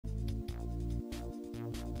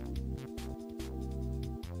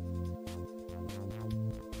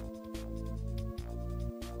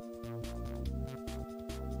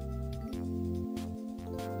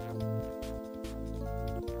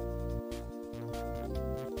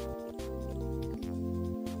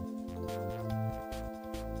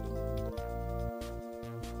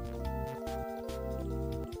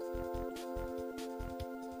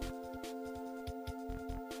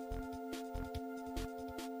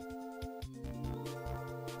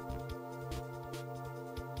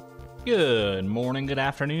Good morning, good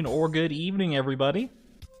afternoon, or good evening, everybody.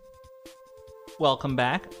 Welcome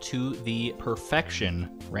back to the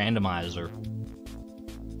Perfection Randomizer.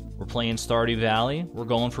 We're playing Stardew Valley. We're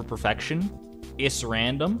going for perfection. It's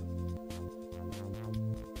random.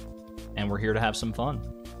 And we're here to have some fun.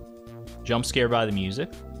 Jump scared by the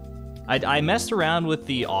music. I messed around with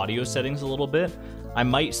the audio settings a little bit. I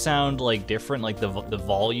might sound like different, like the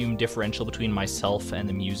volume differential between myself and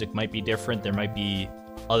the music might be different. There might be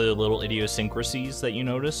other little idiosyncrasies that you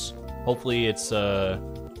notice. Hopefully it's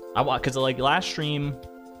because like last stream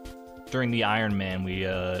during the Iron Man,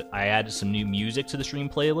 I added some new music to the stream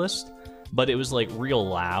playlist, but it was like real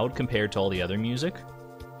loud compared to all the other music.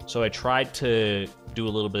 So I tried to do a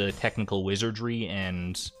little bit of technical wizardry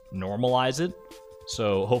and normalize it.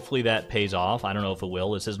 So hopefully that pays off. I don't know if it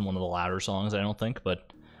will. This isn't one of the louder songs, I don't think,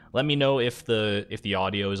 but let me know if the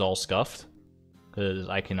audio is all scuffed, because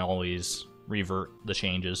I can always revert the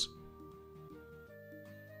changes.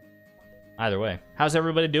 Either way, how's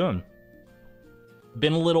everybody doing?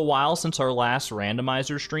 Been a little while since our last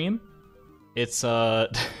randomizer stream. It's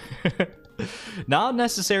not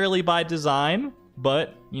necessarily by design,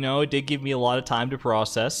 but you know, it did give me a lot of time to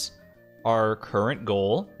process our current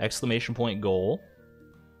goal, exclamation point goal.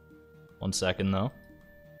 1 second though.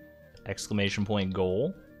 Exclamation point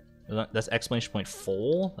goal. That's exclamation point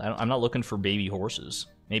foal. I'm not looking for baby horses.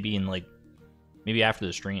 Maybe after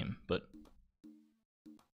the stream, but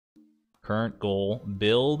current goal,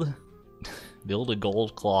 build a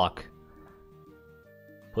gold clock.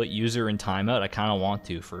 Put user in timeout. I kind of want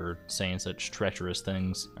to for saying such treacherous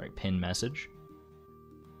things. All right, pin message.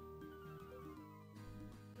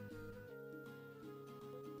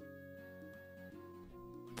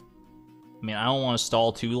 I mean, I don't want to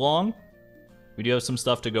stall too long. We do have some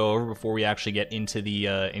stuff to go over before we actually get into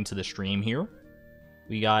the stream here.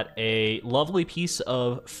 We got a lovely piece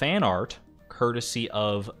of fan art, courtesy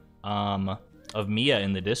of Mia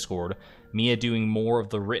in the Discord. Mia doing more of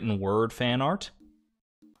the written word fan art.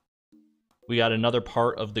 We got another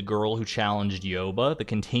part of the girl who challenged Yoba, the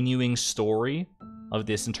continuing story of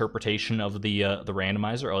this interpretation of the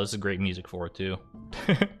randomizer. Oh, this is great music for it too.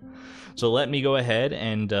 So let me go ahead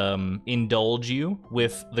and indulge you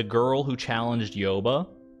with The Girl Who Challenged Yoba,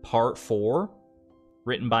 Part 4,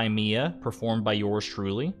 written by Mia, performed by yours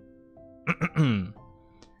truly.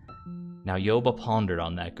 Now Yoba pondered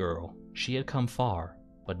on that girl. She had come far,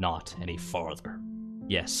 but not any farther.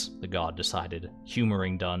 Yes, the god decided,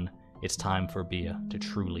 humoring done, it's time for Bia to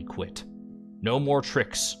truly quit. No more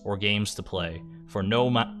tricks or games to play, for no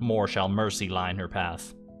more shall mercy line her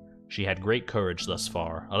path. She had great courage thus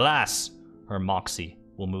far. Alas! Her moxie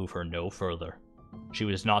will move her no further. She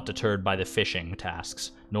was not deterred by the fishing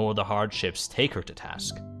tasks, nor the hardships take her to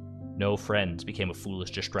task. No friends became a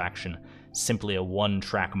foolish distraction, simply a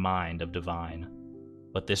one-track mind of divine.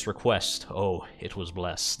 But this request, oh, it was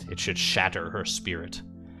blessed. It should shatter her spirit.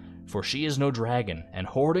 For she is no dragon, and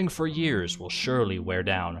hoarding for years will surely wear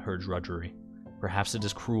down her drudgery. Perhaps it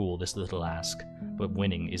is cruel, this little ask, but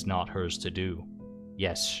winning is not hers to do.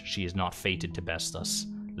 Yes, she is not fated to best us.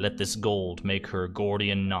 Let this gold make her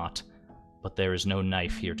Gordian knot, but there is no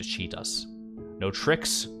knife here to cheat us. No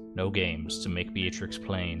tricks, no games to make Beatrix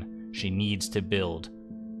plain. She needs to build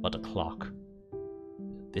but a clock.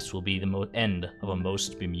 This will be the end of a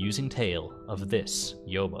most bemusing tale. Of this,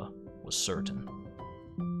 Yoba was certain.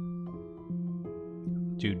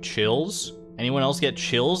 Dude, chills? Anyone else get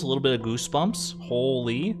chills? A little bit of goosebumps?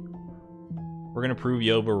 Holy. We're gonna prove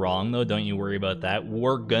Yoba wrong, though. Don't you worry about that.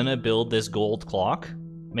 We're gonna build this gold clock.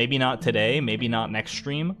 Maybe not today, maybe not next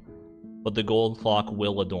stream, but the gold clock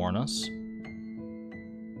will adorn us.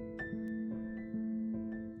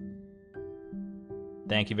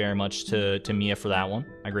 Thank you very much to Mia for that one.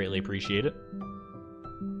 I greatly appreciate it.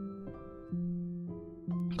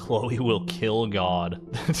 Chloe will kill God.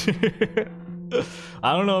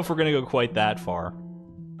 I don't know if we're gonna go quite that far.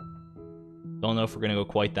 Don't know if we're gonna go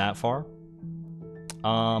quite that far.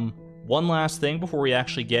 One last thing before we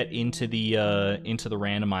actually get into the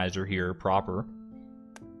randomizer here proper.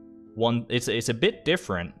 It's a bit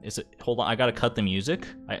different. Hold on, I gotta cut the music.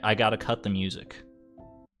 I gotta cut the music.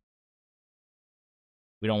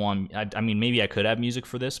 We don't want. I mean, maybe I could have music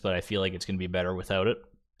for this, but I feel like it's gonna be better without it.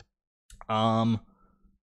 I've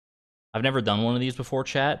never done one of these before,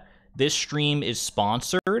 chat. This stream is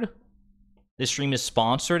sponsored.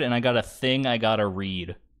 And I got a thing I gotta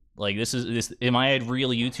read. Like, am I a real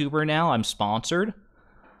YouTuber now? I'm sponsored.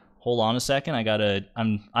 Hold on a second.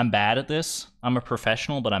 I'm bad at this. I'm a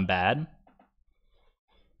professional, but I'm bad.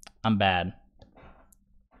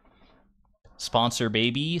 Sponsor,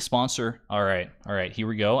 baby, sponsor. All right, here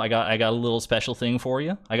we go. I got a little special thing for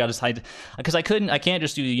you. I got to, because I can't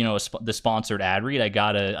just do, you know, the sponsored ad read. I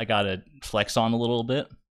gotta flex on a little bit.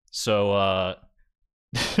 So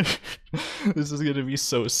this is gonna be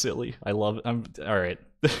so silly. I love it. All right.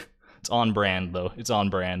 It's on brand though. It's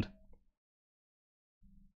on brand.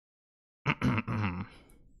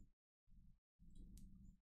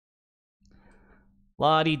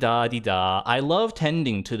 La-di-da-di-da. I love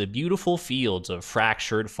tending to the beautiful fields of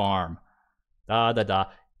Fractured Farm. Da-da-da.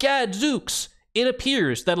 Gadzooks! It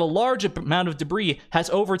appears that a large amount of debris has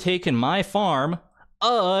overtaken my farm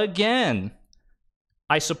again.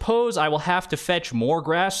 I suppose I will have to fetch more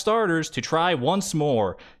grass starters to try once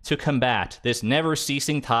more to combat this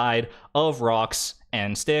never-ceasing tide of rocks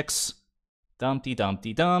and sticks.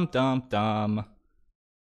 Dumpty-dumpty-dum-dum-dum.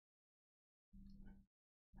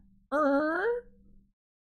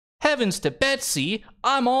 Heavens to Betsy,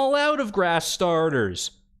 I'm all out of grass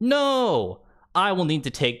starters. No! I will need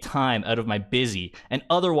to take time out of my busy and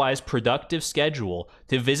otherwise productive schedule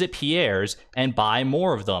to visit Pierre's and buy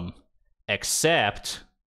more of them. Except...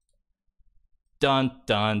 Dun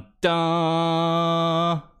dun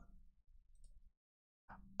dun!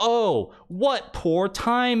 Oh, what poor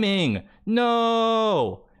timing!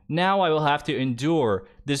 No! Now I will have to endure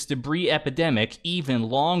this debris epidemic even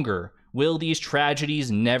longer. Will these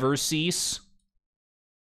tragedies never cease?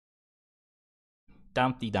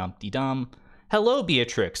 Dumpty-dumpty-dum. Hello,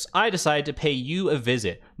 Beatrix. I decided to pay you a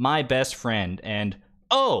visit, my best friend, and...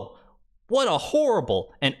 Oh! What a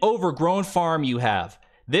horrible and overgrown farm you have.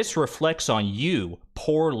 This reflects on you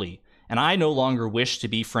poorly, and I no longer wish to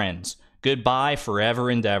be friends. Goodbye forever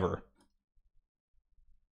and ever.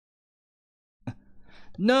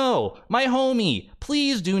 No! My homie!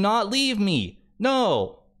 Please do not leave me!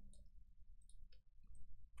 No!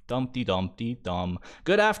 Dumpty-dumpty-dum.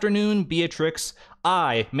 Good afternoon, Beatrix.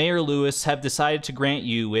 I, Mayor Lewis, have decided to grant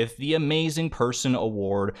you with the Amazing Person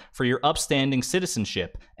Award for your upstanding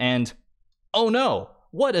citizenship, and... Oh no!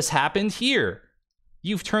 What has happened here?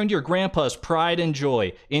 You've turned your grandpa's pride and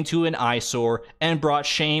joy into an eyesore and brought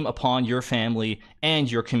shame upon your family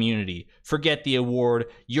and your community. Forget the award.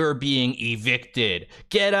 You're being evicted.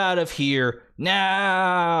 Get out of here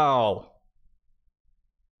now!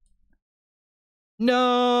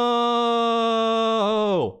 No!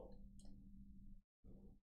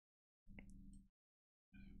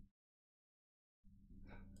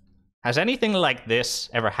 Has anything like this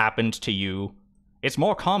ever happened to you? It's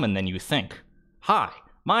more common than you think. Hi,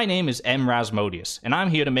 my name is M. Rasmodius, and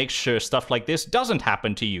I'm here to make sure stuff like this doesn't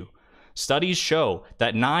happen to you. Studies show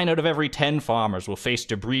that 9 out of every 10 farmers will face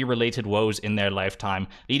debris-related woes in their lifetime,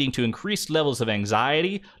 leading to increased levels of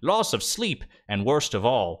anxiety, loss of sleep, and worst of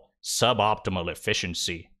all, suboptimal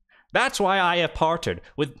efficiency. That's why I have partnered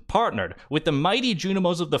with the mighty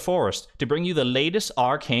Junimos of the forest to bring you the latest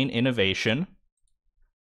arcane innovation.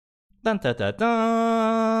 Dun dun dun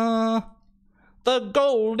dun! The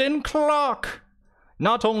golden clock!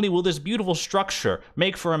 Not only will this beautiful structure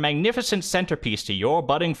make for a magnificent centerpiece to your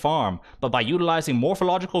budding farm, but by utilizing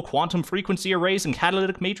morphological quantum frequency arrays and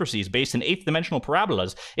catalytic matrices based in 8th dimensional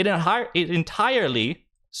parabolas, it entirely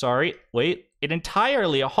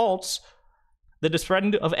halts the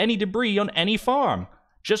spreading of any debris on any farm.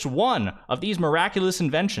 Just one of these miraculous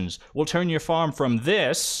inventions will turn your farm from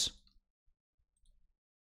this...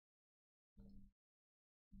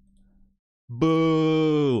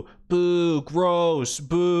 Boo! Boo! Gross!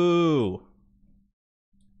 Boo!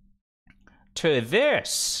 To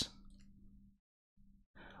this!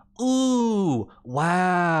 Ooh!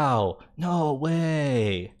 Wow! No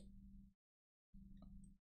way!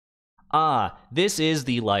 Ah, this is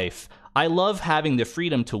the life. I love having the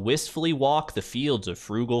freedom to wistfully walk the fields of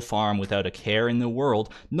Frugal Farm without a care in the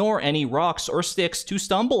world, nor any rocks or sticks to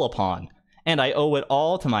stumble upon. And I owe it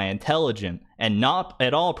all to my intelligent and not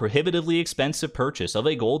at all prohibitively expensive purchase of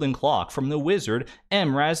a golden clock from the wizard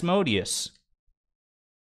M. Rasmodius.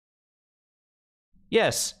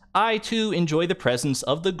 Yes, I too enjoy the presence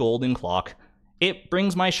of the golden clock. It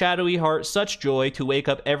brings my shadowy heart such joy to wake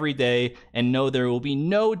up every day and know there will be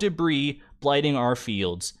no debris blighting our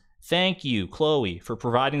fields. Thank you, Chloe, for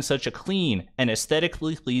providing such a clean and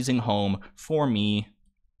aesthetically pleasing home for me.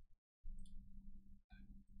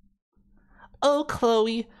 Oh,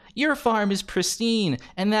 Chloe, your farm is pristine,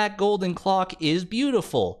 and that golden clock is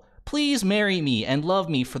beautiful. Please marry me and love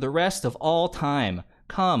me for the rest of all time.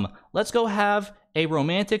 Come, let's go have a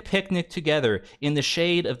romantic picnic together in the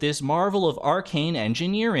shade of this marvel of arcane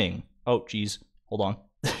engineering. Oh, geez, hold on.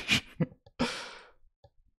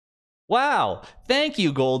 Wow, thank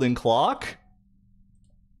you, golden clock.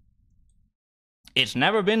 It's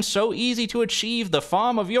never been so easy to achieve the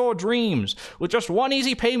farm of your dreams. With just one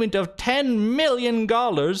easy payment of $10 million,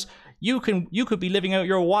 you could be living out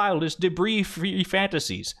your wildest debris-free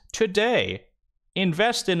fantasies today.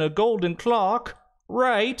 Invest in a golden clock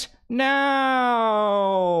right now.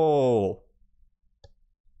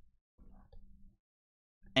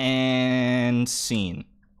 And scene.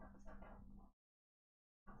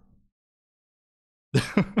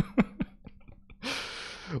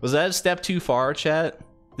 Was that a step too far, chat?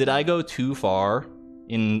 Did I go too far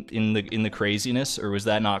in the craziness, or was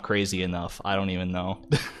that not crazy enough? I don't even know.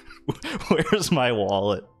 Where's my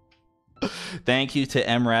wallet? Thank you to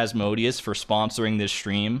Mrasmodius for sponsoring this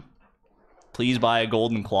stream. Please buy a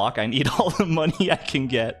golden clock. I need all the money I can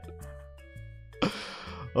get.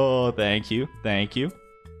 Oh, thank you. Thank you.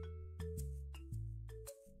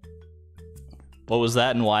 What was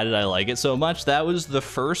that, and why did I like it so much? That was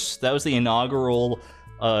the inaugural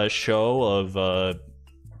show of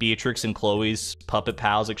Beatrix and Chloe's Puppet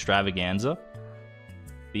Pals extravaganza.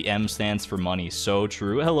 The M stands for money. So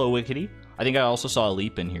true. Hello, Wickety. I think I also saw a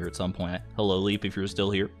Leap in here at some point. Hello, Leap, if you're still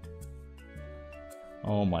here.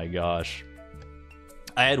 Oh my gosh.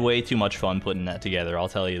 I had way too much fun putting that together, I'll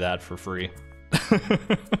tell you that for free.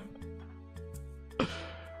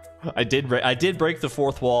 I did break the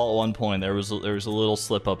fourth wall at one point. There was a little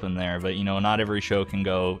slip up in there, but you know, not every show can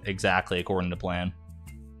go exactly according to plan.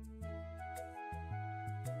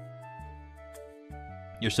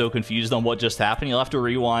 You're so confused on what just happened. You'll have to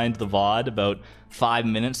rewind the VOD about 5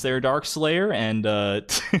 minutes there, Darkslayer, and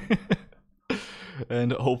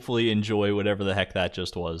and hopefully enjoy whatever the heck that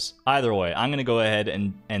just was. Either way, I'm gonna go ahead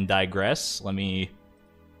and digress. Let me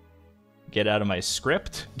get out of my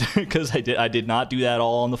script because I did not do that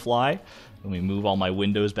all on the fly. Let me move all my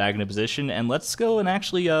windows back into position, and let's go and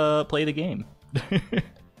actually play the game.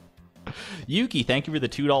 Yuki, thank you for the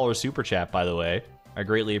 $2 super chat, by the way. I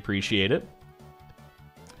greatly appreciate it.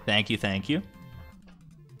 Thank you, thank you.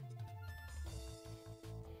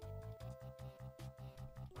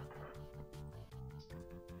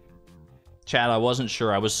 Chat, I wasn't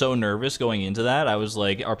sure. I was so nervous going into that. I was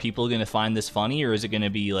like, are people going to find this funny, or is it going to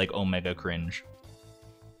be like omega cringe?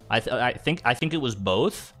 I think it was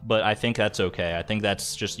both, but I think that's okay. I think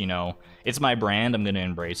that's just, you know, it's my brand. I'm going to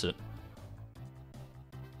embrace it.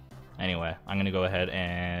 Anyway, I'm going to go ahead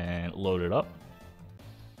and load it up.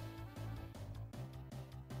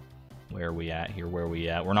 Where are we at here? Where are we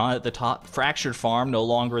at? We're not at the top. Fractured Farm, no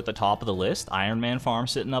longer at the top of the list. Iron Man Farm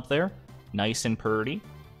sitting up there. Nice and purty.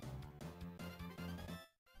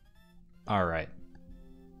 Alright.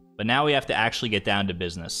 But now we have to actually get down to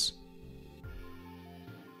business.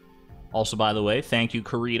 Also, by the way, thank you,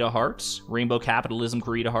 Karita Hearts. Rainbow Capitalism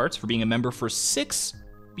Karita Hearts, for being a member for 6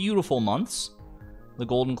 beautiful months. The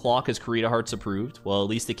golden clock is Karita Hearts approved. Well, at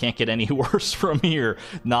least it can't get any worse from here.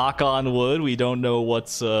 Knock on wood. We don't know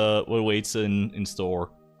what waits in store.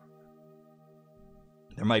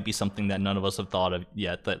 There might be something that none of us have thought of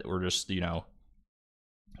yet that we're just, you know,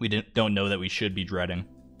 we don't know that we should be dreading.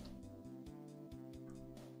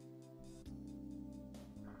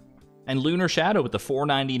 And Lunar Shadow with the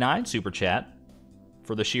 $4.99 super chat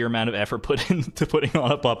for the sheer amount of effort put into putting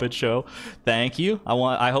on a puppet show. Thank you.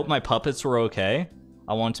 I hope my puppets were okay.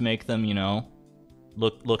 I want to make them, you know,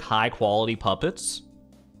 look high quality puppets.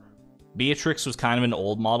 Beatrix was kind of an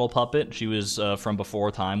old model puppet. She was from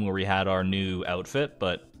before time where we had our new outfit,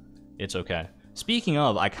 but it's okay. Speaking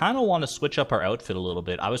of, I kind of want to switch up our outfit a little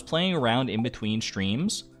bit. I was playing around in between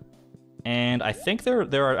streams, and I think there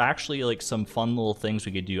are actually like some fun little things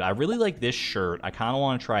we could do. I really like this shirt. I kind of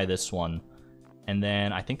want to try this one. And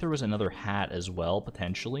then I think there was another hat as well,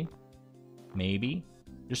 potentially. Maybe.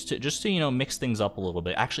 Just to, you know, mix things up a little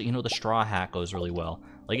bit. Actually, you know, the straw hat goes really well.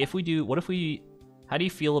 Like, if we do, how do you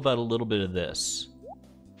feel about a little bit of this?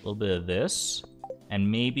 A little bit of this, and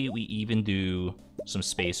maybe we even do some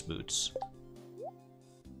space boots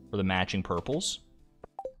for the matching purples.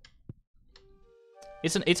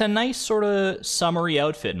 It's a nice sort of summery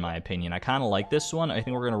outfit, in my opinion. I kind of like this one. I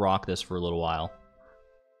think we're gonna rock this for a little while.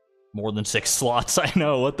 More than 6 slots, I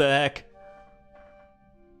know, what the heck?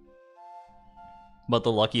 But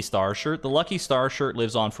the Lucky Star shirt? The Lucky Star shirt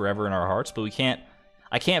lives on forever in our hearts, but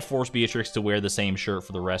I can't force Beatrix to wear the same shirt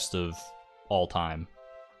for the rest of all time.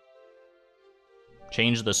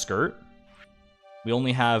 Change the skirt? We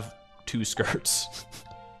only have 2 skirts.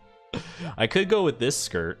 I could go with this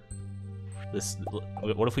skirt.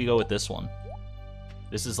 What if we go with this one?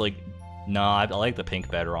 This is like... Nah, I like the pink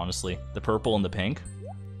better, honestly. The purple and the pink.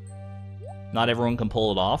 Not everyone can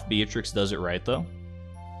pull it off. Beatrix does it right, though.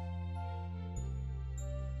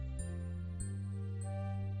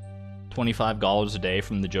 $25 a day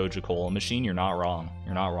from the Joja Cola machine. You're not wrong.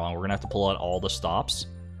 You're not wrong. We're gonna have to pull out all the stops.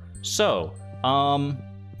 So,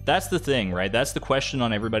 that's the thing, right? That's the question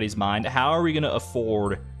on everybody's mind. How are we gonna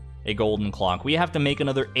afford a golden clock? We have to make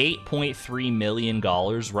another $8.3 million,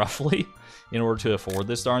 roughly, in order to afford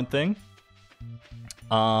this darn thing.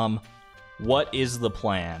 What is the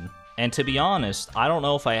plan? And to be honest, I don't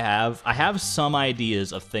know if I have some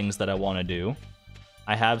ideas of things that I want to do.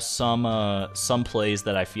 I have some plays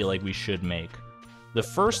that I feel like we should make. The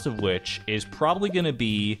first of which is probably going to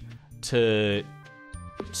be to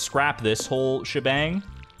scrap this whole shebang.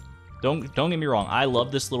 Don't get me wrong, I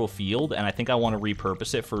love this little field, and I think I want to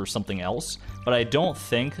repurpose it for something else, but I don't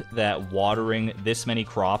think that watering this many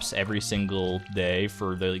crops every single day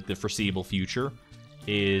for the foreseeable future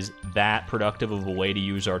is that productive of a way to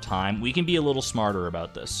use our time. We can be a little smarter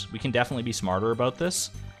about this. We can definitely be smarter about this,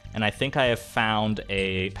 and I think I have found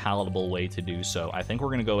a palatable way to do so. I think we're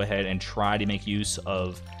going to go ahead and try to make use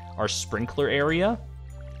of our sprinkler area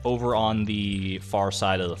over on the far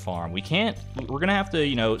side of the farm. We're gonna have to,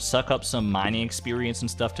 you know, suck up some mining experience and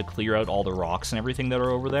stuff to clear out all the rocks and everything that are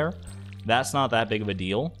over there. That's not that big of a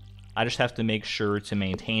deal. I just have to make sure to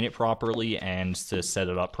maintain it properly and to set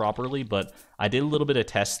it up properly, but I did a little bit of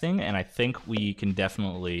testing, and I think we can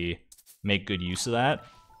definitely make good use of that.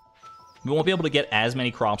 We won't be able to get as many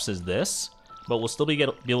crops as this, but we'll still be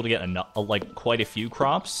able to get like quite a few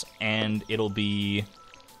crops, and it'll be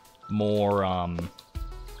more,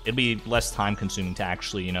 it'll be less time consuming to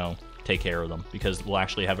actually, you know, take care of them, because we'll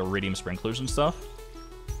actually have iridium sprinklers and stuff.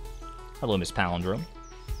 Hello, Miss Palindrome.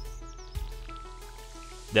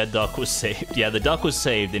 That duck was saved. Yeah, the duck was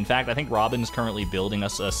saved. In fact, I think Robin's currently building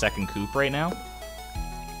us a second coop right now.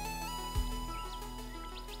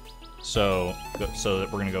 So that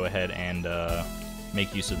we're gonna go ahead and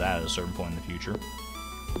make use of that at a certain point in the future.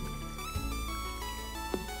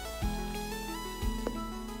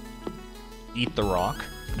 Eat the rock.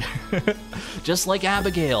 Just like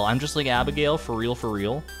Abigail. I'm just like Abigail, for real, for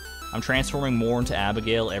real. I'm transforming more into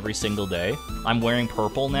Abigail every single day. I'm wearing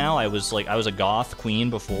purple now. I was a goth queen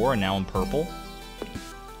before, and now I'm purple.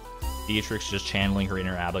 Beatrix just channeling her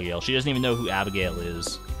inner Abigail. She doesn't even know who Abigail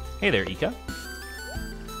is. Hey there, Ika.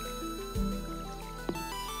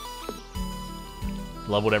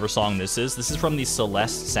 Love whatever song this is. This is from the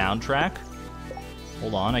Celeste soundtrack.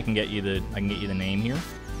 Hold on, I can get you the name here.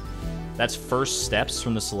 That's First Steps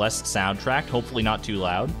from the Celeste soundtrack. Hopefully not too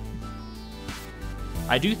loud.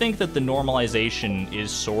 I do think that the normalization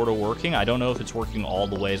is sort of working. I don't know if it's working all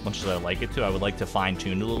the way as much as I like it to. I would like to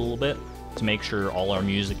fine-tune it a little bit to make sure all our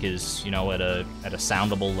music is, you know, at a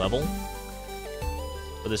soundable level.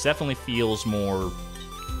 But this definitely feels more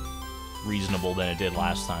reasonable than it did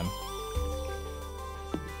last time.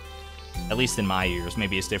 At least in my ears.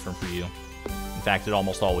 Maybe it's different for you. In fact, it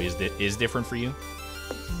almost always is different for you.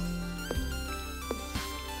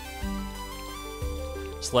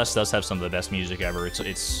 Celeste does have some of the best music ever.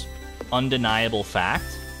 It's undeniable fact.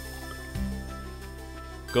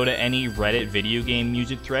 Go to any Reddit video game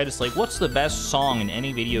music thread. It's like, what's the best song in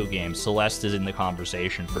any video game? Celeste is in the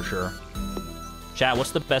conversation for sure. Chat,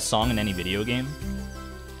 what's the best song in any video game?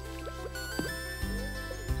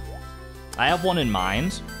 I have one in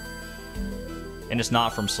mind, and it's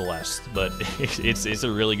not from Celeste, but it's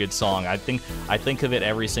a really good song. I think of it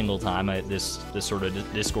every single time this sort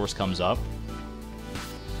of discourse comes up.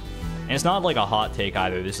 And it's not like a hot take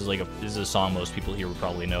either. This is a song most people here would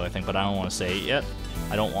probably know, I think, but I don't want to say it yet.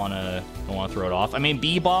 I don't want to throw it off. I mean,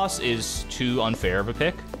 B-Boss is too unfair of a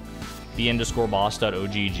pick.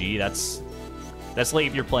 B_boss.ogg. That's like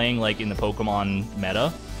if you're playing like in the Pokemon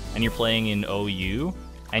meta and you're playing in OU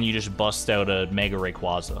and you just bust out a Mega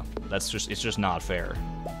Rayquaza. It's just not fair.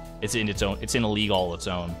 It's in a league all its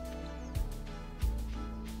own.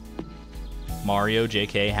 Mario,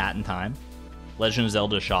 JK, Hat in Time. Legend of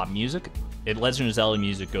Zelda shop music. Legend of Zelda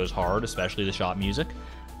music goes hard, especially the shop music.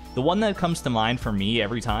 The one that comes to mind for me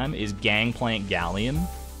every time is Gangplank Galleon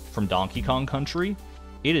from Donkey Kong Country.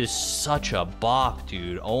 It is such a bop,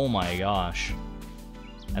 dude. Oh my gosh.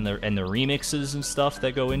 And the remixes and stuff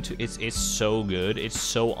that go into it's so good. It's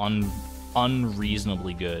so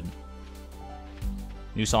unreasonably good.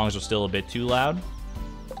 New songs are still a bit too loud.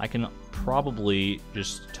 I can probably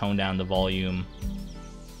just tone down the volume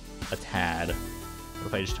a tad. What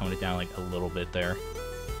if I just tone it down like a little bit there?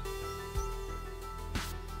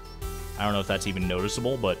 I don't know if that's even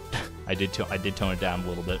noticeable, but I did tone it down a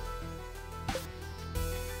little bit.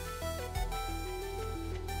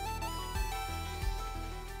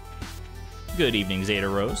 Good evening, Zeta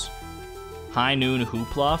Rose. High Noon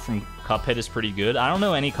Hoopla from Cuphead is pretty good. I don't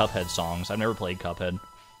know any Cuphead songs. I've never played Cuphead.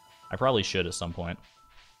 I probably should at some point.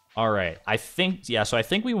 All right, I think, yeah, so I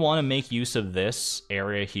think we want to make use of this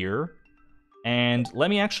area here. And let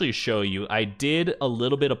me actually show you. I did a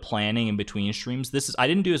little bit of planning in between streams. I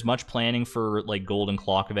didn't do as much planning for like golden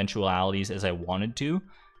clock eventualities as I wanted to,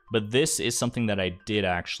 but this is something that I did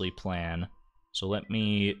actually plan. So let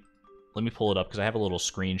me pull it up because I have a little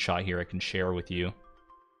screenshot here I can share with you.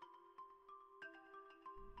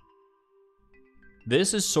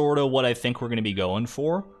 This is sort of what I think we're going to be going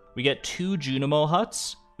for. We get 2 Junimo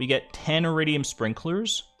huts. We get 10 Iridium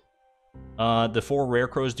sprinklers. The 4 rare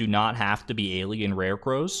crows do not have to be alien rare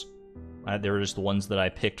crows. They're just the ones that I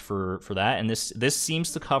picked for that. And this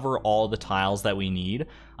seems to cover all the tiles that we need.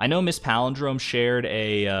 I know Miss Palindrome shared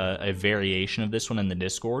a variation of this one in the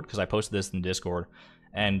Discord, because I posted this in the Discord.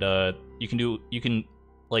 And you can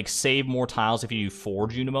like save more tiles if you do 4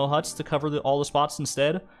 Junimo huts to cover all the spots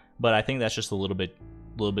instead. But I think that's just a little bit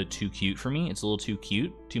too cute for me. It's a little too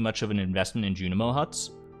cute, too much of an investment in Junimo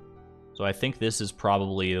huts. So I think this is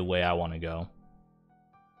probably the way I want to go.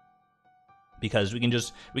 Because we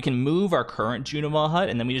can move our current Junimo hut,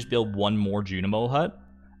 and then we just build 1 more Junimo hut,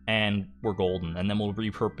 and we're golden. And then we'll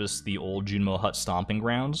repurpose the old Junimo hut stomping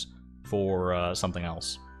grounds for something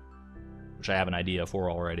else, which I have an idea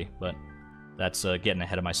for already, but that's getting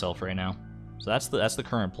ahead of myself right now. So that's the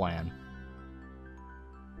current plan.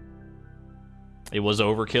 It was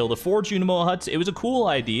overkill. The 4 Junimo huts, it was a cool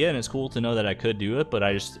idea, and it's cool to know that I could do it, but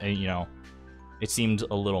I just, you know, it seemed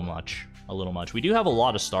a little much. A little much. We do have a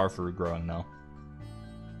lot of starfruit growing, though.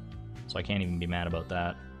 So I can't even be mad about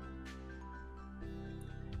that.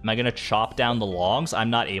 Am I going to chop down the logs? I'm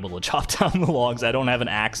not able to chop down the logs. I don't have an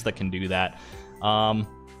axe that can do that. What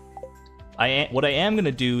I am going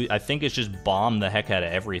to do, I think, is just bomb the heck out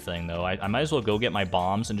of everything, though. I might as well go get my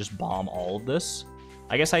bombs and just bomb all of this.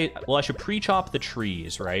 I guess I should pre-chop the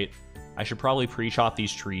trees, right? I should probably pre-chop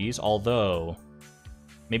these trees, although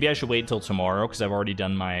maybe I should wait until tomorrow because I've already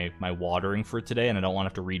done my watering for today and I don't want to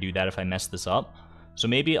have to redo that if I mess this up. So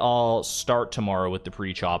maybe I'll start tomorrow with the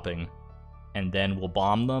pre-chopping and then we'll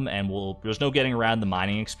bomb them and there's no getting around the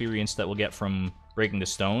mining experience that we'll get from breaking the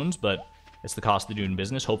stones, but it's the cost of doing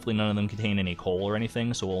business. Hopefully none of them contain any coal or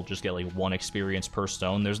anything, so we'll just get like 1 experience per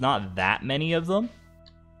stone. There's not that many of them.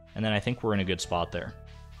 And then I think we're in a good spot there.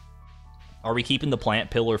 Are we keeping the plant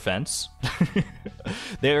pillar fence?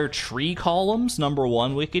 There are tree columns, number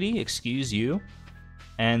 1, Wickety, excuse you.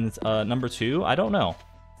 And number 2, I don't know.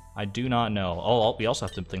 I do not know. Oh, we also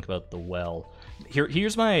have to think about the well.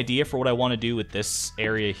 Here's my idea for what I want to do with this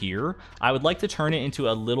area here. I would like to turn it into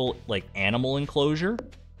a little, like, animal enclosure.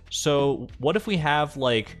 So what if we have,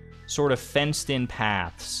 like, sort of fenced-in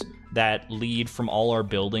paths that lead from all our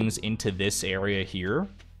buildings into this area here?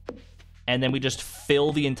 And then we just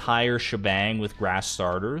fill the entire shebang with grass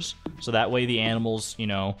starters. So that way the animals, you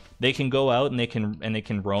know, they can go out and they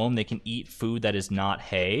can roam. They can eat food that is not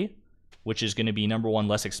hay, which is going to be, number 1,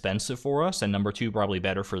 less expensive for us, and number 2, probably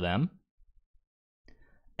better for them.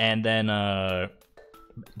 And then,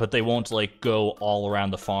 but they won't, like, go all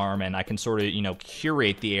around the farm, and I can sort of, you know,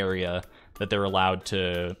 curate the area that they're allowed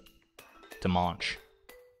to munch.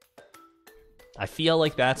 I feel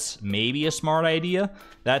like that's maybe a smart idea.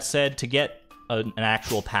 That said, to get an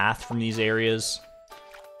actual path from these areas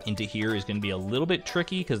into here is going to be a little bit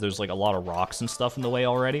tricky because there's like a lot of rocks and stuff in the way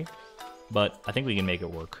already. But I think we can make it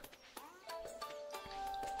work.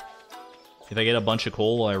 If I get a bunch of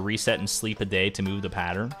coal, will I reset and sleep a day to move the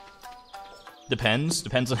pattern? Depends.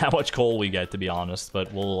 Depends on how much coal we get, to be honest.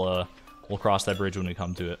 But we'll cross that bridge when we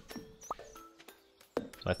come to it.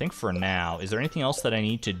 So I think for now, is there anything else that I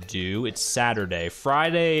need to do? It's Saturday.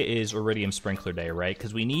 Friday is Iridium Sprinkler Day, right?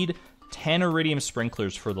 Because we need 10 Iridium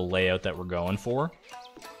Sprinklers for the layout that we're going for.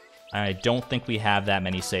 I don't think we have that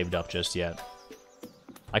many saved up just yet.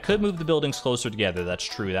 I could move the buildings closer together, that's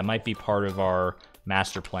true. That might be part of our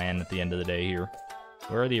master plan at the end of the day here.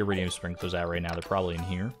 Where are the Iridium Sprinklers at right now? They're probably in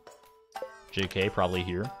here. JK, probably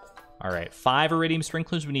here. Alright, 5 Iridium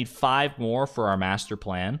Sprinklers. We need 5 more for our master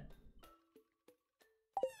plan.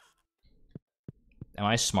 Am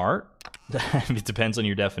I smart? It depends on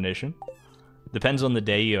your definition. Depends on the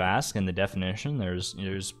day you ask and the definition. There's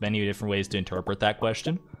many different ways to interpret that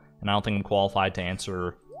question, and I don't think I'm qualified to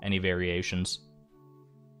answer any variations.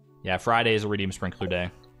 Yeah, Friday is Iridium Sprinkler Day.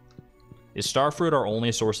 Is Starfruit our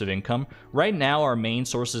only source of income? Right now, our main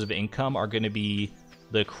sources of income are going to be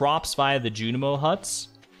the crops via the Junimo huts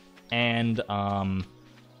and our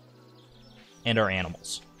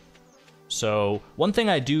animals. So, one thing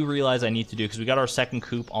I do realize I need to do, because we got our second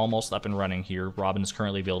coop almost up and running here. Robin's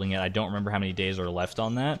currently building it. I don't remember how many days are left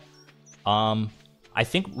on that. I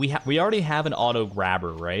think we already have an auto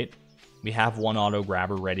grabber, right? We have one auto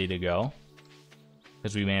grabber ready to go.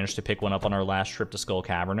 because we managed to pick one up on our last trip to Skull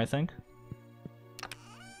Cavern, I think.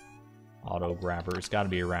 Auto grabber. It's got to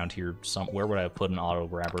be around here. Where would I have put an auto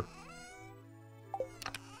grabber?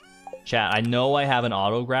 Chat, I know I have an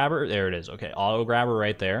auto grabber. There it is. Okay, auto grabber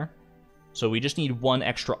right there. So we just need one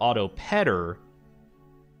extra auto petter.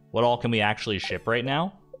 What all can we actually ship right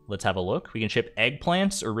now? Let's have a look. We can ship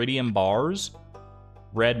eggplants, iridium bars,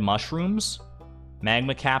 red mushrooms,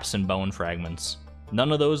 magma caps, and bone fragments.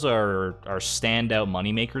 None of those are standout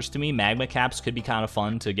moneymakers to me. Magma caps could be kind of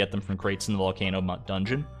fun to get them from crates in the volcano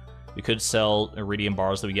dungeon. We could sell iridium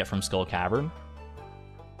bars that we get from Skull Cavern.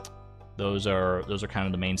 Those are kind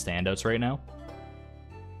of the main standouts right now.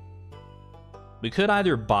 We could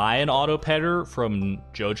either buy an auto petter from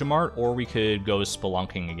JojaMart, or we could go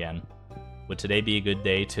spelunking again. Would today be a good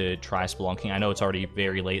day to try spelunking? I know it's already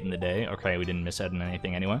very late in the day. Okay, we didn't miss out on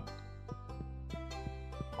anything anyway.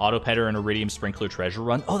 Auto petter and iridium sprinkler treasure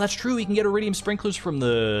run. Oh, that's true. We can get iridium sprinklers from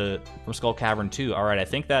Skull Cavern too. All right, I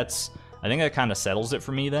think that kind of settles it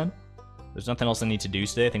for me then. There's nothing else I need to do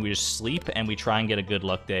today. I think we just sleep and we try and get a good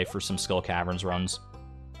luck day for some Skull Caverns runs.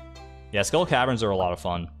 Yeah, Skull Caverns are a lot of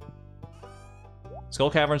fun. Skull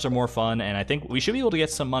Caverns are more fun, and I think we should be able to get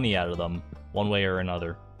some money out of them one way or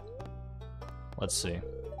another. Let's see.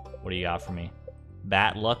 What do you got for me?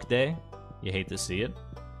 Bat luck day? You hate to see it.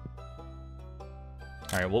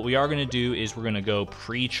 All right, what we are going to do is we're going to go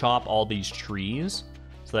pre-chop all these trees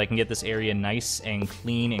so that I can get this area nice and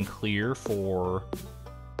clean and clear for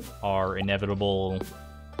our inevitable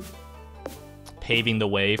paving the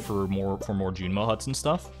way for more Junmo huts and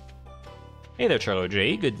stuff. Hey there, Charlo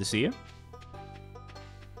J. Good to see you.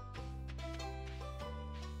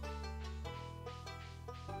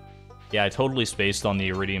 Yeah, I totally spaced on the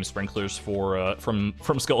iridium sprinklers from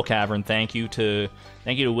Skull Cavern. Thank you to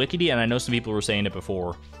Wikidee, and I know some people were saying it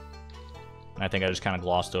before. And I think I just kind of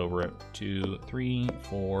glossed over it. 2, 3,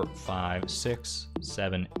 4, 5, 6,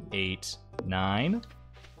 7, 8, 9.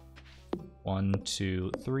 1,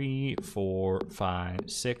 2, 3, 4, 5,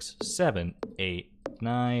 6, 7, 8,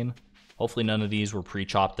 9. Hopefully none of these were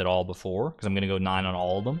pre-chopped at all before, because I'm going to go 9 on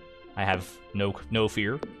all of them. I have no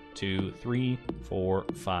fear. 2, 3, 4,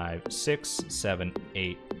 5, 6, 7,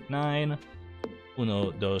 8, 9.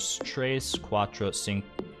 1, 2, 3, 4,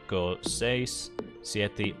 5, 6,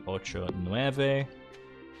 7, 8, 9.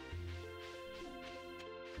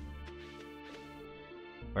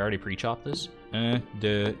 I already pre-chopped this. 1,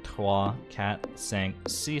 2, 3, 4, 5,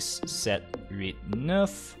 6, 7, 8, 9.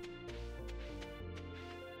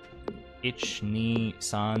 1, 2, 3, 4,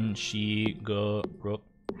 5, 6, 7,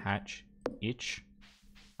 8.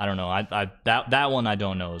 I don't know. That one I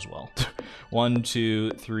don't know as well. 1,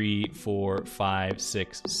 2, 3, 4, 5,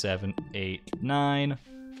 6, 7, 8, 9.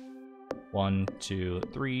 1, 2,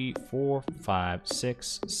 3, 4, 5,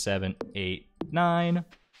 6, 7, 8, 9.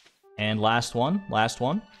 And last one.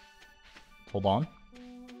 Hold on.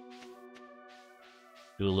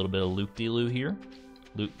 Do a little bit of loop-de-loo here.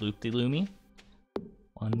 Loop-de-loo me.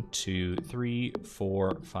 1, 2, 3,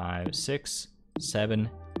 4, 5, 6, 7,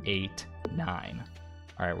 8, 9.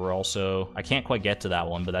 All right, we're also... I can't quite get to that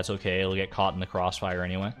one, but that's okay. It'll get caught in the crossfire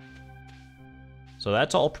anyway. So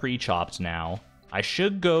that's all pre-chopped now. I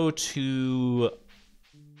should go to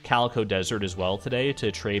Calico Desert as well today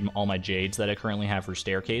to trade all my jades that I currently have for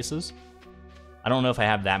staircases. I don't know if I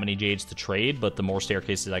have that many jades to trade, but the more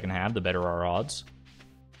staircases I can have, the better our odds.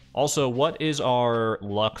 Also, what is our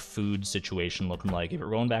luck food situation looking like? If we're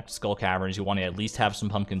going back to Skull Caverns, you want to at least have some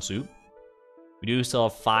pumpkin soup. We do still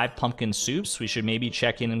have 5 pumpkin soups. We should maybe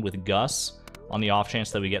check in with Gus on the off chance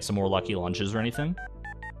that we get some more lucky lunches or anything.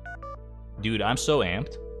 Dude, I'm so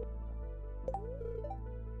amped.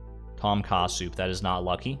 Tom Ka soup, that is not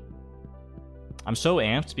lucky. I'm so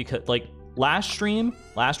amped because, like, last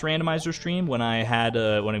randomizer stream, when I had,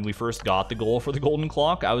 when we first got the goal for the golden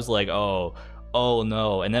clock, I was like, oh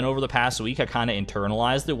no. And then over the past week, I kind of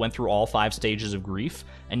internalized it, went through all 5 stages of grief,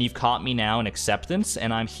 and you've caught me now in acceptance,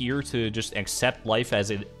 and I'm here to just accept life as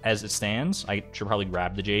it stands. I should probably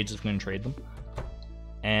grab the jades if I'm going to trade them.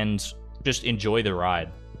 And just enjoy the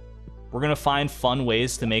ride. We're going to find fun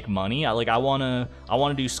ways to make money. I want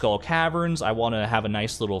to do Skull Caverns. I want to have a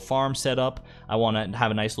nice little farm set up. I want to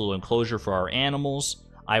have a nice little enclosure for our animals.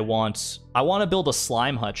 I want to build a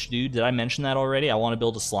slime hutch, dude. Did I mention that already? I want to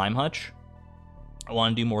build a slime hutch. I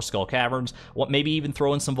want to do more Skull Caverns. Maybe even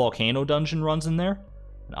throw in some volcano dungeon runs in there.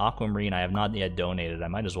 An aquamarine I have not yet donated. I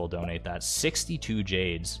might as well donate that. 62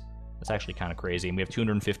 jades. That's actually kind of crazy. And we have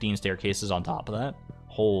 215 staircases on top of that.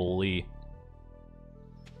 Holy.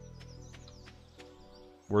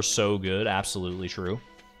 We're so good. Absolutely true.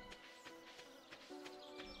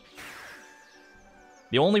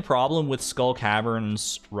 The only problem with Skull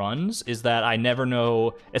Caverns runs is that I never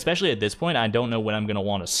know, especially at this point, I don't know when I'm going to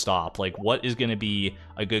want to stop. Like, what is going to be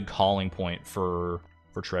a good calling point for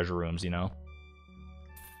treasure rooms, you know?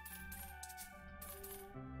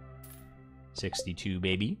 62,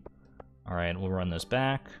 baby. All right, we'll run this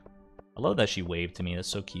back. I love that she waved to me. That's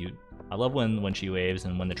so cute. I love when she waves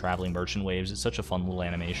and when the traveling merchant waves. It's such a fun little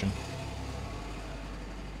animation.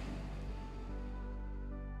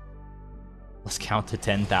 Let's count to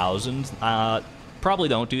 10,000. Probably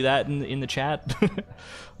don't do that in the chat. I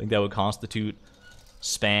think that would constitute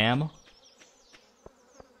spam.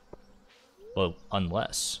 Well,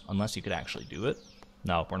 unless you could actually do it.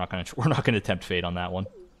 No, we're not gonna attempt fate on that one.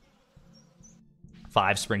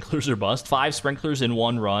 5 sprinklers or bust. 5 sprinklers in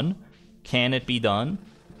one run. Can it be done?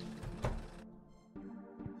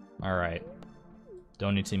 All right.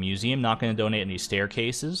 Donate to the museum. Not going to donate any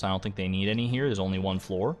staircases. I don't think they need any here. There's only one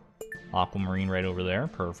floor. Aquamarine right over there.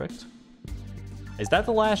 Perfect. Is that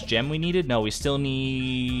the last gem we needed? No, we still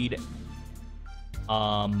need...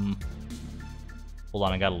 Hold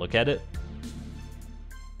on, I gotta look at it.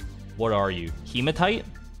 What are you? Hematite?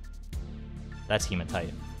 That's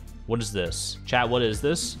hematite. What is this? Chat, what is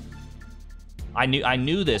this? I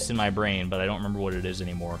knew this in my brain, but I don't remember what it is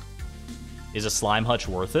anymore. Is a slime hutch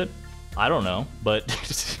worth it? I don't know, but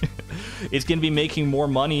it's gonna be making more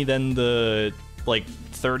money than the, like,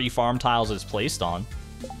 30 farm tiles it's placed on.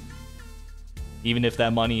 Even if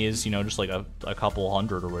that money is, you know, just like a couple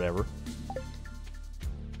hundred or whatever.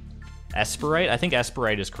 Esperite? I think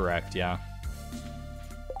Esperite is correct, yeah.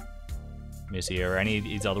 Let me see, are any of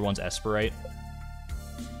these other ones Esperite?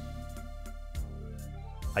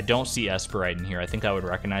 I don't see Esperite in here. I think I would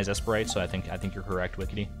recognize Esperite, so I think you're correct,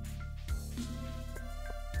 Wickedy.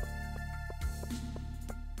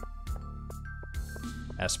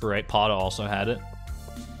 Esperite. Potta also had it.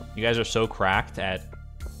 You guys are so cracked at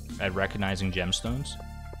recognizing gemstones.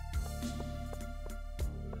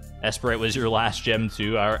 Esperite was your last gem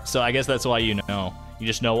too. So I guess that's why you know. You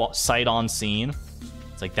just know sight on scene.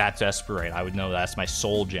 It's like, that's Esperite. I would know that's my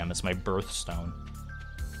soul gem. It's my birthstone.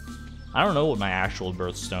 I don't know what my actual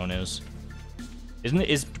birthstone is.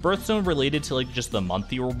 Is birthstone related to like just the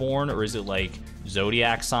month you were born, or is it like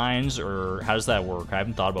zodiac signs, or how does that work? I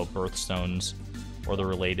haven't thought about birthstones or the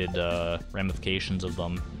related ramifications of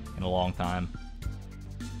them in a long time.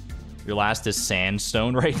 Your last is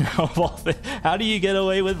sandstone right now. How do you get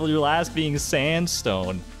away with your last being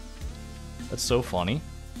sandstone? That's so funny.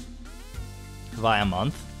 By a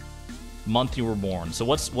month? Month you were born. So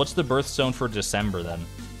what's the birthstone for December then?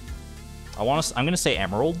 I'm gonna say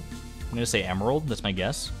emerald. I'm gonna say emerald. That's my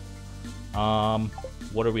guess.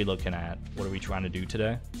 What are we looking at? What are we trying to do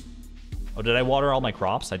today? Oh, did I water all my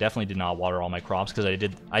crops? I definitely did not water all my crops because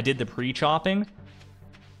I did the pre-chopping,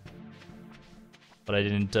 but I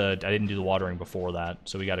didn't do the watering before that.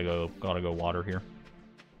 So we gotta go water here.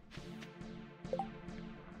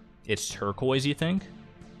 It's turquoise, you think?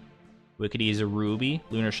 Wickedy is a ruby.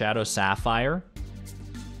 Lunar Shadow sapphire.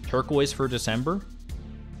 Turquoise for December.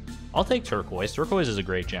 I'll take turquoise. Turquoise is a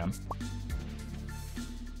great gem.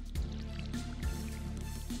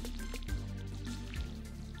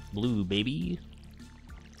 Blue, baby.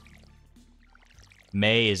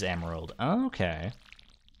 May is emerald. Okay.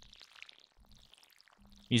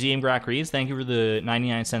 Museum Grack Reads, thank you for the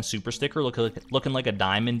 99-cent super sticker. Looking like a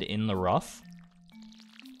diamond in the rough.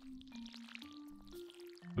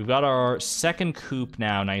 We've got our second coop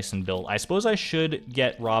now nice and built. I suppose I should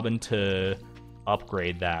get Robin to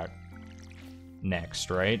upgrade that next,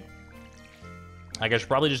 right? Like, I should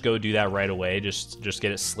probably just go do that right away. Just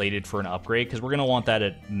get it slated for an upgrade, because we're going to want that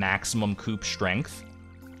at maximum coop strength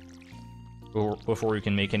before we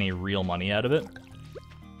can make any real money out of it.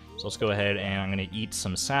 So let's go ahead and I'm going to eat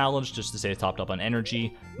some salads just to stay topped up on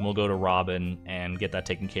energy. And we'll go to Robin and get that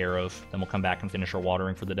taken care of. Then we'll come back and finish our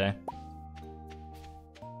watering for the day.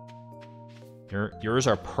 Yours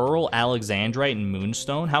are Pearl, Alexandrite, and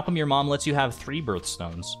Moonstone. How come your mom lets you have 3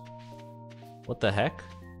 birthstones? What the heck?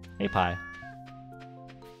 Hey, Pie.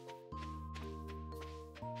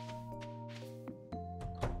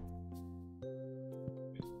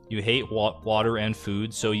 You hate water and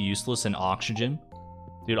food, so useless, and oxygen?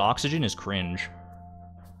 Dude, oxygen is cringe.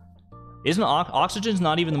 Isn't oxygen's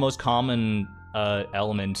not even the most common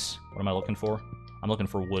element? What am I looking for? I'm looking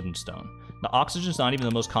for wood and stone. The oxygen's not even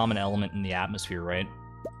the most common element in the atmosphere, right?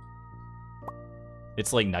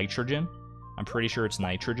 It's like nitrogen. I'm pretty sure it's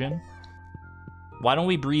nitrogen. Why don't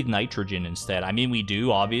we breathe nitrogen instead? I mean, we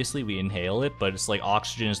do, obviously, we inhale it, but it's like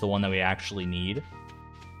oxygen is the one that we actually need.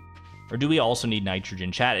 Or do we also need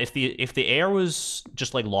nitrogen? Chat, if the air was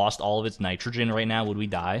just like lost all of its nitrogen right now, would we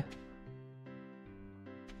die?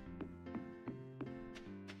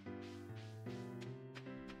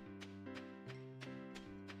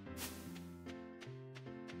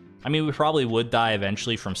 I mean, we probably would die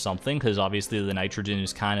eventually from something, because obviously the nitrogen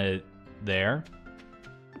is kind of there.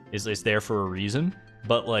 It's there for a reason.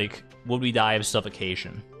 But, like, would we die of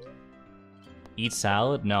suffocation? Eat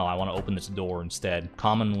salad? No, I want to open this door instead.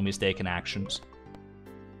 Commonly mistaken actions.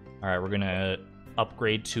 Alright, we're gonna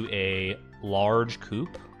upgrade to a large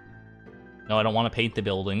coop. No, I don't want to paint the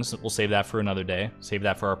buildings. We'll save that for another day. Save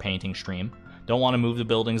that for our painting stream. Don't want to move the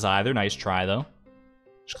buildings either. Nice try, though.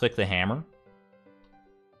 Just click the hammer.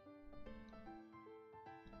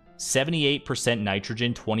 78%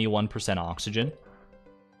 nitrogen, 21% oxygen.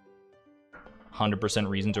 100%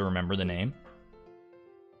 reason to remember the name.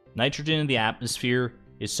 Nitrogen in the atmosphere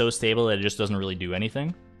is so stable that it just doesn't really do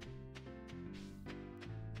anything.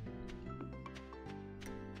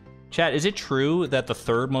 Chat, is it true that the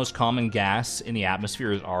third most common gas in the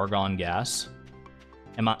atmosphere is argon gas?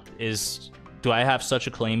 Do I have such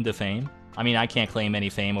a claim to fame? I mean, I can't claim any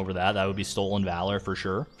fame over that. That would be stolen valor for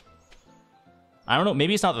sure. I don't know,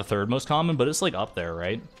 maybe it's not the third most common, but it's like up there,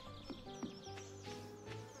 right?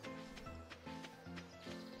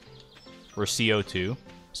 Or CO2.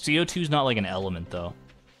 CO2 is not like an element, though.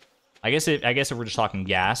 I guess if we're just talking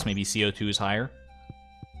gas, maybe CO2 is higher.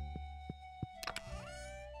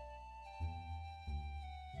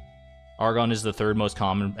 Argon is the third most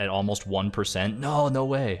common at almost 1%. No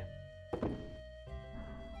way.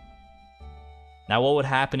 Now, what would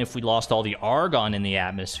happen if we lost all the argon in the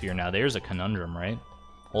atmosphere? Now, there's a conundrum, right?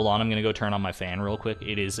 Hold on, I'm going to go turn on my fan real quick.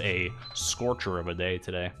 It is a scorcher of a day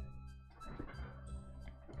today.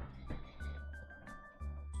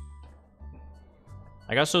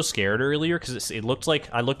 I got so scared earlier because it looked like,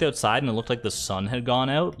 I looked outside and it looked like the sun had gone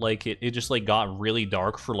out. Like, it just, like, got really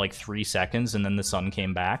dark for, like, 3 seconds and then the sun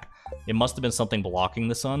came back. It must have been something blocking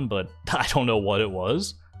the sun, but I don't know what it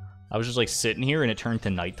was. I was just like sitting here and it turned to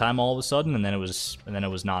nighttime all of a sudden, and then it was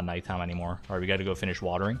not nighttime anymore. All right, we got to go finish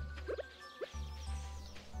watering.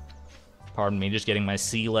 Pardon me, just getting my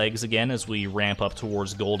sea legs again as we ramp up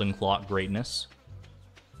towards golden clock greatness.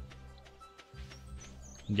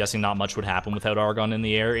 I'm guessing not much would happen without argon in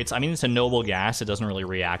the air. I mean, it's a noble gas. It doesn't really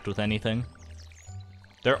react with anything.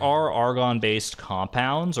 There are argon-based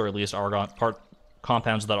compounds, or at least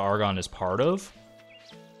compounds that argon is part of.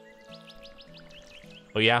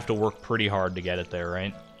 But you have to work pretty hard to get it there,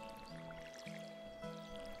 right?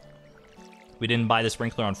 We didn't buy the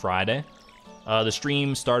sprinkler on Friday. The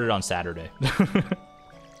stream started on Saturday.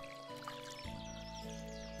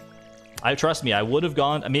 Trust me, I would have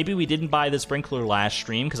gone... Maybe we didn't buy the sprinkler last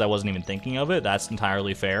stream because I wasn't even thinking of it. That's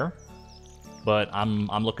entirely fair. But I'm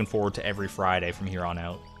looking forward to every Friday from here on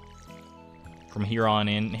out. From here on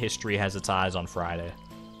in, history has its eyes on Friday.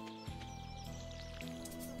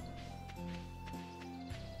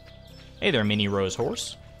 Hey there, Mini Rose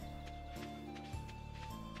Horse.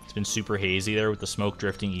 It's been super hazy there with the smoke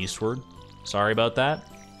drifting eastward. Sorry about that.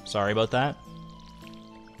 Sorry about that.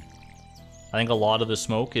 I think a lot of the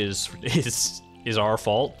smoke is our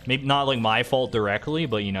fault. Maybe not like my fault directly,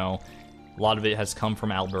 but you know, a lot of it has come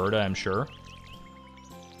from Alberta, I'm sure.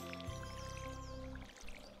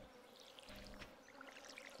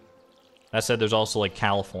 That said, there's also like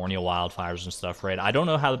California wildfires and stuff, right? I don't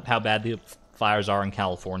know how bad the fires are in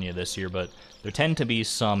California this year, but there tend to be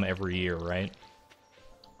some every year, right?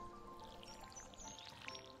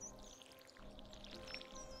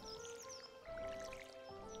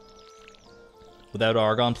 Without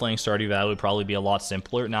argon, playing Stardew Valley would probably be a lot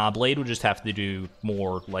simpler. Nah, Blade would just have to do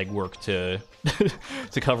more legwork to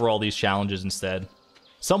to cover all these challenges instead.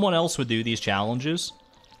 Someone else would do these challenges,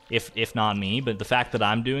 if not me, but the fact that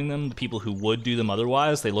I'm doing them, the people who would do them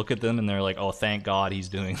otherwise, they look at them and they're like, oh, thank God he's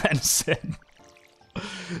doing that instead.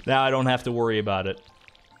 Now I don't have to worry about it.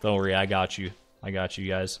 Don't worry, I got you. I got you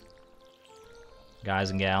guys. Guys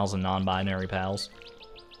and gals and non-binary pals.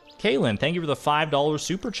 Kaylin, thank you for the $5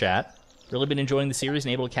 super chat. Really been enjoying the series and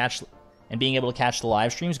being able to catch the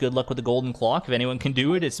live streams. Good luck with the golden clock. If anyone can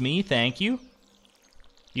do it, it's me. Thank you.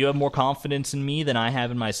 You have more confidence in me than I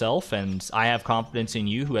have in myself, and I have confidence in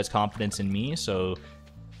you who has confidence in me, so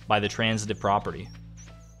by the transitive property,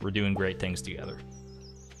 we're doing great things together.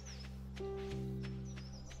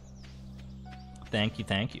 Thank you,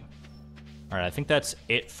 thank you. All right, I think that's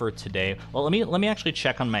it for today. Well, let me actually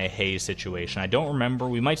check on my hay situation. I don't remember.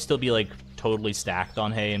 We might still be like totally stacked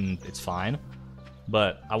on hay and it's fine,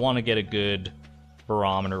 but I want to get a good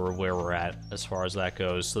barometer of where we're at as far as that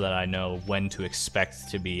goes so that I know when to expect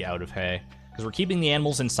to be out of hay. Because we're keeping the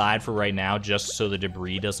animals inside for right now just so the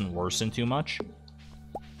debris doesn't worsen too much.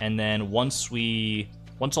 And then once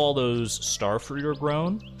all those starfruit are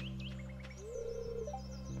grown,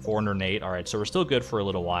 408, all right, so we're still good for a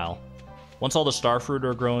little while. Once all the starfruit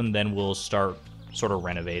are grown, then we'll start sort of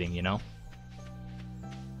renovating, you know?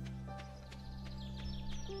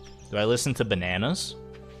 Do I listen to Bananas?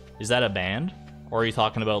 Is that a band? Or are you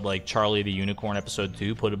talking about, like, Charlie the Unicorn episode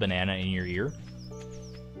 2, Put a Banana in Your Ear?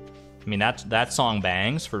 I mean, that song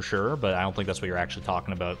bangs, for sure, but I don't think that's what you're actually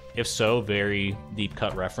talking about. If so, very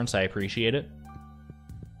deep-cut reference. I appreciate it.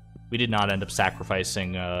 We did not end up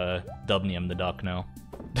sacrificing Dubnium the duck, no.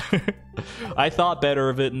 I thought better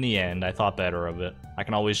of it in the end. I thought better of it. I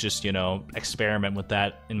can always just, you know, experiment with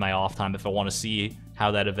that in my off time if I want to see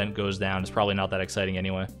how that event goes down. It's probably not that exciting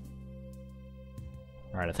anyway.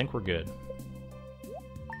 Alright, I think we're good.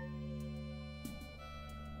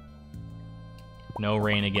 No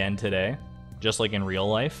rain again today. Just like in real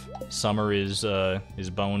life. Summer is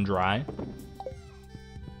bone dry.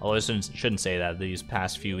 Although I shouldn't say that. These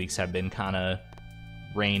past few weeks have been kind of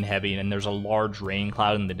rain heavy, and there's a large rain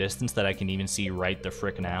cloud in the distance that I can even see right the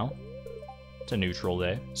frick now. It's a neutral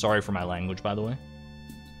day. Sorry for my language, by the way.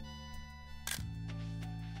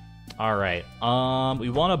 Alright, we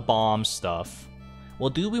want to bomb stuff. Well,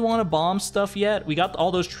 do we want to bomb stuff yet? We got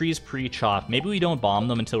all those trees pre-chopped. Maybe we don't bomb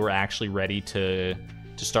them until we're actually ready to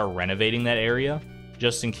start renovating that area.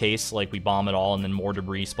 Just in case, like, we bomb it all and then more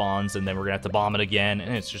debris spawns and then we're gonna have to bomb it again.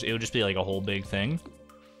 And it'll just be like a whole big thing.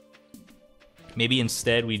 Maybe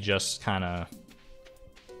instead we just kind of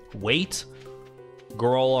wait,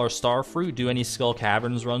 grow all our star fruit, do any Skull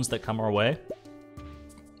Caverns runs that come our way.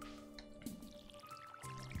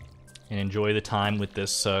 And enjoy the time with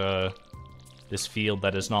this, this field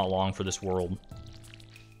that is not long for this world.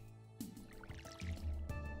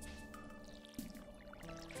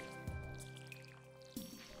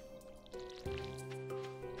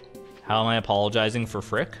 How am I apologizing for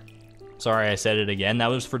frick? Sorry, I said it again. That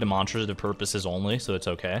was for demonstrative purposes only, so it's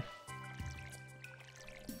okay.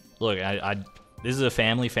 Look, this is a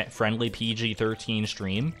family-friendly PG-13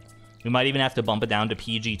 stream. We might even have to bump it down to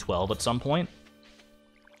PG-12 at some point.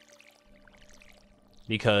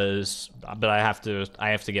 But I have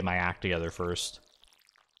to get my act together first.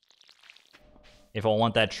 If I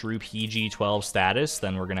want that true PG-12 status,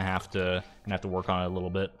 then we're gonna have to work on it a little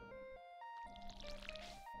bit.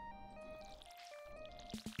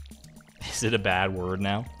 Is it a bad word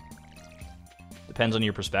now? Depends on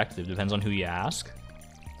your perspective. Depends on who you ask.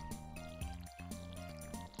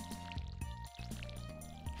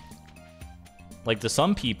 Like, to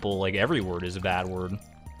some people, like, every word is a bad word.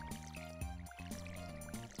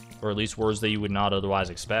 Or at least words that you would not otherwise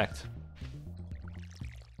expect.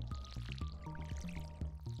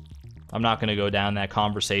 I'm not going to go down that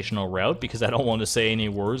conversational route because I don't want to say any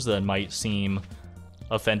words that might seem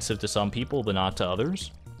offensive to some people, but not to others.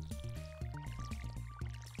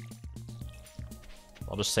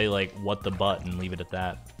 I'll just say, like, what the butt and leave it at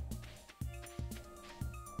that.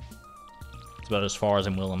 It's about as far as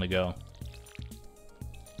I'm willing to go.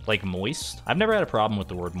 Like, moist? I've never had a problem with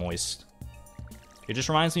the word moist. It just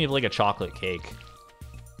reminds me of, like, a chocolate cake.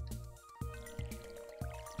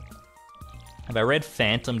 Have I read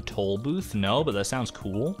Phantom Toll Booth? No, but that sounds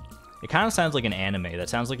cool. It kind of sounds like an anime. That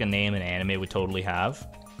sounds like a name an anime would totally have.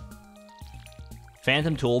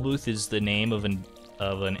 Phantom Toll Booth is the name of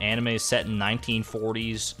an anime set in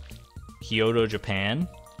 1940s Kyoto, Japan,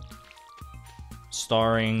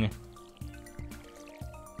 starring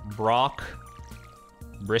Brock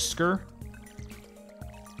Brisker,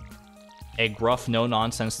 a gruff,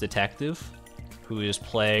 no-nonsense detective who is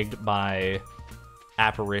plagued by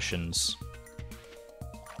apparitions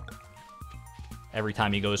every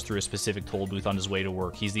time he goes through a specific toll booth on his way to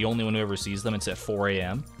work. He's the only one who ever sees them. It's at 4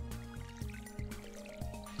 a.m.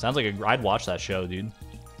 Sounds like I'd watch that show, dude.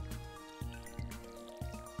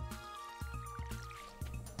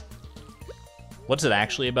 What's it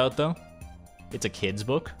actually about, though? It's a kid's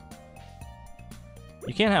book.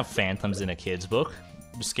 You can't have phantoms in a kid's book.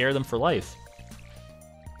 You scare them for life.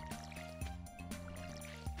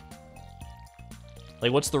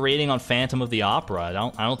 Like, what's the rating on Phantom of the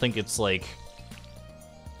Opera? I don't think it's like...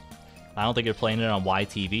 I don't think they're playing it on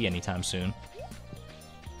YTV anytime soon.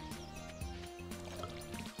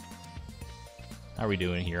 How are we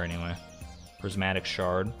doing here, anyway? Prismatic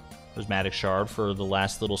Shard. Prismatic Shard for the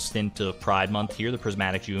last little stint of Pride Month here, the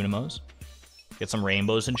Prismatic Junimos. Get some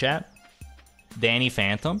rainbows in chat. Danny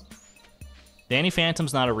Phantom. Danny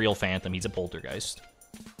Phantom's not a real phantom, he's a poltergeist.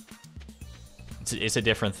 It's a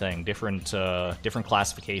different thing, different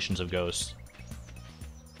classifications of ghosts.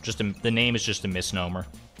 The name is just a misnomer.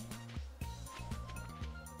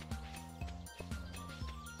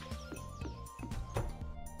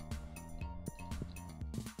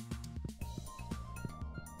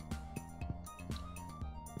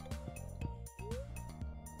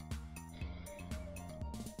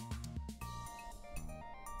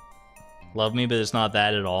 Love Me, but it's not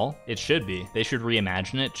that at all. It should be. They should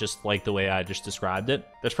reimagine it just like the way I just described it.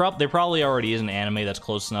 There probably already is an anime that's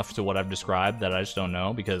close enough to what I've described that I just don't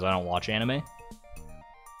know because I don't watch anime.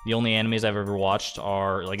 The only animes I've ever watched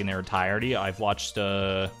are, like, in their entirety. I've watched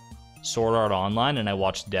Sword Art Online and I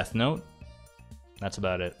watched Death Note. That's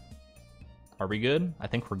about it. Are we good? I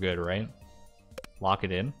think we're good, right? Lock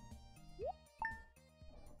it in.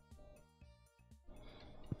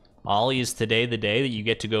 Ollie, is today the day that you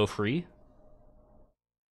get to go free?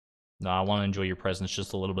 No, I want to enjoy your presence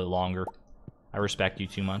just a little bit longer. I respect you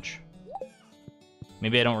too much.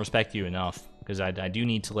 Maybe I don't respect you enough, because I do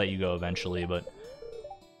need to let you go eventually, but...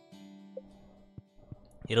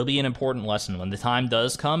 It'll be an important lesson when the time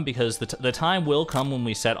does come, because the time will come when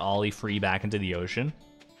we set Ollie free back into the ocean.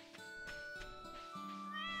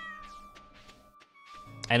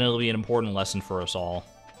 And it'll be an important lesson for us all.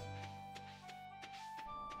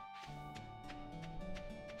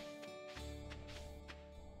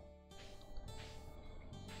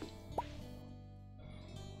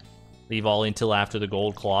 Leave Ollie until after the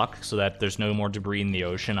gold clock, so that there's no more debris in the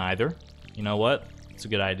ocean either. You know what? It's a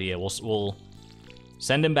good idea. We'll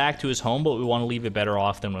send him back to his home, but we want to leave it better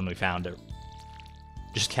off than when we found it.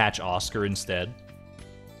 Just catch Oscar instead.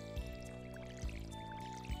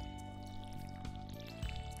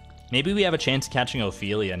 Maybe we have a chance of catching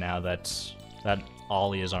Ophelia now that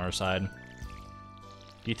Ollie is on our side.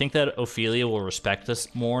 Do you think that Ophelia will respect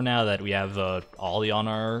us more now that we have Ollie in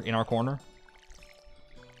our corner?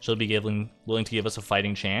 She'll be willing to give us a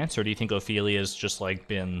fighting chance, or do you think Ophelia's just like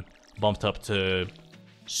been bumped up to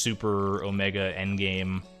super omega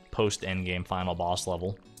endgame, post-endgame final boss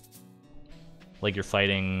level? Like you're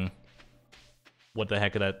fighting... What the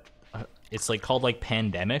heck is that? It's like called like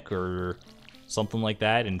Pandemic or something like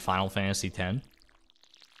that in Final Fantasy X.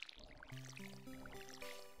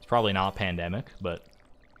 It's probably not Pandemic, but...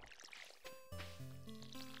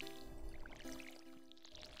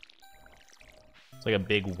 It's like a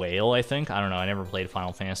big whale, I think. I don't know, I never played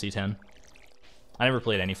Final Fantasy X. I never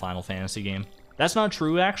played any Final Fantasy game. That's not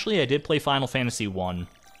true, actually. I did play Final Fantasy 1.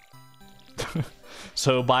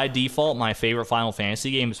 So, by default, my favorite Final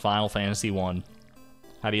Fantasy game is Final Fantasy 1.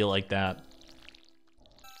 How do you like that?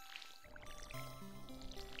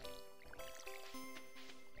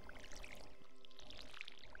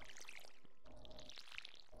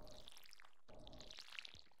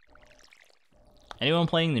 Anyone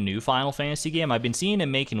playing the new Final Fantasy game? I've been seeing it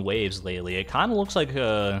making waves lately. It kind of looks like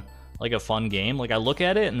a fun game. Like, I look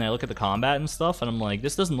at it and I look at the combat and stuff, and I'm like,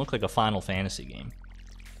 this doesn't look like a Final Fantasy game.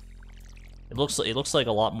 It looks like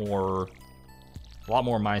a lot more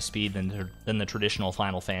my speed than the traditional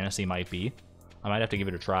Final Fantasy might be. I might have to give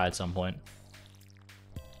it a try at some point.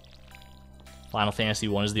 Final Fantasy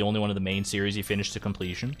 1 is the only one of the main series you finished to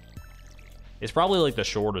completion. It's probably like the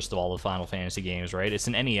shortest of all the Final Fantasy games, right? It's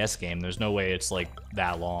an NES game. There's no way it's like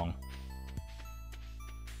that long.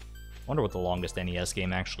 Wonder what the longest NES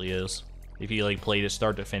game actually is. If you like played it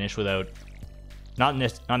start to finish without, not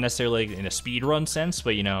necessarily like in a speedrun sense,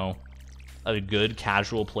 but you know, a good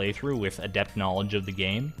casual playthrough with adept knowledge of the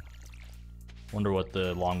game. Wonder what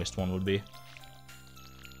the longest one would be.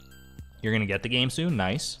 You're gonna get the game soon?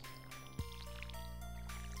 Nice.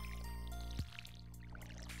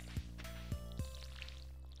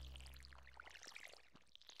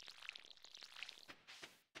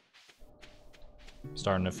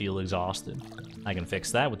 Starting to feel exhausted. I can fix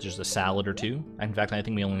that with just a salad or two. In fact, I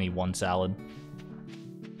think we only need one salad.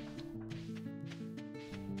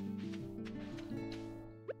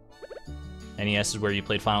 NES is where you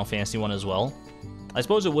played Final Fantasy 1 as well. I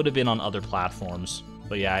suppose it would have been on other platforms.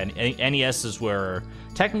 But yeah, NES is where...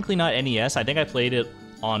 Technically not NES. I think I played it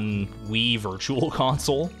on Wii Virtual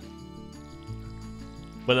Console.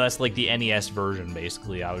 But that's like the NES version,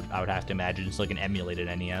 basically. I would have to imagine it's like an emulated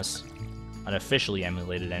NES. An officially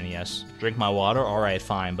emulated NES. Drink my water? Alright,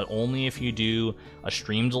 fine. But only if you do a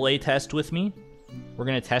stream delay test with me. We're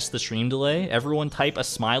gonna test the stream delay. Everyone type a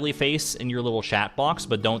smiley face in your little chat box,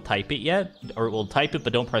 but don't type it yet. Or we'll type it,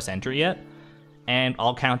 but don't press enter yet. And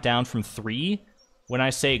I'll count down from 3. When I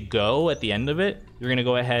say go at the end of it, you're gonna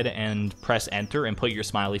go ahead and press enter and put your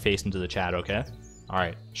smiley face into the chat, okay?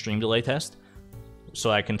 Alright, stream delay test. So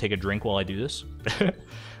I can take a drink while I do this.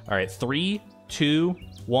 Alright, 3, 2,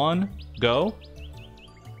 1, go.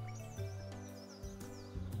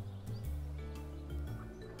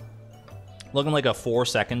 Looking like a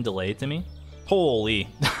 4-second delay to me. Holy.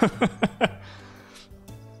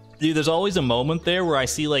 Dude, there's always a moment there where I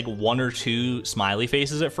see like 1 or 2 smiley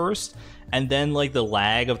faces at first, and then like the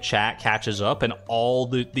lag of chat catches up and all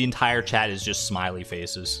the entire chat is just smiley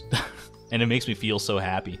faces. And it makes me feel so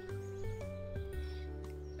happy.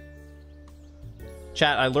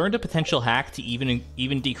 Chat, I learned a potential hack to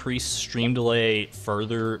even decrease stream delay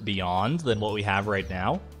further beyond than what we have right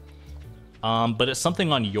now. But it's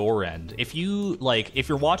something on your end. If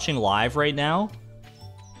you're watching live right now,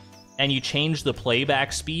 and you change the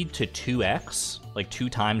playback speed to 2x, like 2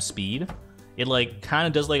 times speed, it like kind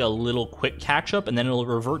of does like a little quick catch up, and then it'll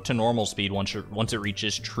revert to normal speed once it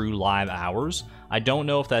reaches true live hours. I don't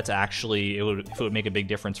know if that's actually if it would make a big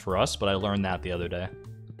difference for us, but I learned that the other day.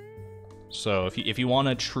 So if you want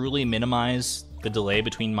to truly minimize the delay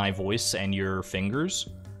between my voice and your fingers,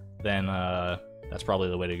 then that's probably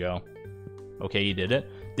the way to go. Okay, you did it.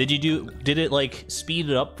 Did it like speed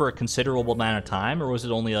it up for a considerable amount of time, or was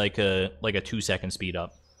it only like a 2-second speed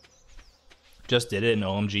up? Just did it, and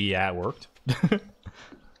OMG, yeah, it worked.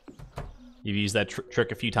 You've used that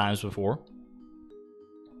trick a few times before.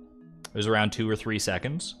 It was around 2 or 3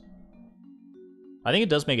 seconds. I think it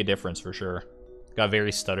does make a difference for sure. Got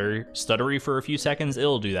very stuttery for a few seconds,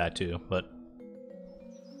 it'll do that too, but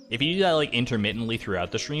if you do that like intermittently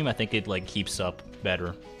throughout the stream, I think it like keeps up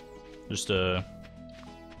better. Just a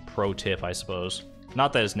pro tip, I suppose.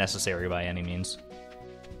 Not that it's necessary by any means.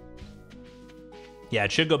 Yeah,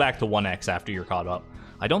 it should go back to 1x after you're caught up.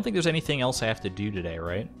 I don't think there's anything else I have to do today,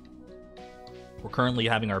 right? We're currently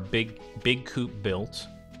having our big coop built.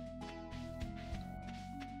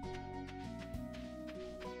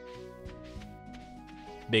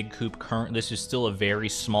 Big coop this is still a very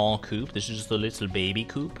small coop. This is just a little baby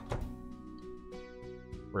coop.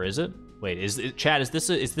 Where is it? Wait, Chad, is this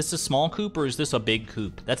a small coop or is this a big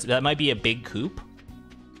coop? That might be a big coop.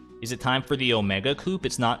 Is it time for the Omega coop?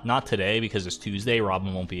 It's not today because it's Tuesday,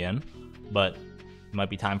 Robin won't be in. But it might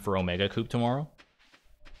be time for Omega coop tomorrow.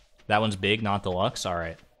 That one's big, not deluxe.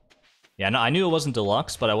 Alright. Yeah, no, I knew it wasn't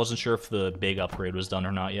deluxe, but I wasn't sure if the big upgrade was done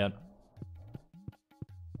or not yet.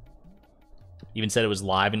 Even said it was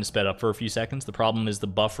live and sped up for a few seconds. The problem is the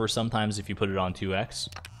buffer sometimes if you put it on 2x.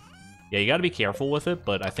 Yeah, you gotta be careful with it,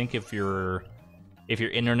 but I think if your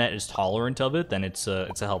internet is tolerant of it, then it's a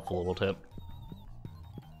helpful little tip.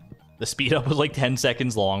 The speed up was like 10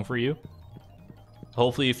 seconds long for you.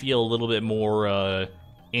 Hopefully you feel a little bit more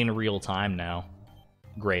in real time now.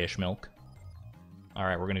 Grayish milk.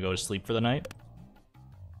 Alright, we're gonna go to sleep for the night.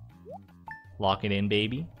 Lock it in,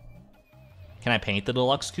 baby. Can I paint the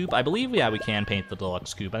deluxe coop? I believe, yeah, we can paint the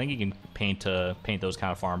deluxe coop. I think you can paint those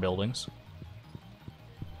kind of farm buildings.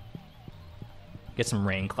 Get some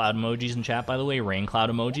rain cloud emojis in chat, by the way. Rain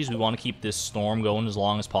cloud emojis. We want to keep this storm going as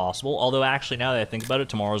long as possible. Although, actually, now that I think about it,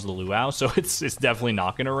 tomorrow's the luau, so it's definitely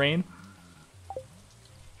not going to rain.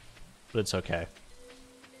 But it's okay.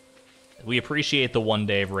 We appreciate the 1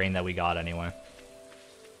 day of rain that we got anyway.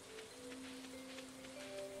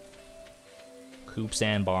 Coops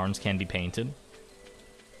and barns can be painted.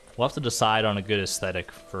 We'll have to decide on a good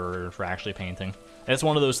aesthetic for actually painting. It's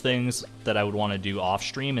one of those things that I would want to do off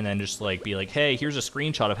stream and then just like be like, hey, here's a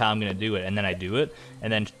screenshot of how I'm going to do it. And then I do it.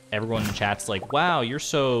 And then everyone in chat's like, wow, you're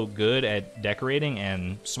so good at decorating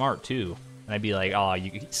and smart too. And I'd be like, oh,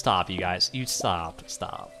 you stop, you guys. You stop.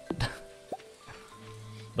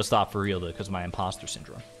 But stop for real though, because of my imposter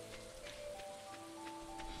syndrome.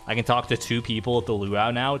 I can talk to 2 people at the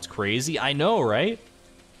luau now. It's crazy. I know, right?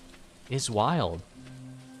 It's wild.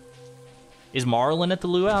 Is Marlon at the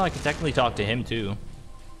luau? I can technically talk to him too.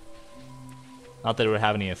 Not that it would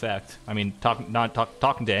have any effect. I mean, talking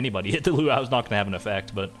to anybody at the luau is not going to have an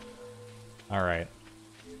effect, but... Alright.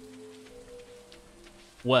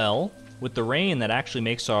 Well, with the rain, that actually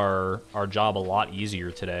makes our job a lot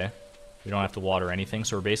easier today. We don't have to water anything,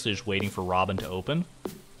 so we're basically just waiting for Robin to open.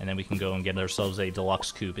 And then we can go and get ourselves a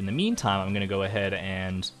deluxe coop. In the meantime, I'm going to go ahead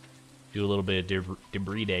and do a little bit of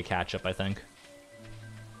debris day catch-up, I think.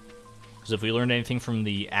 Because if we learned anything from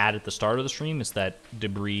the ad at the start of the stream, it's that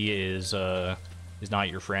debris is not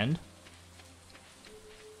your friend.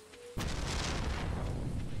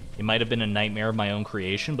 It might have been a nightmare of my own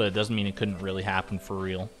creation, but it doesn't mean it couldn't really happen for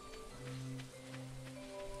real.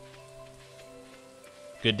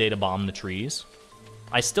 Good day to bomb the trees.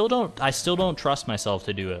 I still don't trust myself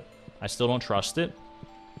to do it. I still don't trust it.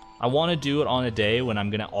 I want to do it on a day when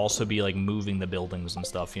I'm going to also be like moving the buildings and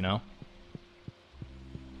stuff, you know?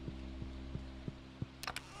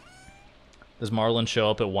 Does Marlon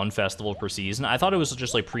show up at one festival per season? I thought it was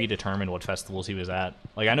just like predetermined what festivals he was at.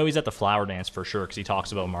 Like I know he's at the flower dance for sure because he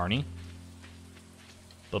talks about Marnie.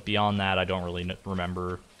 But beyond that, I don't really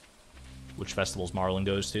remember which festivals Marlon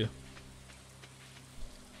goes to.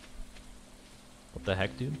 What the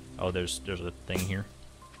heck, dude? Oh, there's a thing here.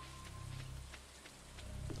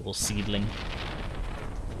 A little seedling.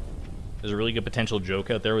 There's a really good potential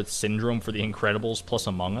joke out there with Syndrome for the Incredibles plus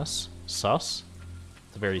Among Us. Sus?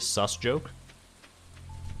 It's a very sus joke.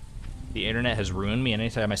 The internet has ruined me.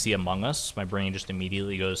 Anytime I see Among Us, my brain just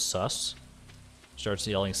immediately goes sus. Starts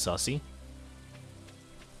yelling sussy.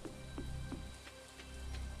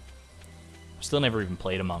 Still never even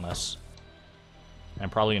played Among Us. I'm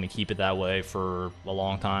probably going to keep it that way for a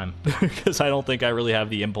long time. Because I don't think I really have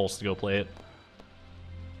the impulse to go play it.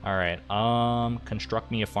 Alright,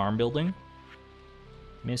 construct me a farm building.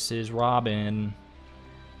 Mrs. Robin.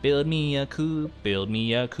 Build me a coop,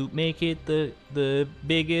 make it the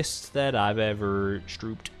biggest that I've ever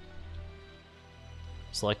strooped.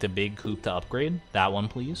 Select a big coop to upgrade. That one,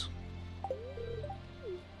 please.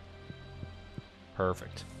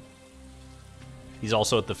 Perfect. He's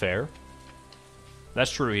also at the fair. That's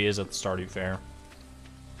true, he is at the Stardew Fair.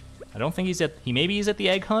 I don't think he's at... maybe he's at the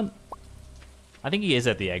Egg Hunt? I think he is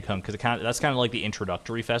at the Egg Hunt, because that's kind of like the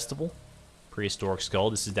introductory festival. Prehistoric skull,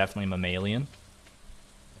 this is definitely mammalian.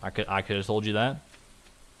 I could have told you that.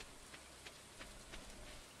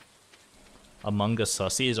 Among Us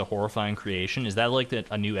Sussy is a horrifying creation. Is that like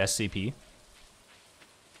a new SCP?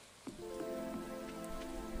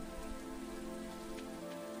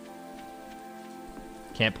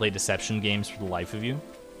 Can't play deception games for the life of you.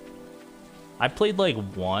 I played like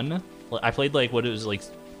one. I played like what it was like.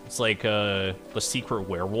 It's like the secret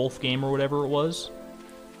werewolf game or whatever it was.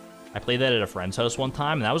 I played that at a friend's house one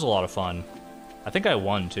time, and that was a lot of fun. I think I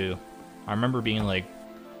won, too. I remember being, like,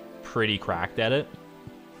 pretty cracked at it.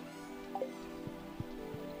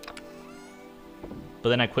 But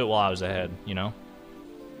then I quit while I was ahead, you know?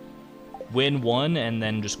 Win one and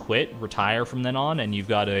then just quit, retire from then on, and you've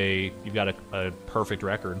got a perfect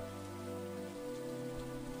record.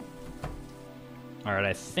 Alright,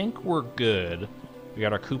 I think we're good. We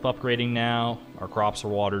got our coop upgrading now. Our crops are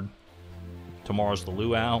watered. Tomorrow's the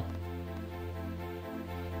luau.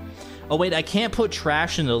 Oh wait, I can't put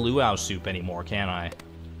trash in the luau soup anymore, can I?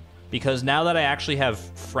 Because now that I actually have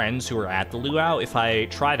friends who are at the luau, if I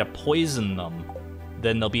try to poison them,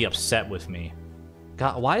 then they'll be upset with me.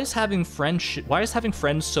 God, why is having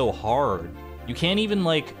friends so hard? You can't even,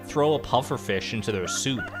 like, throw a pufferfish into their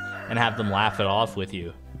soup and have them laugh it off with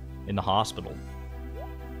you in the hospital.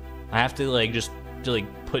 I have to, like, just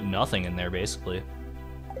put nothing in there, basically.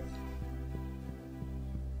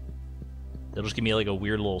 They'll just give me, like, a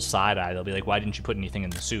weird little side eye. They'll be like, why didn't you put anything in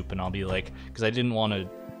the soup? And I'll be like, because I didn't want to...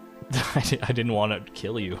 I didn't want to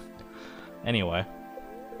kill you. Anyway.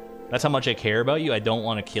 That's how much I care about you. I don't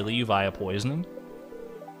want to kill you via poisoning.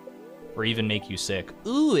 Or even make you sick.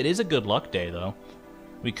 Ooh, it is a good luck day, though.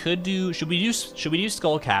 We could do... Should we do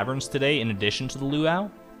Skull Caverns today in addition to the luau?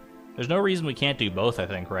 There's no reason we can't do both, I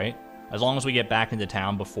think, right? As long as we get back into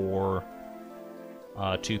town before...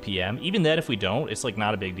 2 p.m. Even then, if we don't, it's like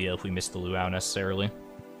not a big deal if we miss the luau necessarily.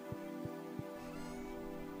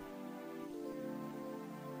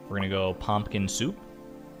 We're gonna go pumpkin soup.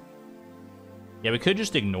 Yeah, we could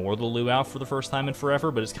just ignore the luau for the first time in forever,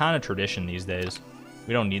 but it's kind of tradition these days.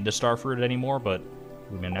 We don't need the starfruit anymore, but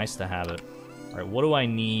it would be nice to have it. Alright, what do I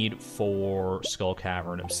need for Skull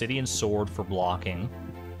Cavern? Obsidian sword for blocking.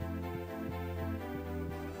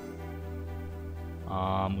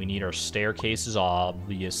 We need our staircases,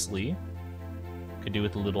 obviously. Could do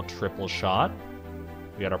with a little triple shot.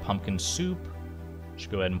 We got our pumpkin soup. Should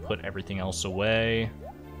go ahead and put everything else away.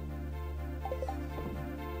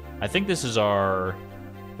 I think this is our...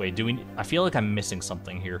 Wait, I feel like I'm missing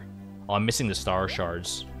something here. Oh, I'm missing the star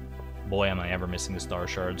shards. Boy, am I ever missing the star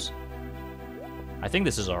shards. I think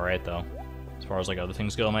this is alright, though. As far as, like, other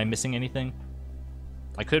things go, am I missing anything?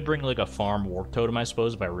 I could bring, like, a farm warp totem, I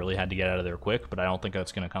suppose, if I really had to get out of there quick, but I don't think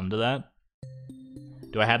that's going to come to that.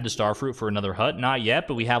 Do I have the starfruit for another hut? Not yet,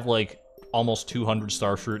 but we have, like, almost 200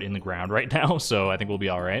 starfruit in the ground right now, so I think we'll be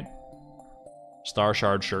alright. Star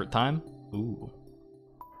shard shirt time? Ooh.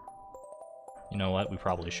 You know what? We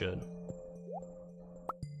probably should.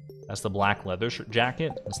 That's the black leather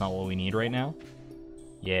jacket. That's not what we need right now.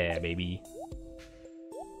 Yeah, baby.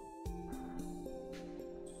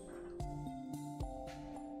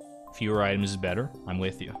 Fewer items is better. I'm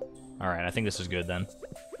with you. Alright, I think this is good then.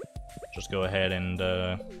 Just go ahead and,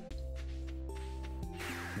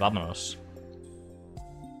 Vamonos.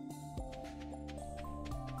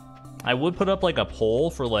 I would put up, like, a poll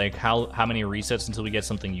for, like, how many resets until we get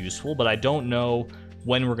something useful, but I don't know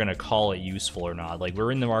when we're gonna call it useful or not. Like,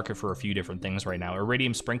 we're in the market for a few different things right now.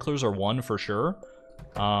 Iridium sprinklers are one for sure.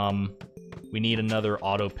 We need another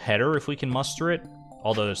auto petter if we can muster it.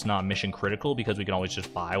 Although it's not mission critical because we can always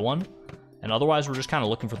just buy one. And otherwise, we're just kind of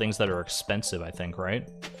looking for things that are expensive, I think, right?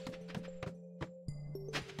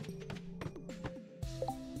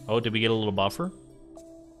 Oh, did we get a little buffer?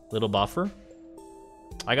 Little buffer?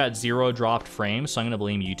 I got 0 dropped frames, so I'm going to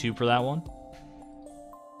blame YouTube for that one.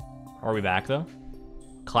 Are we back, though?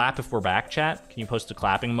 Clap if we're back, chat. Can you post a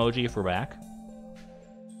clapping emoji if we're back?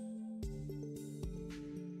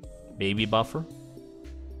 Baby buffer.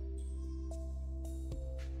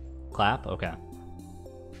 Clap? Okay.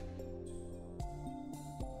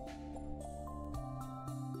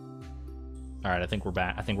 Alright, I think we're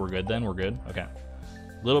back. I think we're good then. We're good. Okay.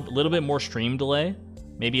 Little bit more stream delay.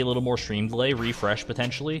 Maybe a little more stream delay. Refresh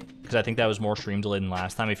potentially. Because I think that was more stream delay than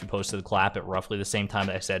last time if you posted the clap at roughly the same time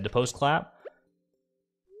that I said to post clap.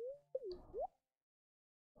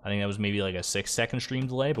 I think that was maybe like a 6-second stream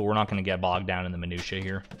delay, but we're not going to get bogged down in the minutia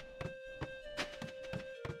here.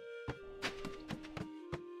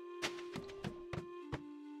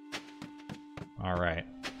 Alright.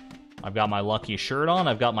 I've got my lucky shirt on.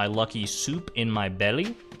 I've got my lucky soup in my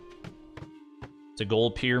belly. It's a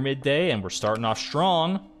gold pyramid day, and we're starting off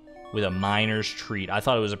strong with a miner's treat. I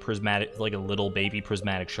thought it was a prismatic, like a little baby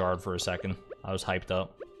prismatic shard for a second. I was hyped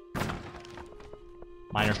up.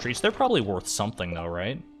 Miner's treats, they're probably worth something though,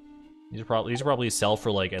 right? These probably sell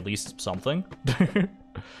for like at least something.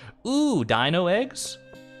 Ooh, dino eggs.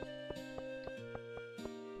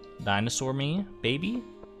 Dinosaur me, baby.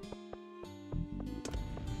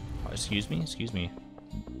 Excuse me.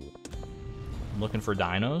 I'm looking for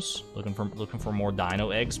dinos. Looking for more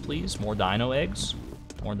dino eggs, please. More dino eggs.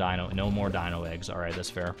 No more dino eggs. All right, that's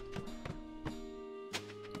fair.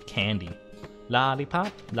 Candy.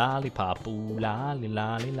 Lollipop, lollipop, ooh, lolly,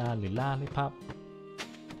 lolly, lolly, lollipop.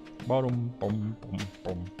 Boom, boom, boom,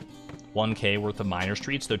 boom. 1K worth of miners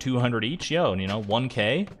treats. They're 200 each. Yo, you know,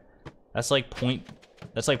 1K. That's like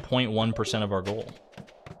 0.1% of our goal.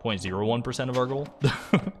 0.01% of our goal.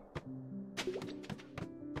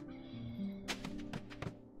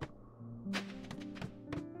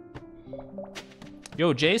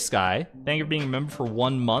 Yo, J-Sky, thank you for being a member for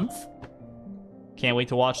 1 month. Can't wait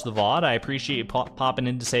to watch the VOD. I appreciate you popping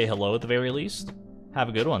in to say hello at the very least. Have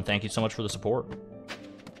a good one. Thank you so much for the support.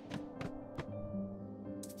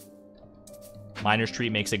 Miner's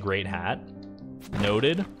Treat makes a great hat.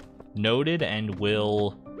 Noted. Noted and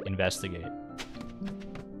will investigate.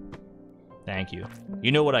 Thank you.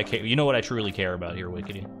 You know what I care. You know what I truly care about here,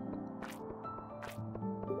 Wickedy.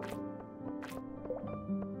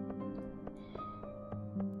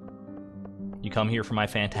 You come here for my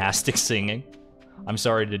fantastic singing. I'm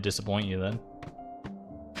sorry to disappoint you then.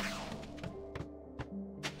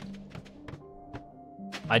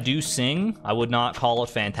 I do sing. I would not call it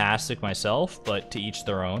fantastic myself, but to each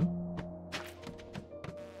their own.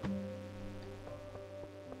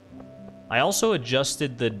 I also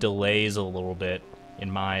adjusted the delays a little bit in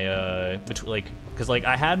my, because like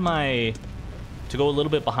I had my, to go a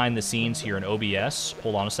little bit behind the scenes here in OBS.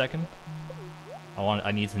 Hold on a second.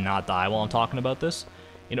 I need to not die while I'm talking about this.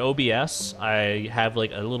 In OBS, I have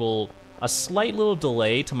like a slight little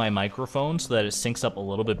delay to my microphone so that it syncs up a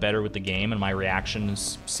little bit better with the game and my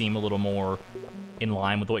reactions seem a little more in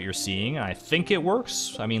line with what you're seeing. I think it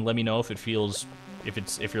works. I mean, let me know if it feels,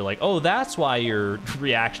 if you're like, oh, that's why your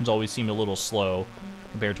reactions always seem a little slow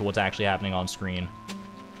compared to what's actually happening on screen.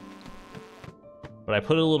 But I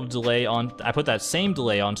put a little delay on, I put that same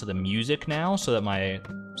delay onto the music now so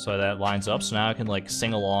that lines up. So now I can like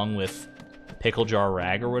sing along with Pickle Jar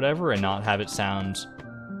Rag or whatever and not have it sound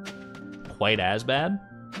quite as bad.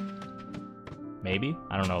 Maybe?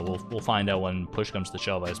 I don't know. We'll find out when push comes to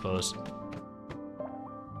shove, I suppose.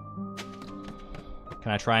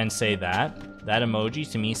 Can I try and say that? That emoji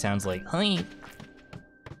to me sounds like, hi.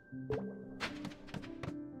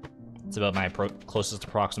 It's about my closest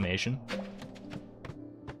approximation.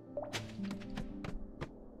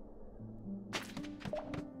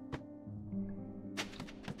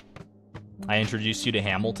 I introduced you to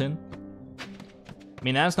Hamilton. I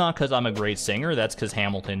mean, that's not because I'm a great singer, that's because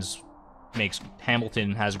Hamilton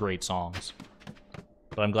has great songs.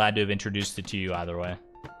 But I'm glad to have introduced it to you either way.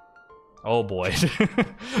 Oh boy.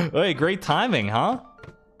 Hey, great timing, huh?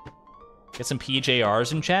 Get some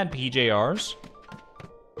PJRs in chat, PJRs.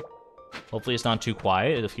 Hopefully it's not too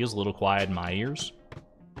quiet. It feels a little quiet in my ears.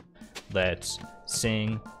 Let's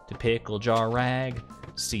sing to Pickle Jar Rag.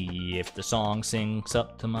 See if the song syncs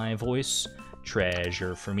up to my voice.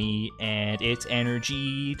 Treasure for me and its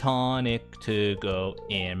energy tonic to go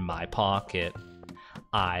in my pocket.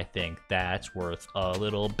 I think that's worth a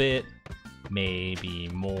little bit, maybe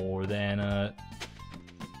more than a...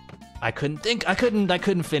 I couldn't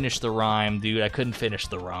finish the rhyme, dude. I couldn't finish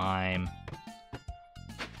the rhyme.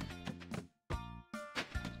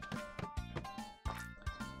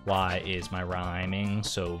 Why is my rhyming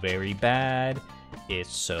so very bad?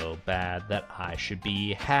 It's so bad that I should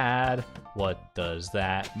be had. What does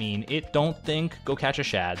that mean? It don't think. Go catch a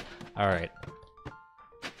shad. Alright.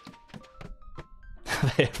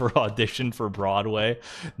 Have I ever auditioned for Broadway?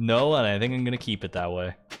 No, and I think I'm gonna keep it that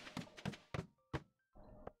way.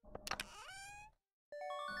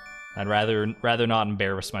 I'd rather not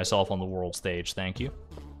embarrass myself on the world stage, thank you.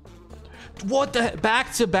 What the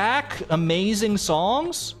back-to-back amazing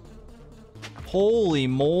songs? Holy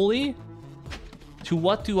moly. To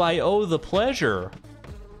what do I owe the pleasure?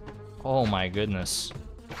 Oh my goodness.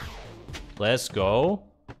 Let's go.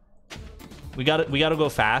 We gotta go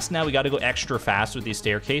fast now. We gotta go extra fast with these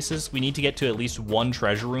staircases. We need to get to at least one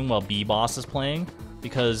treasure room while B-Boss is playing,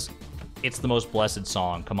 because it's the most blessed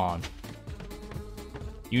song. Come on.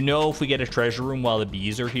 You know, if we get a treasure room while the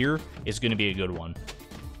bees are here, it's gonna be a good one.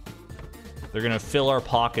 They're gonna fill our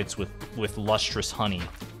pockets with lustrous honey,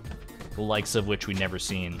 the likes of which we've never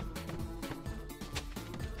seen.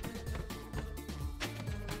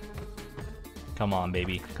 Come on,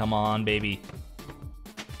 baby. Come on, baby.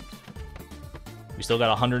 We still got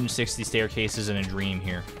 160 staircases and a dream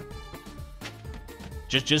here.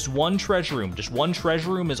 Just one treasure room. Just one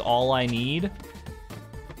treasure room is all I need.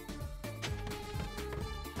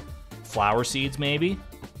 Flower seeds, maybe?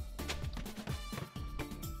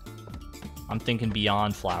 I'm thinking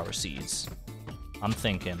beyond flower seeds. I'm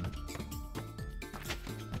thinking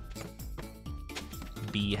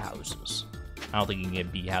bee houses. I don't think you can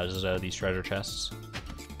get bee houses out of these treasure chests.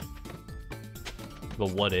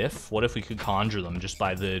 But what if? What if we could conjure them just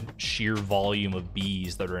by the sheer volume of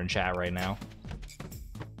bees that are in chat right now?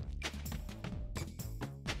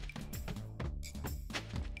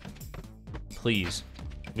 Please.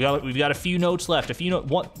 We've got a few notes left. A few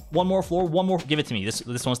one more floor, one more. Give it to me.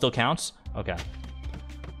 This one still counts? Okay.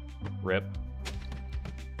 Rip.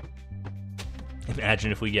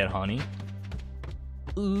 Imagine if we get honey.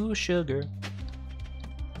 Ooh, sugar.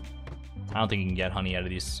 I don't think you can get honey out of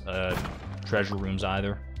these treasure rooms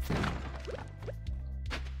either.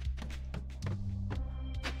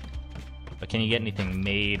 But can you get anything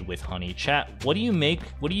made with honey? Chat, what do you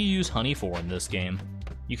use honey for in this game?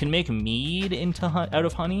 You can make mead out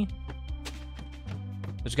of honey?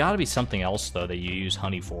 There's gotta be something else, though, that you use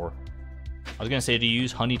honey for. I was gonna say, do you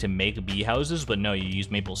use honey to make bee houses? But no, you use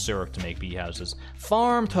maple syrup to make bee houses.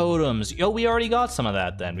 Farm totems! Yo, we already got some of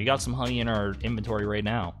that then. We got some honey in our inventory right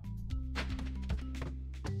now.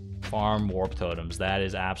 Farm warp totems. That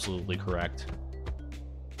is absolutely correct.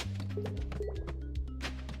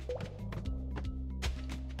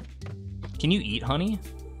 Can you eat honey?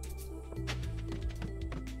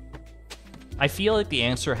 I feel like the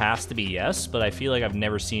answer has to be yes, but I feel like I've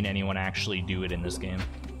never seen anyone actually do it in this game.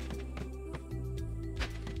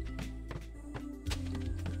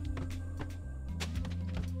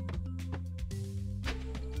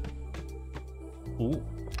 Ooh.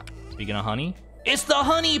 Speaking of honey, it's the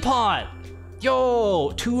honey pot!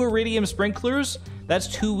 Yo, 2 iridium sprinklers? That's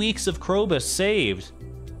 2 weeks of Krobus saved.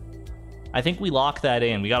 I think we lock that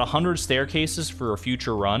in. We got 100 staircases for a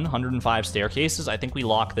future run, 105 staircases. I think we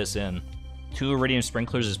lock this in. 2 iridium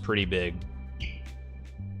sprinklers is pretty big.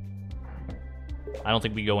 I don't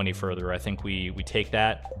think we go any further. I think we take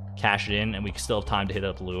that, cash it in, and we still have time to hit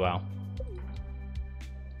up the luau.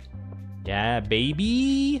 Yeah,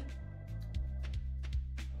 baby!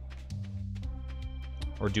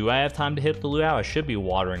 Or do I have time to hit the luau? I should be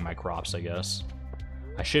watering my crops, I guess.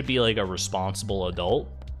 I should be like a responsible adult,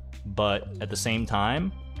 but at the same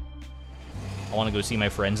time, I want to go see my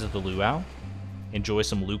friends at the luau, enjoy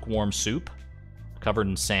some lukewarm soup covered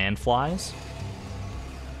in sand flies.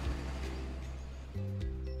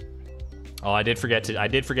 Oh, I did forget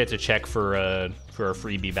to check for a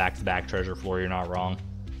freebie back-to-back treasure floor. You're not wrong.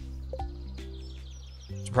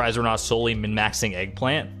 Surprised we're not solely min-maxing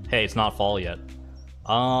eggplant. Hey, it's not fall yet.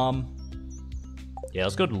 Yeah,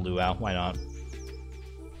 let's go to the luau. Why not?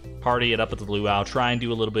 Party it up at the luau. Try and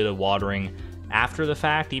do a little bit of watering after the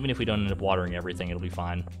fact. Even if we don't end up watering everything, it'll be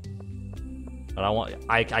fine. But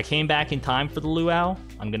I came back in time for the luau.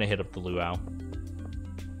 I'm gonna hit up the luau.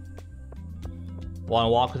 Want to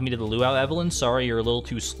walk with me to the luau, Evelyn? Sorry, you're a little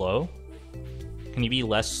too slow. Can you be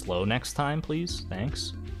less slow next time, please?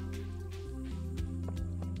 Thanks.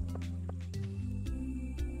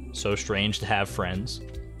 So strange to have friends.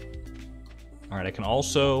 Alright, I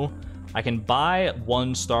can buy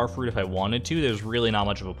 1 starfruit if I wanted to. There's really not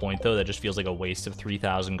much of a point, though. That just feels like a waste of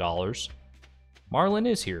 $3,000. Marlin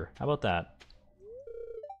is here. How about that?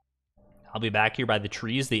 I'll be back here by the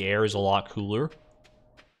trees. The air is a lot cooler.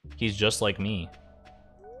 He's just like me.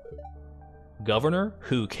 Governor?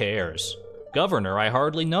 Who cares? Governor? I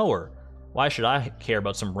hardly know her. Why should I care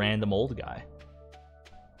about some random old guy?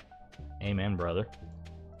 Amen, brother.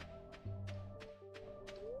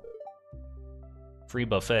 Free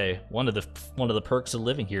buffet. One of the perks of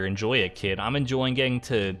living here. Enjoy it, kid. I'm enjoying getting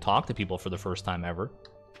to talk to people for the first time ever.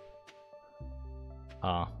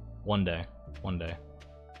 One day. One day.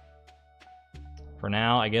 For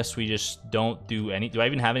now, I guess we just don't do any... Do I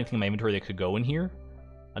even have anything in my inventory that could go in here?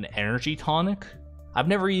 An energy tonic? I've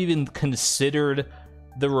never even considered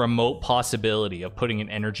the remote possibility of putting an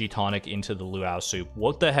energy tonic into the luau soup.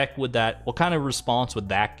 What the heck would that... What kind of response would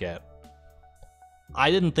that get? I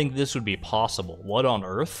didn't think this would be possible. What on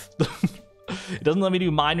earth? It doesn't let me do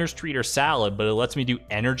miner's treat or salad, but it lets me do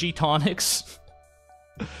energy tonics.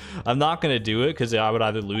 I'm not going to do it because I would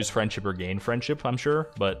either lose friendship or gain friendship, I'm sure,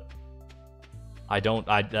 but...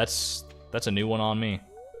 that's a new one on me.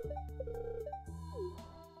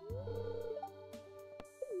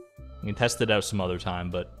 You can test it out some other time,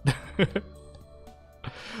 but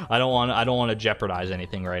I don't want to jeopardize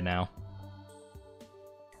anything right now.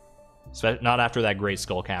 Not after that Great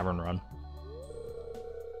Skull Cavern run.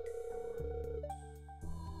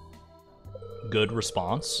 Good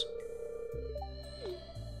response.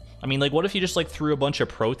 I mean, like, what if you just like threw a bunch of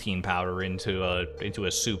protein powder into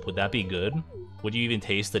a soup? Would that be good? Would you even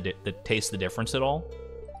taste the difference at all?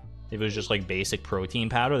 If it was just like basic protein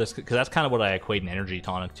powder, because that's kind of what I equate an energy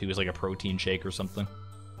tonic to, is like a protein shake or something.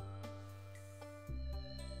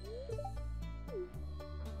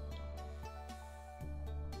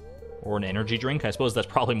 Or an energy drink. I suppose that's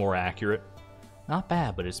probably more accurate. Not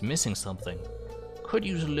bad, but it's missing something. Could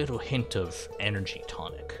use a little hint of energy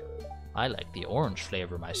tonic. I like the orange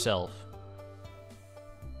flavor myself.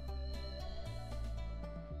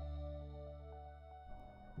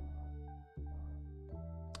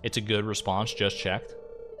 It's a good response, just checked.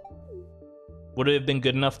 Would it have been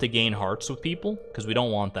good enough to gain hearts with people? Because we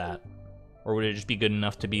don't want that. Or would it just be good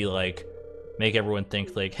enough to be like, make everyone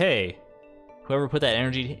think like, hey, whoever put that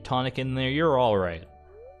energy tonic in there, you're alright.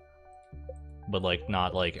 But like,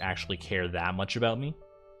 not like actually care that much about me.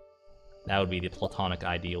 That would be the platonic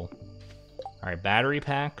ideal. Alright, battery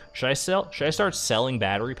pack. Should I start selling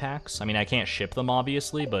battery packs? I mean, I can't ship them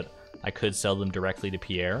obviously, but I could sell them directly to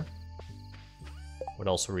Pierre. What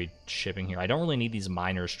else are we shipping here? I don't really need these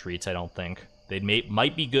miner's treats, I don't think. They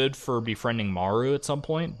might be good for befriending Maru at some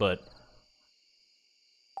point, but...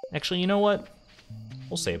 Actually, you know what?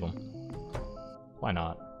 We'll save them. Why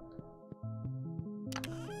not?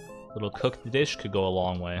 Little cooked dish could go a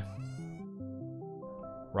long way.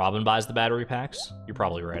 Robin buys the battery packs? You're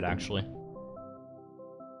probably right, actually.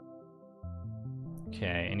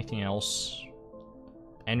 Okay, anything else?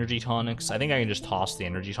 Energy tonics. I think I can just toss the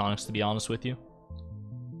energy tonics, to be honest with you.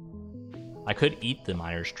 I could eat the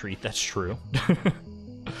miner's treat, that's true.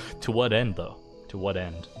 To what end, though? To what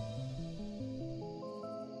end?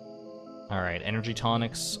 Alright, energy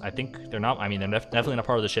tonics. I think they're not... I mean, they're definitely not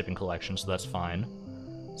part of the shipping collection, so that's fine.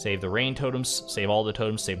 Save the rain totems, save all the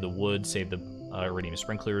totems, save the wood, save the iridium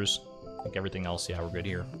sprinklers. I think everything else, yeah, we're good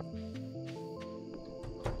here.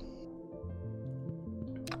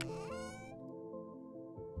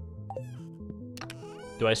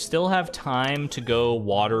 Do I still have time to go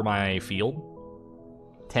water my field?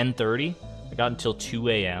 10:30? I got until 2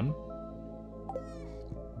 a.m.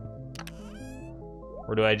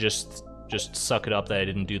 Or do I just suck it up that I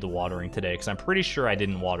didn't do the watering today? Because I'm pretty sure I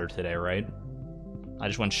didn't water today, right? I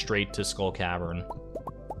just went straight to Skull Cavern.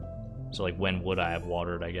 So, like, when would I have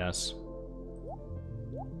watered, I guess?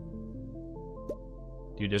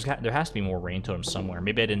 Dude, there has to be more rain totems somewhere.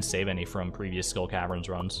 Maybe I didn't save any from previous Skull Caverns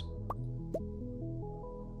runs.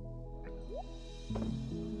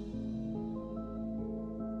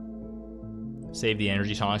 Save the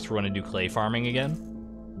energy tonics for when I do clay farming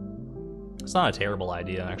again. It's not a terrible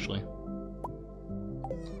idea, actually.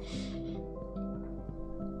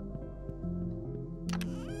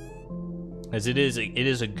 As it is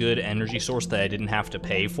a good energy source that I didn't have to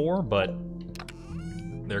pay for, but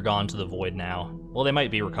they're gone to the void now. Well, they might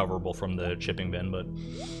be recoverable from the shipping bin, but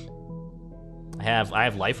I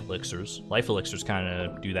have life elixirs. Life elixirs kind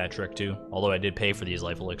of do that trick too, although I did pay for these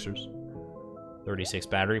life elixirs. 36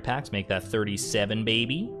 battery packs, make that 37,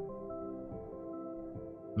 baby.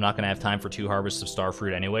 I'm not gonna have time for 2 harvests of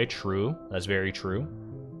starfruit anyway. True, that's very true.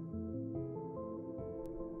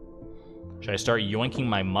 Should I start yoinking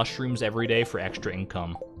my mushrooms every day for extra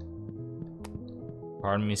income?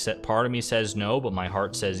 Part of me says no, but my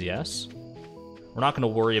heart says yes. We're not going to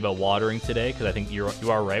worry about watering today, because I think you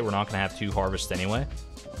are right. We're not going to have 2 harvests anyway.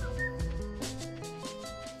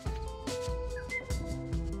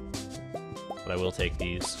 But I will take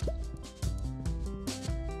these.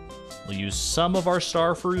 We'll use some of our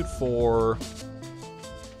starfruit for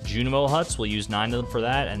Junimo huts. We'll use 9 of them for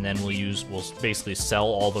that, and then we'll basically sell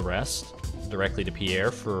all the rest directly to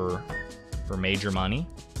Pierre for for major money.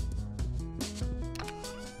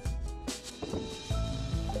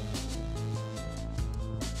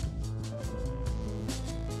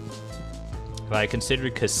 But I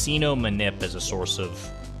considered casino manip as a source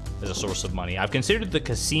of money. I've considered the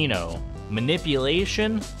casino.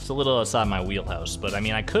 Manipulation, it's a little outside my wheelhouse, but I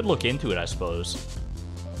mean, I could look into it, I suppose.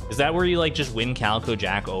 Is that where you like just win Calico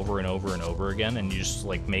Jack over and over and over again, and you just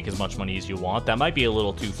like make as much money as you want? That might be a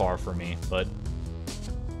little too far for me, but...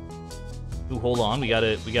 Ooh, hold on, we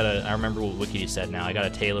gotta, I remember what Wiki said now. I gotta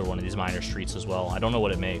tailor one of these minor streets as well. I don't know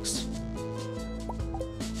what it makes.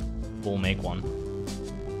 We'll make one.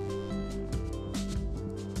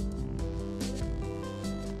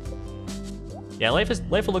 Yeah, life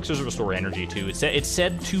elixirs restore energy too. It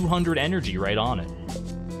said 200 energy right on it.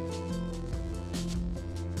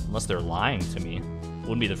 Unless they're lying to me.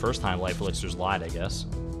 Wouldn't be the first time life elixirs lied, I guess.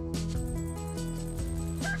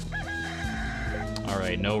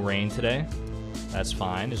 Alright, no rain today. That's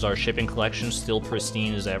fine. Is our shipping collection still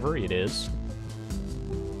pristine as ever? It is.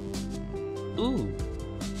 Ooh.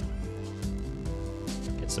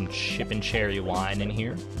 Get some chip and cherry wine in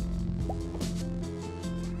here.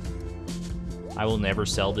 I will never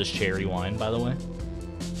sell this cherry wine, by the way.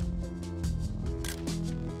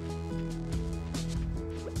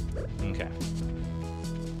 Okay.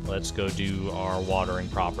 Let's go do our watering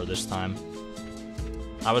proper this time.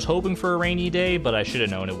 I was hoping for a rainy day, but I should have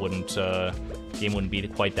known it wouldn't, game wouldn't be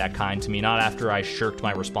quite that kind to me. Not after I shirked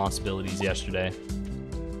my responsibilities yesterday.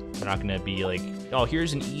 We're not gonna be like, oh,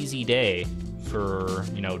 here's an easy day for,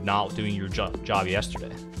 you know, not doing your job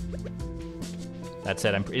yesterday. That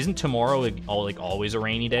said, isn't tomorrow like always a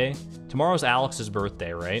rainy day? Tomorrow's Alex's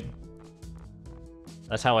birthday, right?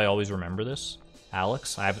 That's how I always remember this.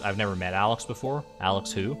 Alex? I've never met Alex before.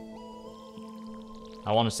 Alex who?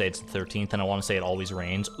 I want to say it's the 13th, and I want to say it always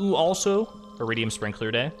rains. Ooh, also, Iridium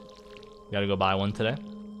Sprinkler Day. Gotta go buy one today.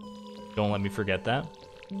 Don't let me forget that.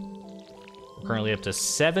 We're currently up to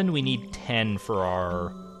 7. We need 10 for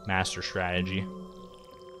our master strategy.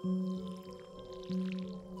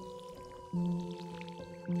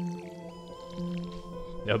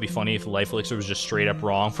 That would be funny if Life Elixir was just straight up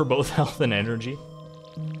wrong for both health and energy.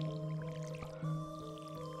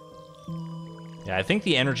 Yeah, I think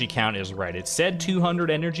the energy count is right. It said 200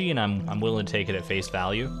 energy, and I'm willing to take it at face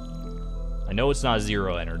value. I know it's not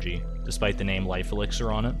 0 energy, despite the name Life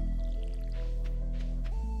Elixir on it.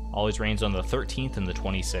 Always rains on the 13th and the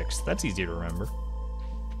 26th. That's easy to remember.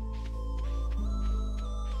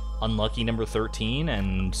 Unlucky number 13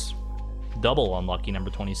 and double unlucky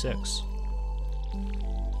number 26.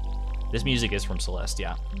 This music is from Celeste,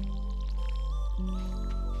 yeah.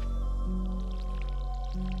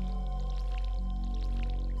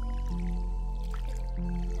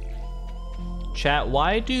 Chat,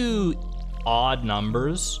 why do odd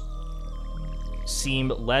numbers seem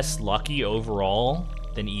less lucky overall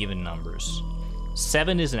than even numbers?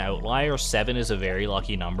 7 is an outlier. 7 is a very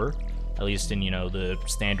lucky number, at least in, you know, the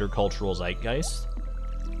standard cultural zeitgeist.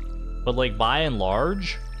 But, like, by and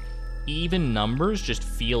large, even numbers just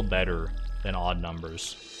feel better than odd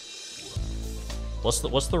numbers.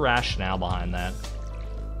 What's the rationale behind that?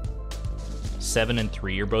 7 and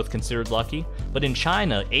 3 are both considered lucky, but in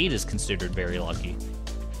China, 8 is considered very lucky.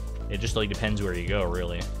 It just like depends where you go,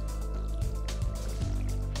 really.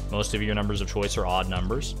 Most of your numbers of choice are odd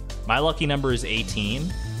numbers. My lucky number is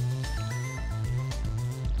 18.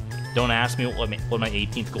 Don't ask me what my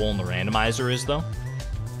 18th goal in the randomizer is, though.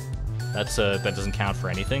 That doesn't count for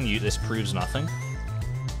anything. This proves nothing.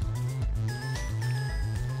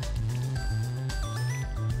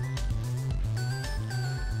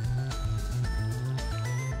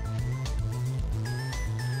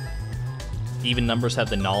 Even numbers have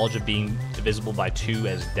the knowledge of being divisible by 2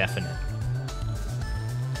 as definite.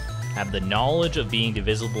 Have the knowledge of being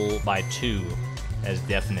divisible by 2 as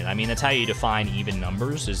definite. I mean, that's how you define even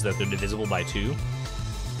numbers, is that they're divisible by 2.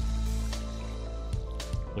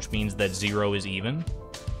 Which means that 0 is even.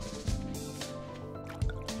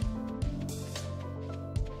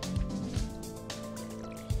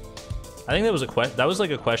 I think that was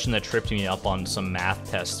like a question that tripped me up on some math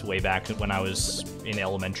tests way back when I was in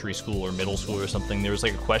elementary school or middle school or something. There was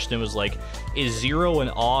like a question that was like, is 0 an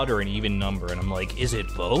odd or an even number? And I'm like, is it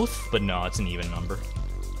both? But no, it's an even number.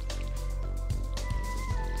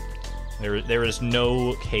 There is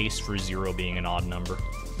no case for 0 being an odd number.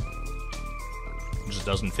 It just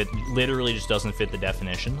doesn't fit, literally just doesn't fit the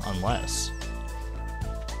definition, unless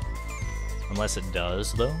it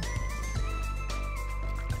does, though.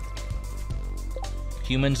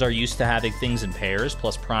 Humans are used to having things in pairs,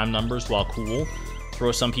 plus prime numbers, while cool,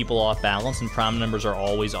 throw some people off balance, and prime numbers are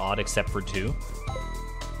always odd except for 2.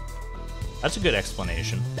 That's a good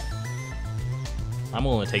explanation. I'm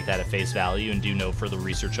willing to take that at face value and do no further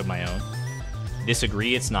research of my own.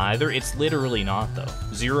 Disagree, it's neither. It's literally not, though.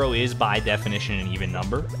 0 is, by definition, an even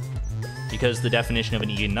number. Because the definition of an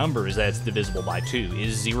even number is that it's divisible by 2.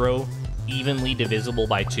 Is 0 evenly divisible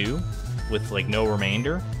by 2 with, like, no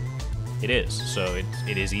remainder? It is, so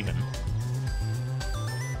it is even.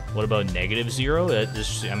 What about negative 0?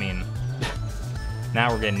 I mean,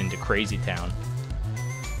 now we're getting into crazy town.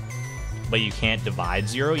 But you can't divide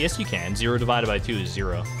 0? Yes, you can. 0 divided by 2 is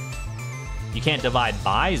 0. You can't divide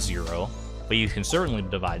by 0, but you can certainly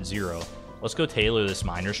divide 0. Let's go tailor this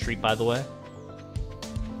minor street, by the way.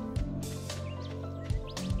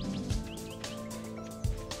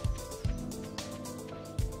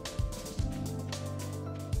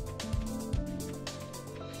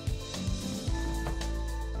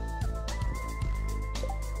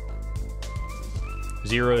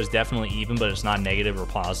 Zero is definitely even, but it's not negative or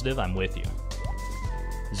positive. I'm with you.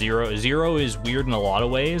 Zero is weird in a lot of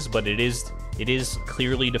ways, but it is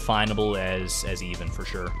clearly definable as even for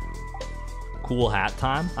sure. Cool hat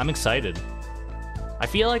time. I'm excited. I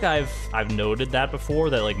feel like I've noted that before,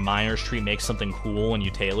 that like miner's tree makes something cool when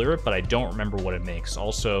you tailor it, but I don't remember what it makes.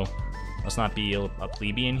 Also, let's not be a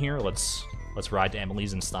plebeian here. Let's ride to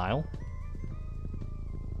Emily's in style.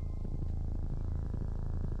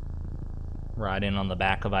 Ride in on the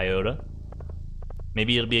back of Iota.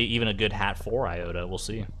 Maybe it'll be even a good hat for Iota. We'll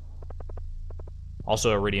see.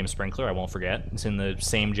 Also, Iridium Sprinkler, I won't forget. It's in the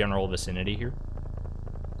same general vicinity here.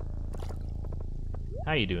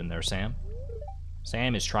 How you doing there, Sam?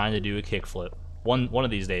 Sam is trying to do a kickflip. One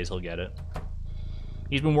of these days he'll get it.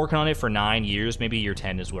 He's been working on it for 9 years. Maybe year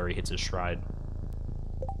 10 is where he hits his stride.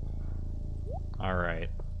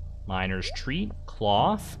 Alright. Miner's treat.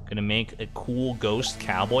 Cloth. Gonna make a cool ghost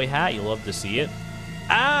cowboy hat. You'll love to see it.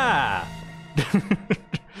 Ah!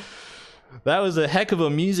 That was a heck of a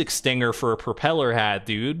music stinger for a propeller hat,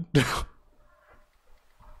 dude.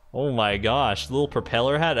 Oh my gosh. Little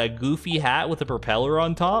propeller hat. A goofy hat with a propeller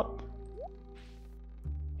on top.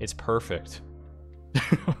 It's perfect.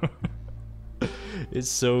 It's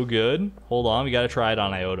so good. Hold on. We gotta try it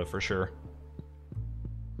on Iota for sure.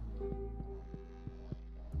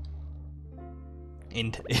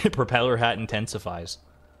 Propeller hat intensifies.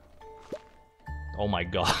 Oh my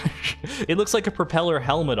gosh. It looks like a propeller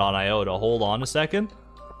helmet on Iota. Hold on a second.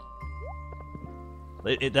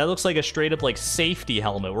 That looks like a straight up like safety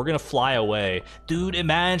helmet. We're gonna fly away. Dude,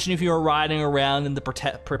 imagine if you were riding around and the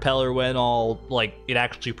propeller went all like it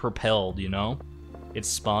actually propelled, you know? It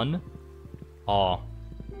spun. Oh.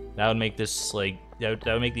 That would make this like that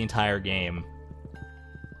would make the entire game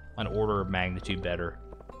an order of magnitude better.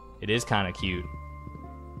 It is kind of cute.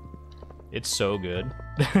 It's so good.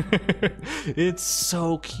 It's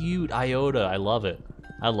so cute, Iota. I love it.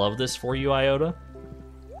 I love this for you, Iota.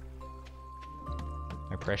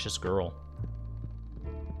 My precious girl.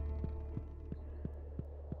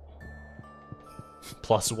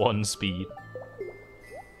 +1 speed.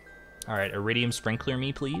 Alright, Iridium Sprinkler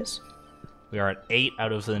me, please. We are at 8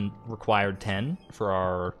 out of the required 10 for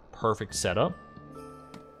our perfect setup.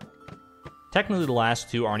 Technically, the last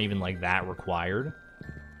 2 aren't even like that required.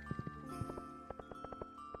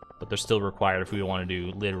 But they're still required if we want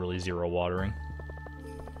to do literally 0 watering.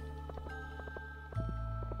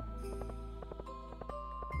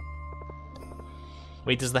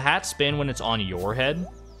 Wait, does the hat spin when it's on your head?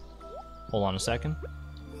 Hold on a second.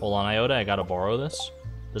 Hold on, Iota, I gotta borrow this.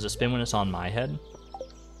 Does it spin when it's on my head?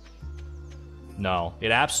 No,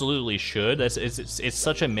 it absolutely should. It's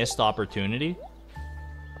such a missed opportunity.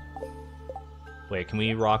 Wait, can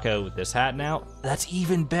we rock out with this hat now? That's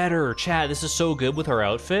even better! Chat, this is so good with our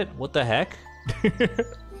outfit. What the heck?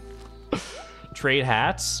 Trade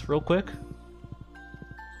hats, real quick.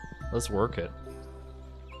 Let's work it.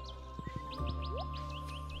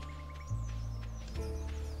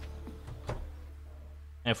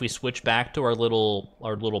 And if we switch back to our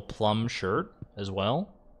little plum shirt as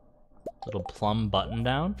well. Little plum button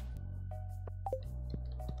down.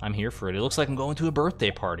 I'm here for it. It looks like I'm going to a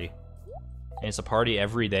birthday party. And it's a party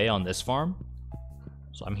every day on this farm,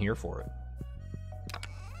 so I'm here for it.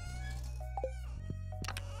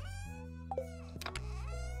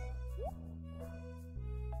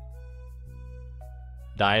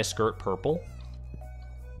 Dye a skirt purple.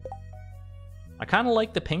 I kind of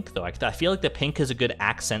like the pink, though. I feel like the pink is a good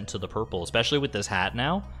accent to the purple, especially with this hat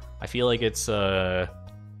now. I feel like it's, I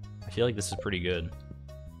feel like this is pretty good.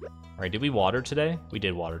 All right, did we water today? We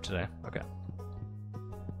did water today. Okay.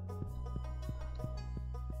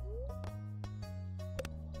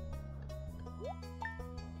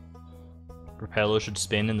 Propeller should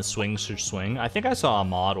spin and the swing should swing. I think I saw a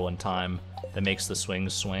mod one time that makes the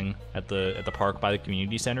swings swing at the park by the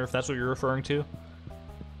community center, if that's what you're referring to.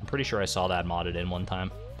 I'm pretty sure I saw that modded in one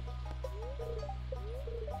time.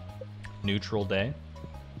 Neutral day.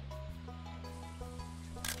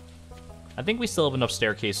 I think we still have enough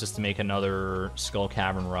staircases to make another Skull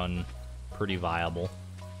Cavern run pretty viable.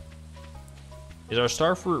 Is our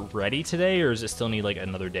starfruit ready today, or does it still need like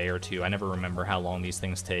another day or two? I never remember how long these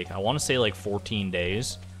things take. I want to say like 14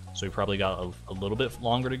 days, so we probably got a little bit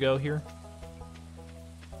longer to go here.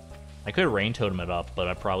 I could rain totem it up, but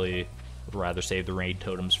I probably would rather save the rain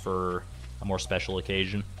totems for a more special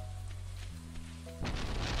occasion.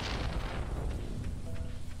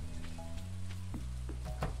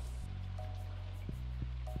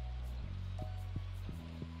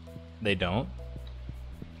 They don't?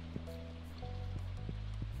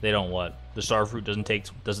 They don't what? The starfruit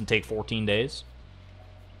doesn't take 14 days?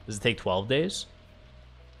 Does it take 12 days?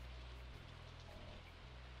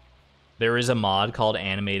 There is a mod called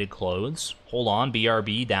Animated Clothes. Hold on,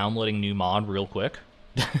 BRB, downloading new mod real quick.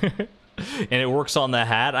 And it works on the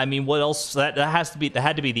hat. I mean, what else? That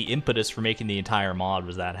had to be the impetus for making the entire mod,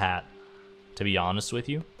 was that hat, to be honest with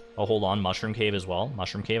you. Oh, hold on, Mushroom Cave as well.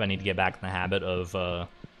 Mushroom Cave, I need to get back in the habit of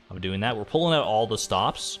doing that. We're pulling out all the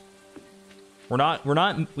stops.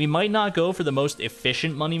 We might not go for the most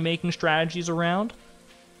efficient money-making strategies around,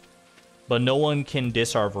 but no one can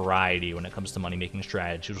diss our variety when it comes to money-making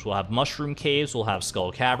strategies. We'll have Mushroom Caves, we'll have Skull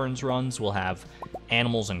Caverns runs, we'll have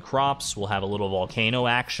animals and crops, we'll have a little volcano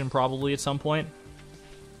action probably at some point.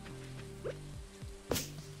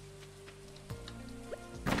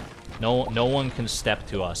 No one can step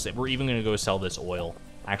to us. We're even going to go sell this oil.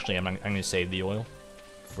 Actually, I'm going to save the oil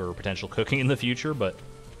for potential cooking in the future, but...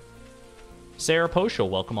 Sarah Poshel,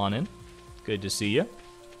 welcome on in. Good to see you.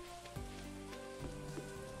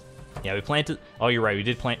 Yeah, we planted... Oh, you're right,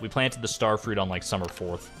 we planted the starfruit on, like, summer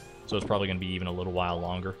 4th, so it's probably going to be even a little while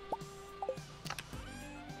longer.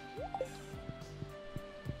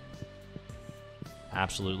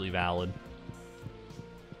 Absolutely valid.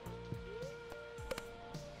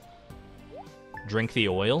 Drink the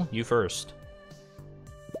oil? You first.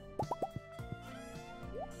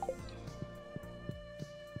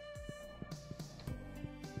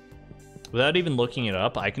 Without even looking it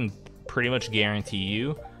up, I can pretty much guarantee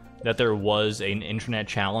you that there was an internet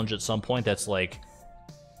challenge at some point that's like,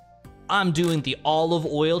 I'm doing the olive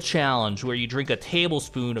oil challenge, where you drink a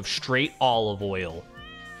tablespoon of straight olive oil.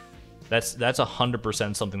 That's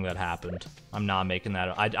 100% something that happened. I'm not making that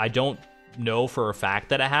up. I don't know for a fact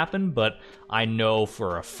that it happened, but I know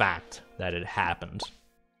for a fact that it happened,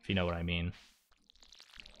 if you know what I mean.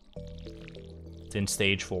 It's in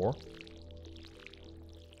stage 4.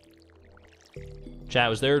 Chat,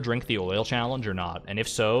 was there a drink the oil challenge or not? And if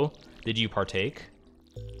so, did you partake?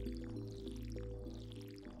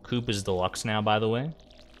 Coop is deluxe now, by the way.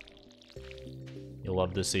 You'll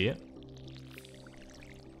love to see it.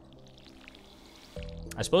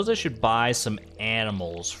 I suppose I should buy some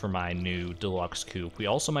animals for my new deluxe coop. We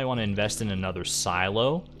also might want to invest in another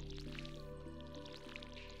silo.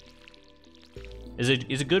 Is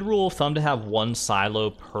a good rule of thumb to have one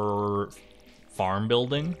silo per farm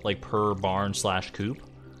building, like per barn / coop,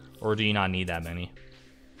 or do you not need that many?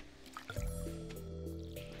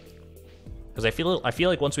 Because I feel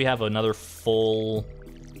like once we have another full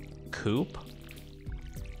coop,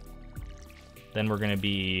 then we're gonna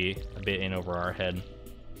be a bit in over our head.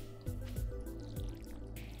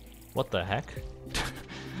 What the heck?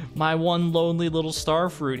 My one lonely little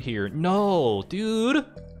starfruit here. No, dude.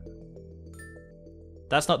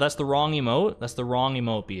 That's the wrong emote. That's the wrong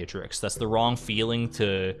emote, Beatrix. That's the wrong feeling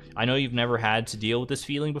to... I know you've never had to deal with this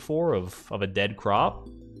feeling before of a dead crop.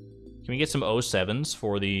 Can we get some 07s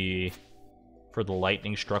for the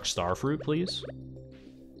lightning struck starfruit, please?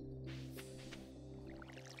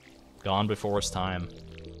 Gone before its time.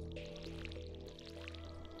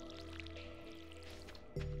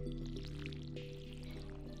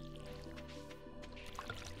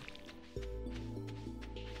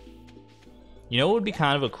 You know what would be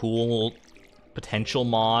kind of a cool potential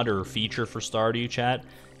mod or feature for Stardew, chat?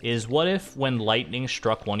 Is what if when lightning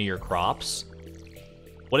struck one of your crops,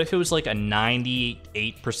 what if it was like a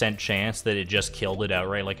 98% chance that it just killed it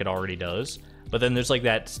outright like it already does? But then there's like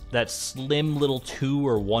that slim little 2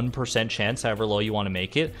 or 1% chance, however low you want to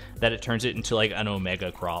make it, that it turns it into like an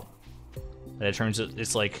omega crop. That it turns it,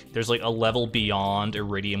 it's like, there's like a level beyond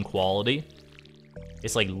iridium quality.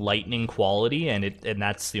 It's like lightning quality, and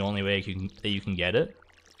that's the only way that you can get it.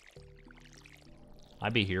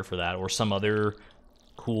 I'd be here for that, or some other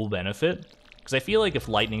cool benefit. Because I feel like if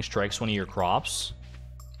lightning strikes one of your crops,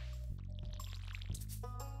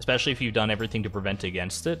 especially if you've done everything to prevent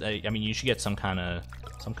against it. I mean, you should get some kind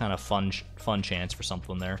of fun chance for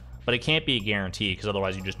something there. But it can't be a guarantee, because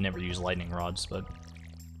otherwise you just never use lightning rods. But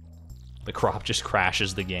the crop just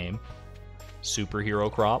crashes the game.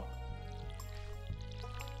 Superhero crop.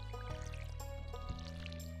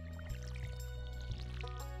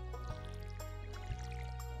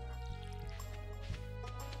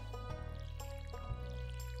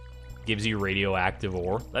 Gives you radioactive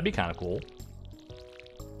ore. That'd be kind of cool.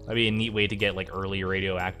 That'd be a neat way to get like early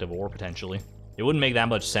radioactive ore potentially. It wouldn't make that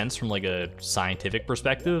much sense from like a scientific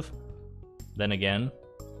perspective. Then again,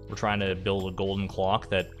 we're trying to build a golden clock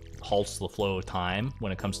that halts the flow of time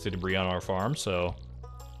when it comes to debris on our farm, so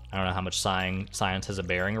I don't know how much science has a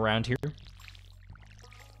bearing around here.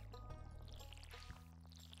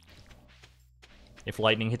 If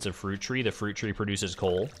lightning hits a fruit tree, the fruit tree produces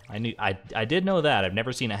coal. I did know that. I've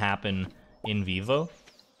never seen it happen in vivo,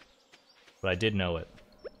 but I did know it.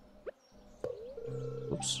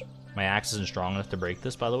 Oops. My axe isn't strong enough to break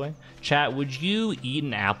this, by the way. Chat, would you eat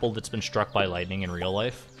an apple that's been struck by lightning in real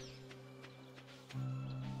life?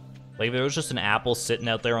 Like, if there was just an apple sitting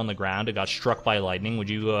out there on the ground, it got struck by lightning, would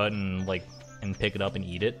you go out and, like, and pick it up and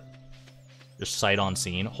eat it? Just sight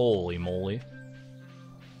unseen? Holy moly.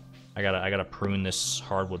 I gotta prune this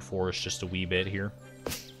hardwood forest just a wee bit here.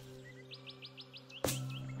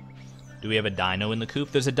 Do we have a dino in the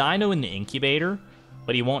coop? There's a dino in the incubator,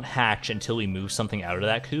 but he won't hatch until we move something out of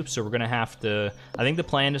that coop, so we're gonna have to... I think the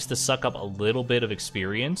plan is to suck up a little bit of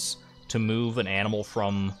experience to move an animal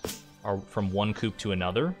from one coop to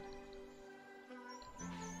another.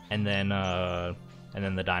 And then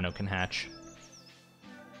the dino can hatch.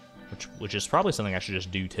 Which is probably something I should just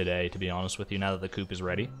do today, to be honest with you, now that the coop is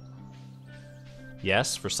ready.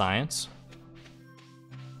 Yes, for science.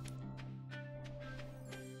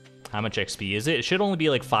 How much XP is it? It should only be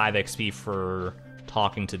like 5 XP for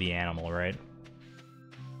talking to the animal, right?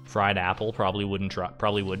 Fried apple probably would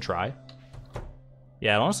try.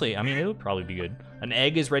 Yeah, honestly, I mean, it would probably be good. An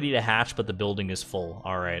egg is ready to hatch, but the building is full.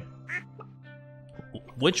 All right.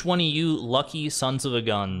 Which one of you lucky sons of a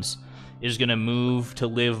guns is gonna move to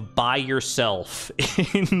live by yourself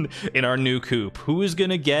in our new coop? Who is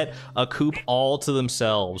gonna get a coop all to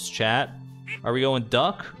themselves, chat? Are we going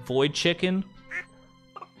duck, void chicken,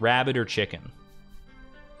 rabbit, or chicken?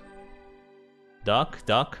 Duck.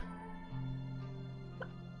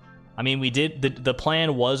 I mean, we did, the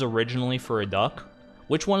plan was originally for a duck.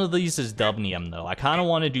 Which one of these is Dubnium, though? I kind of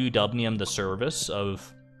want to do Dubnium the service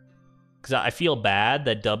of... Because I feel bad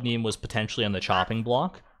that Dubnium was potentially on the chopping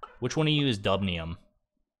block. Which one of you is Dubnium?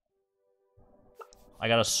 I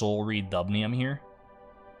got a soul read Dubnium here.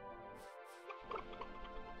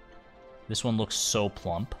 This one looks so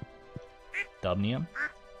plump. Dubnium.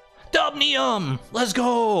 Dubnium! Let's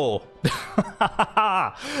go!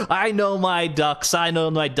 I know my ducks. I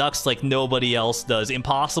know my ducks like nobody else does.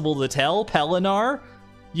 Impossible to tell, Pelinar?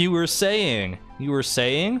 You were saying?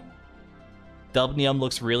 Dubnium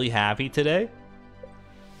looks really happy today.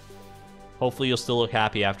 Hopefully you'll still look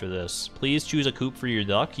happy after this. Please choose a coop for your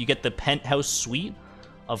duck. You get the penthouse suite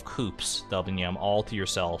of coops, Dubnium, all to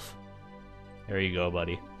yourself. There you go,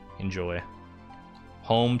 buddy. Enjoy.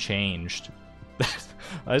 Home changed.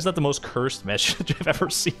 Is that the most cursed message I've ever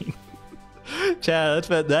seen? Chad,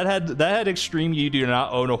 that had extreme you do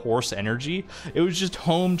not own a horse energy. It was just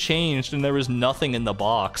home changed and there was nothing in the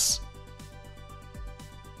box.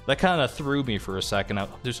 That kind of threw me for a second.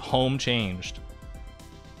 Just home changed.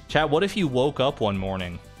 Chat, what if you woke up one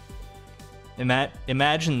morning?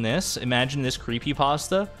 Imagine this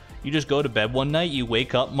creepypasta. You just go to bed one night, you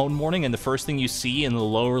wake up one morning, and the first thing you see in the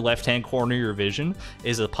lower left-hand corner of your vision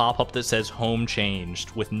is a pop-up that says home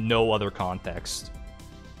changed with no other context.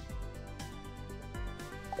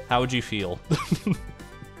 How would you feel?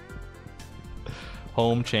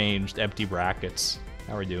 Home changed, empty brackets.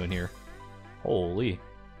 How are we doing here? Holy.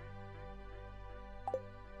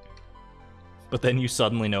 But then you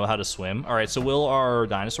suddenly know how to swim. All right, so will our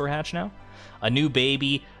dinosaur hatch now? A new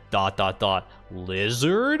baby, ...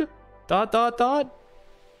 lizard, ...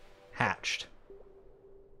 hatched.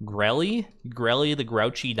 Grelly the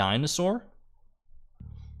grouchy dinosaur.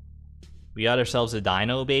 We got ourselves a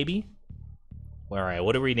dino baby. All right,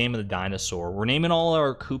 what are we naming the dinosaur? We're naming all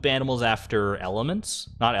our coop animals after elements.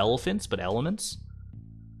 Not elephants, but elements.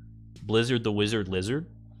 Blizzard the wizard lizard.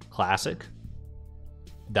 Classic.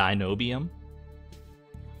 Dinobium.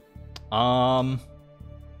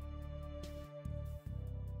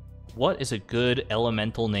 What is a good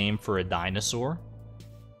elemental name for a dinosaur?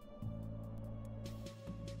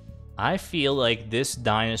 I feel like this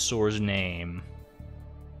dinosaur's name...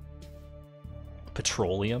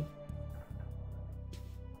 Petroleum?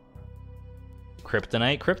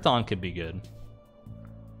 kryptonite. Krypton could be good.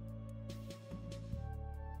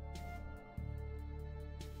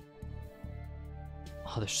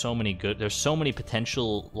 Oh, there's so many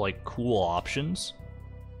potential, like, cool options.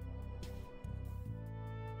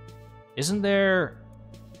 Isn't there...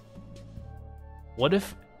 What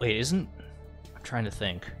if... Wait, I'm trying to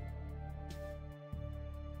think.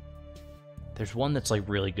 There's one that's, like,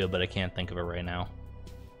 really good, but I can't think of it right now.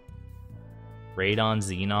 Radon,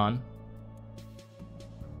 Xenon.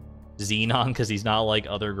 Xenon, because he's not like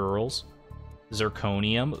other girls.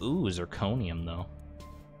 Zirconium. Ooh, Zirconium, though.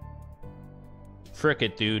 Frick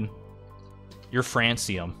it, dude. You're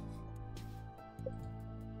Francium.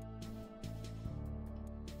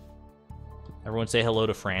 Everyone say hello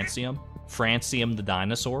to Francium. Francium the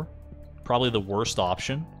dinosaur. Probably the worst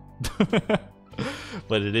option.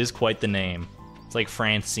 But it is quite the name. It's like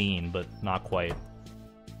Francine, but not quite.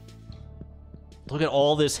 Look at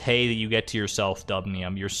all this hay that you get to yourself,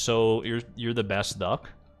 Dubnium. You're the best duck.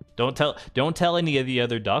 Don't tell any of the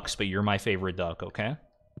other ducks, but you're my favorite duck, okay?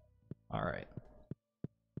 Alright.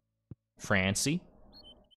 Francie.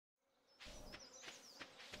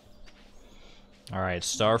 Alright,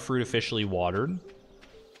 Starfruit officially watered.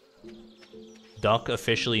 Duck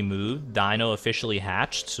officially moved. Dino officially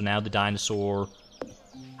hatched. So now the dinosaur...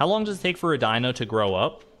 How long does it take for a dino to grow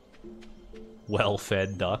up?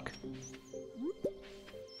 Well-fed duck.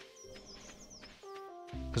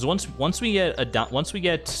 Because once we get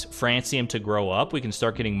Francium to grow up, we can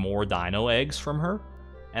start getting more dino eggs from her,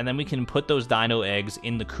 and then we can put those dino eggs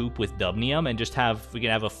in the coop with Dubnium and just we can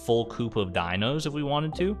have a full coop of dinos if we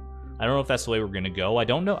wanted to. I don't know if that's the way we're gonna go. I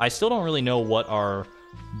don't know. I still don't really know what our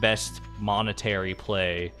best monetary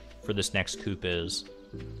play for this next coop is.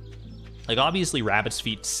 Like, obviously rabbit's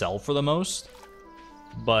feet sell for the most,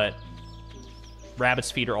 but rabbit's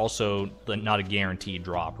feet are also not a guaranteed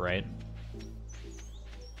drop, right?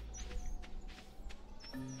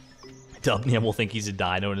 Dubnium will think he's a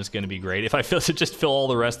dino and it's going to be great. If I just fill all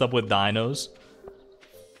the rest up with dinos.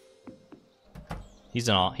 He's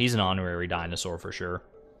an honorary dinosaur for sure.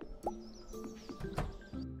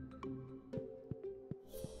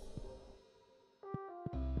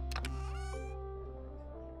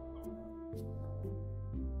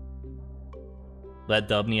 Let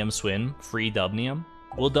Dubnium swim. Free Dubnium.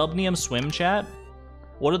 Will Dubnium swim, chat?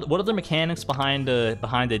 What are the mechanics behind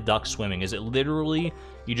a duck swimming? Is it literally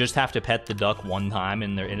you just have to pet the duck one time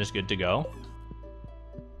and it's good to go?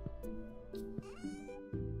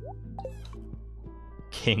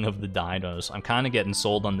 King of the dinos. I'm kind of getting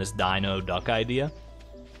sold on this dino duck idea.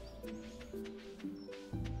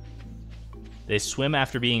 They swim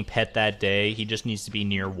after being pet that day. He just needs to be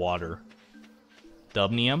near water.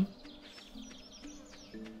 Dubnium.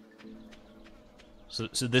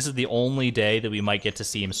 So this is the only day that we might get to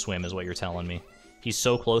see him swim, is what you're telling me. He's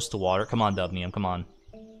so close to water. Come on, Dubnium, come on.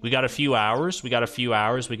 We got a few hours. We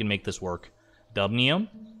can make this work. Dubnium.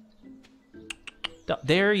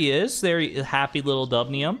 There he is. Happy little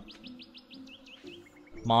Dubnium.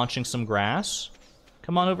 Munching some grass.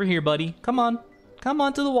 Come on over here, buddy. Come on. Come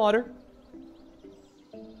on to the water.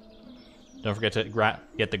 Don't forget to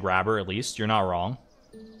get the grabber, at least. You're not wrong.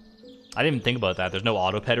 I didn't even think about that. There's no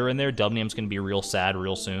auto-petter in there. Dubnium's gonna be real sad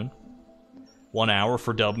real soon. 1 hour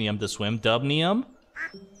for Dubnium to swim. Dubnium?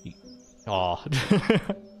 Aw.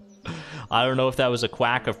 I don't know if that was a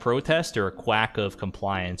quack of protest or a quack of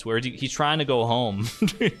compliance. He's trying to go home.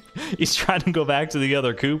 He's trying to go back to the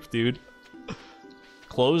other coop, dude.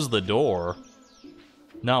 Close the door.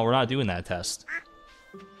 No, we're not doing that test.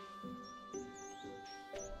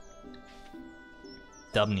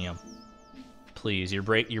 Dubnium. Please, you're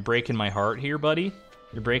breaking my heart here, buddy.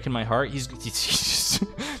 You're breaking my heart. He's just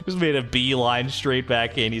made a beeline straight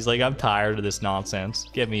back in. He's like, I'm tired of this nonsense.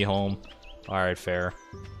 Get me home. All right, fair.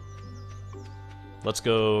 Let's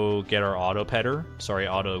go get our auto-petter. Sorry,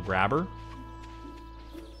 auto-grabber.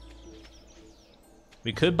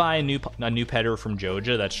 We could buy a new petter from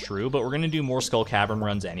Joja, that's true, but we're going to do more Skull Cavern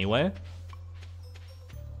runs anyway.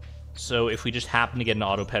 So if we just happen to get an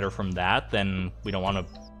auto-petter from that, then we don't want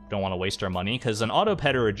to waste our money, because an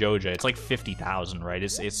auto-petter or Joja, it's like 50,000, right?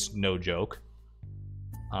 It's no joke.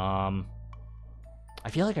 I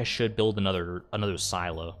feel like I should build another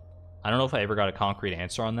silo. I don't know if I ever got a concrete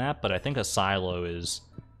answer on that, but I think a silo is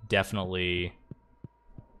definitely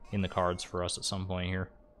in the cards for us at some point here.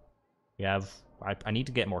 We have... I need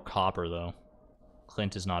to get more copper, though.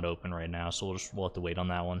 Clint is not open right now, so we'll have to wait on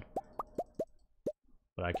that one.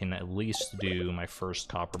 But I can at least do my first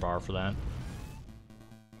copper bar for that.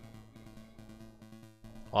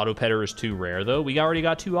 Auto-petter is too rare, though. We already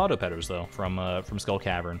got 2 auto-petters, though, from Skull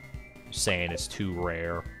Cavern. Saying it's too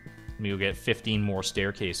rare. We'll get 15 more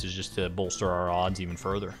staircases just to bolster our odds even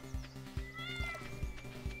further.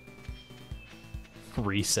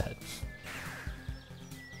 Reset.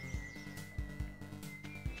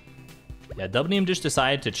 Yeah, Dubnium just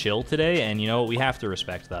decided to chill today, and you know what? We have to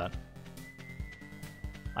respect that.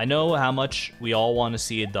 I know how much we all want to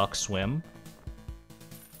see a duck swim.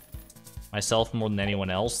 Myself more than anyone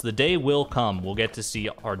else. The day will come. We'll get to see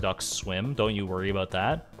our ducks swim. Don't you worry about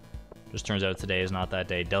that. Just turns out today is not that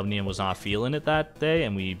day. Dubnium was not feeling it that day,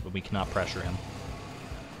 and we cannot pressure him.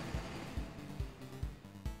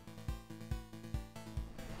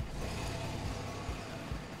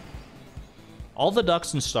 All the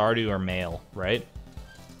ducks in Stardew are male, right?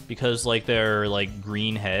 Because, like, they're, like,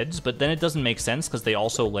 green heads, but then it doesn't make sense because they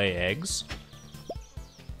also lay eggs.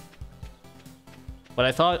 But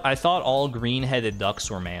I thought all green-headed ducks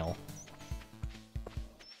were male.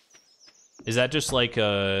 Is that just, like,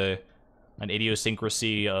 an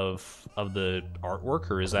idiosyncrasy of the artwork,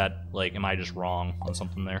 or is that, like, am I just wrong on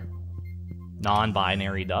something there?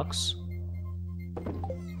 Non-binary ducks?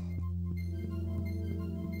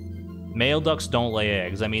 Male ducks don't lay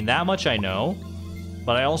eggs. I mean, that much I know,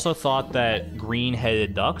 but I also thought that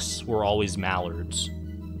green-headed ducks were always mallards.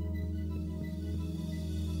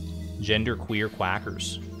 Genderqueer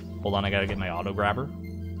quackers. Hold on, I gotta get my auto-grabber.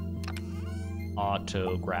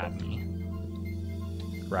 Auto-grab me.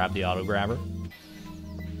 Grab the auto-grabber.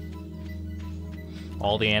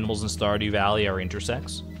 All the animals in Stardew Valley are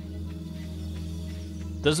intersex.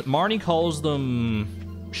 Marnie calls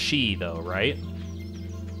them she, though, right?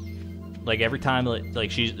 Like, every time,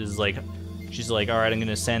 like she's like, all right, I'm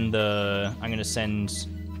gonna send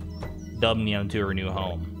Dubnium to her new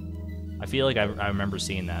home. I feel like I remember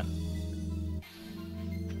seeing that.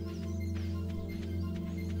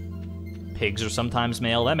 Pigs are sometimes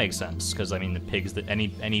male. That makes sense, because I mean, the pigs that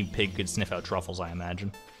any pig could sniff out truffles, I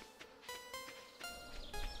imagine.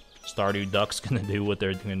 Stardew Duck's gonna do what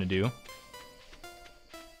they're gonna do.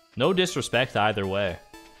 No disrespect either way.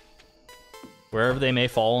 Wherever they may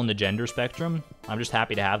fall in the gender spectrum, I'm just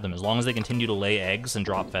happy to have them. As long as they continue to lay eggs and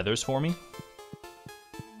drop feathers for me,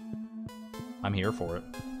 I'm here for it.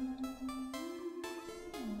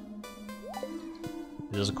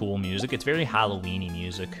 This is cool music. It's very Halloween-y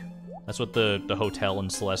music. That's what the hotel in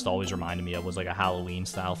Celeste always reminded me of, was like a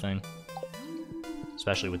Halloween-style thing.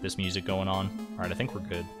 Especially with this music going on. Alright, I think we're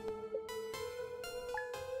good.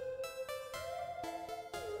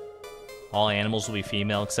 All animals will be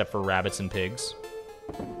female except for rabbits and pigs.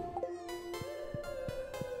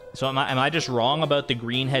 So am I just wrong about the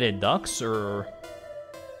green-headed ducks, or...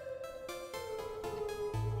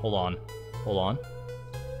 Hold on. Hold on.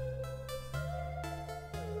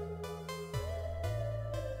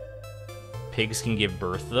 Pigs can give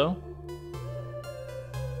birth, though?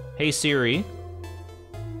 Hey, Siri.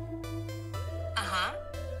 Uh-huh.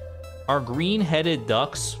 Are green-headed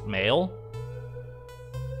ducks male?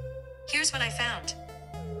 Here's what I found.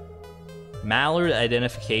 Mallard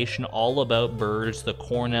identification, all about birds, the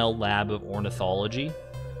Cornell Lab of Ornithology.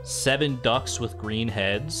 7 ducks with green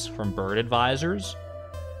heads from Bird Advisors.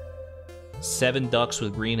 7 ducks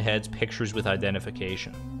with green heads, pictures with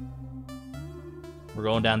identification. We're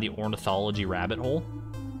going down the ornithology rabbit hole.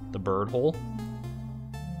 The bird hole.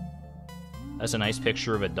 That's a nice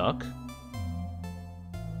picture of a duck.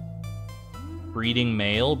 Breeding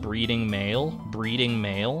male, breeding male, breeding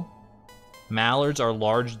male. Mallards are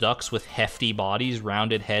large ducks with hefty bodies,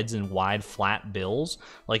 rounded heads, and wide, flat bills.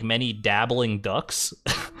 Like many dabbling ducks,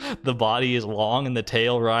 the body is long and the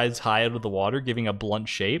tail rides high out of the water, giving a blunt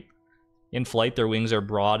shape. In flight, their wings are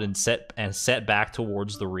broad and set back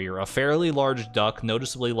towards the rear. A fairly large duck,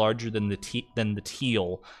 noticeably larger than the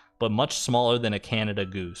teal, but much smaller than a Canada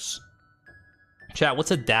goose. Chat,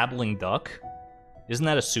 what's a dabbling duck? Isn't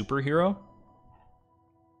that a superhero?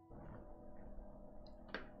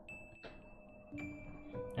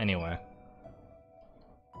 Anyway.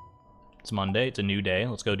 It's Monday, it's a new day.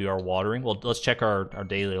 Let's go do our watering. Well, let's check our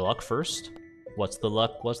daily luck first. What's the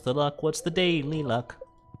luck? What's the luck? What's the daily luck?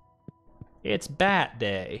 It's Bat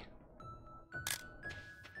Day.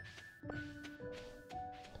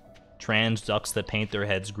 Trans ducks that paint their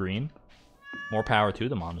heads green. More power to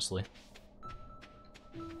them, honestly.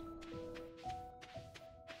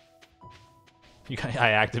 I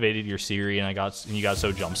activated your Siri and you got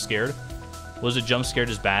so jump scared. Was it jump scared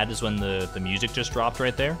as bad as when the music just dropped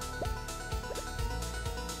right there?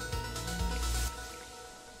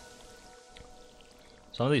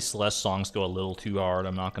 Some of these Celeste songs go a little too hard,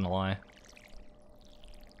 I'm not gonna lie.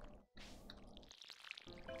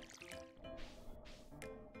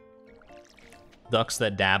 Ducks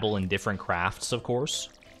that dabble in different crafts, of course.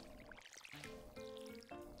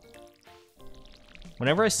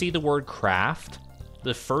 Whenever I see the word craft,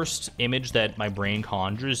 the first image that my brain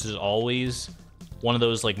conjures is always one of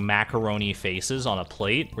those like macaroni faces on a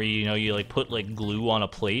plate where you like put like glue on a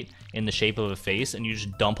plate in the shape of a face and you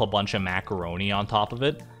just dump a bunch of macaroni on top of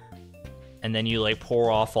it. And then you like pour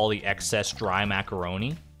off all the excess dry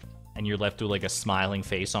macaroni and you're left with like a smiling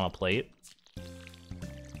face on a plate.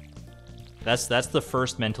 That's the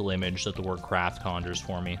first mental image that the word craft conjures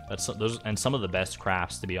for me. That's those and some of the best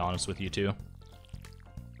crafts, to be honest with you, too.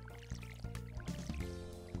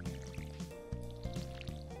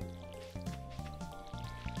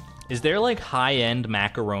 Is there like high-end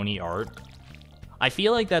macaroni art? I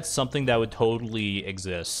feel like that's something that would totally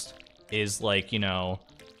exist. Is like, you know,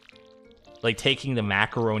 like taking the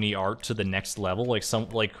macaroni art to the next level. Like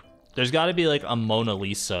there's got to be like a Mona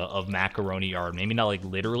Lisa of macaroni art. Maybe not like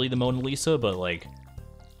literally the Mona Lisa, but like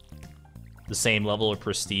the same level of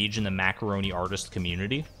prestige in the macaroni artist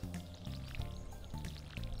community.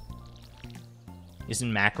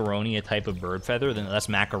 Isn't macaroni a type of bird feather? Then that's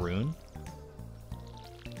macaroon.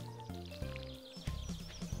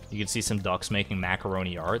 You can see some ducks making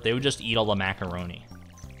macaroni art. They would just eat all the macaroni.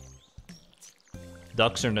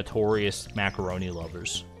 Ducks are notorious macaroni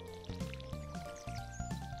lovers.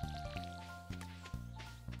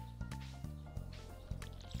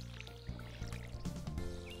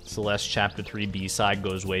 Celeste Chapter 3 B-side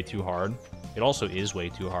goes way too hard. It also is way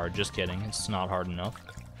too hard, just kidding. It's not hard enough.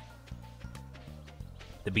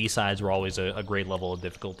 The B-sides were always a great level of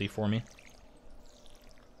difficulty for me.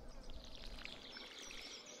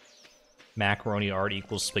 Macaroni art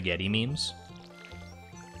equals spaghetti memes.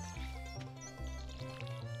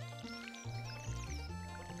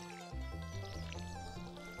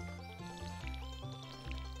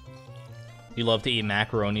 You love to eat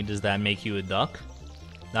macaroni, does that make you a duck?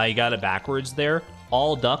 Now you got it backwards there.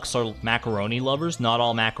 All ducks are macaroni lovers, not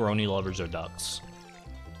all macaroni lovers are ducks.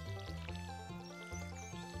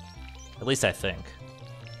 At least I think.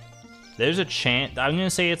 There's a chance, I'm gonna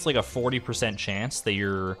say it's like a 40% chance that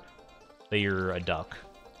you're a duck.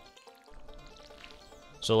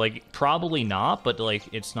 So like, probably not, but like,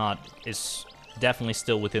 it's definitely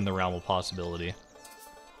still within the realm of possibility.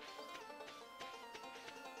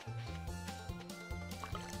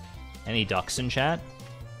 Any ducks in chat?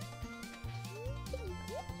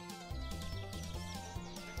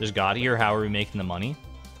 There's God here, how are we making the money?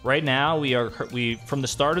 Right now, we from the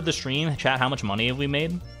start of the stream, chat, how much money have we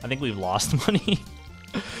made? I think we've lost money.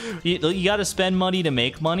 You gotta spend money to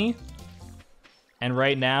make money. And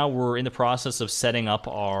right now, we're in the process of setting up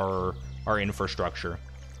our infrastructure.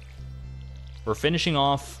 We're finishing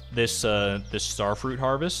off this starfruit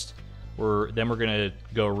harvest. Then we're gonna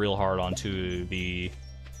go real hard onto the.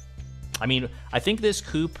 I mean, I think this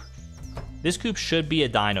coop should be a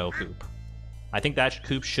dino coop. I think that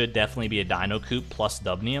coop should definitely be a dino coop plus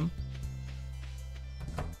dubnium.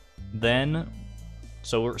 Then,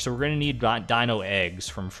 so we're gonna need dino eggs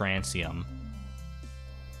from Francium,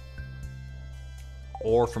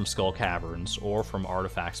 or from Skull Caverns, or from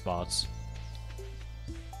artifact spots.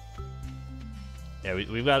 Yeah,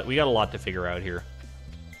 we got a lot to figure out here.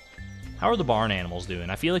 How are the barn animals doing?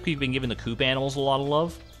 I feel like we've been giving the coop animals a lot of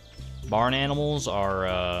love. Barn animals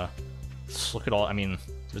are, look at all, I mean,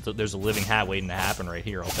 there's a living hat waiting to happen right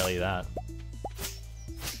here, I'll tell you that.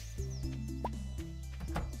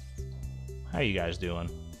 How are you guys doing?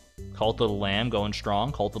 Cult of the Lamb going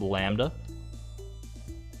strong, Cult of the Lambda.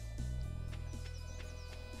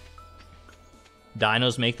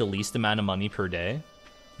 Dinos make the least amount of money per day,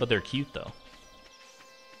 but they're cute though.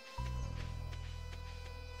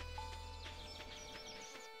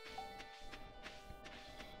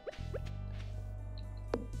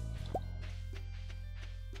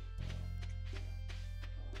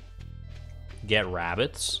 Get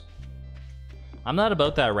rabbits. I'm not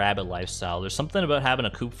about that rabbit lifestyle. There's something about having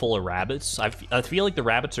a coop full of rabbits. I feel like the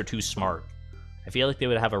rabbits are too smart. I feel like they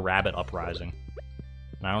would have a rabbit uprising.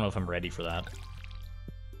 And I don't know if I'm ready for that.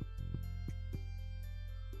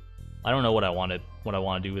 I don't know what I want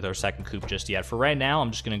to do with our second coop just yet. For right now, I'm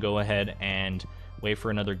just gonna go ahead and wait for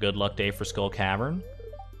another good luck day for Skull Cavern.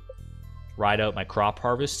 Ride out my crop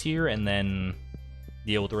harvest here, and then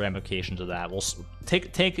deal with the ramifications of that. We'll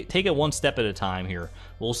take it one step at a time here.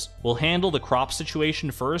 We'll handle the crop situation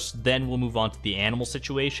first, then we'll move on to the animal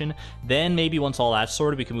situation. Then maybe once all that's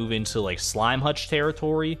sorted, we can move into like slime hutch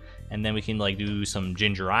territory, and then we can like do some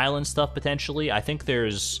Ginger Island stuff potentially. I think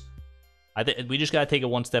we just gotta take it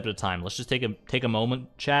one step at a time. Let's just take a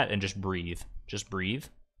moment, chat, and just breathe. Just breathe.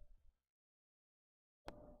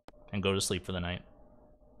 And go to sleep for the night.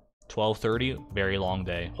 12:30, very long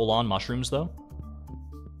day. Hold on, mushrooms though.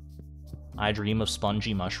 I dream of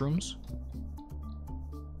spongy mushrooms.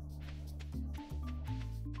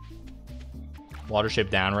 Watership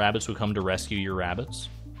Down rabbits will come to rescue your rabbits.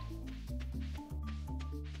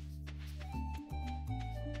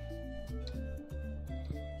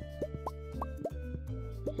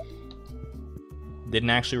 Didn't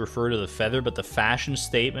actually refer to the feather, but the fashion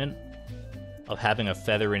statement of having a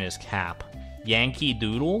feather in his cap. Yankee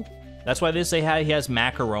Doodle? That's why they say he has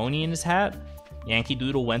macaroni in his hat? Yankee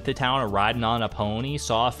Doodle went to town riding on a pony,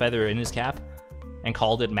 saw a feather in his cap, and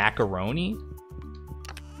called it macaroni?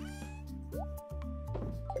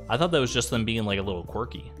 I thought that was just them being like a little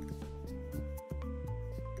quirky.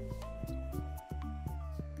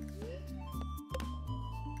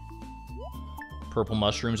 Purple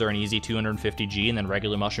mushrooms are an easy 250G, and then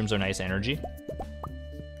regular mushrooms are nice energy.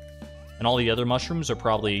 And all the other mushrooms are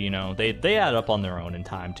probably, you know, they add up on their own in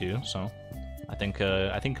time too. So I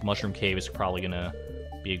think Mushroom Cave is probably gonna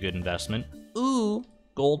be a good investment. Ooh,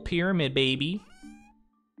 gold pyramid, baby.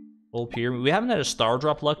 Gold pyramid. We haven't had a star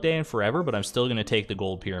drop luck day in forever, but I'm still gonna take the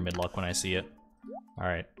gold pyramid luck when I see it. All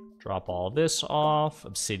right, drop all this off.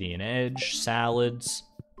 Obsidian edge, salads,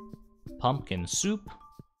 pumpkin soup,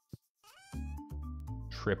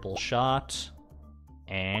 triple shot,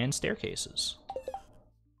 and staircases.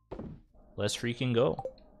 Let's freaking go.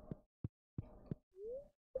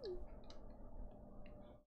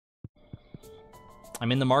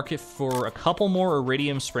 I'm in the market for a couple more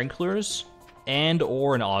iridium sprinklers and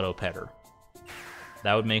or an auto petter.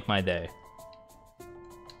 That would make my day.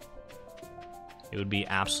 It would be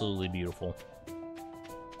absolutely beautiful.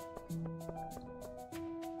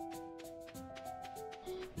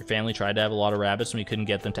 Your family tried to have a lot of rabbits and we couldn't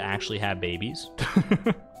get them to actually have babies.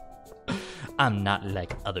 I'm not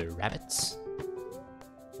like other rabbits.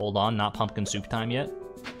 Hold on, not pumpkin soup time yet.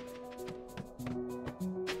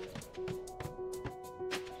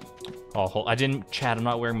 Oh, I didn't, Chad, I'm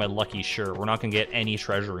not wearing my lucky shirt. We're not gonna get any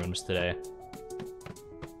treasure rooms today.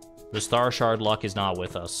 The star shard luck is not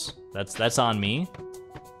with us. That's on me.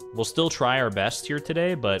 We'll still try our best here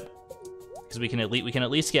today, but because we can at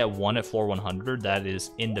least get one at floor 100. That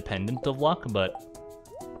is independent of luck, but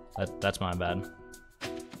that's my bad.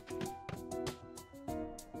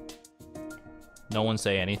 No one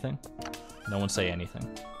say anything. No one say anything.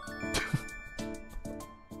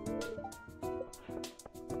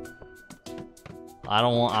 I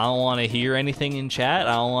don't want to hear anything in chat.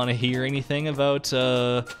 I don't want to hear anything about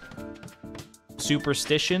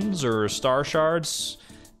superstitions or star shards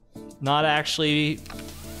not actually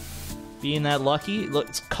being that lucky. Look,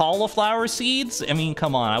 it's cauliflower seeds? I mean,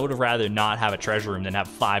 come on. I would have rather not have a treasure room than have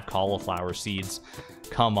 5 cauliflower seeds.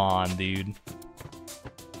 Come on, dude.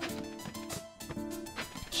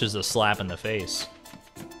 It's just a slap in the face.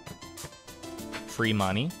 Free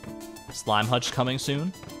money. Slime hutch coming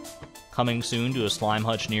soon. Coming soon to a slime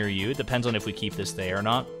hutch near you. It depends on if we keep this day or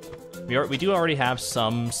not. We do already have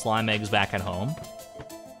some slime eggs back at home.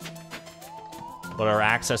 But our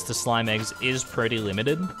access to slime eggs is pretty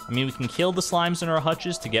limited. I mean, we can kill the slimes in our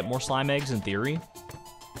hutches to get more slime eggs in theory.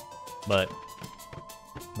 But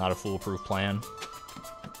not a foolproof plan.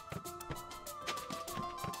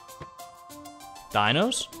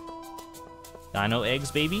 Dinos? Dino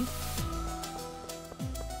eggs, baby?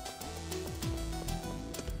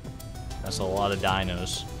 That's a lot of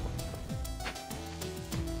dinos.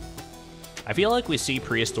 I feel like we see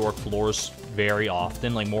prehistoric floors very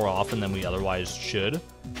often, like more often than we otherwise should.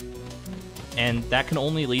 And that can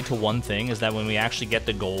only lead to one thing, is that when we actually get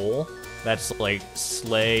the goal, that's like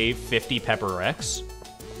slay 50 Pepper Rex,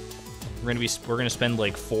 we're gonna spend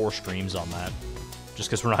like 4 streams on that. Just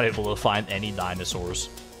because we're not able to find any dinosaurs.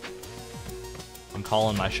 I'm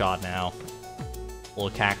calling my shot now. Little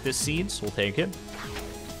cactus seeds, we'll take it.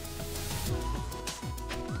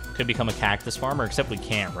 Could become a cactus farmer, except we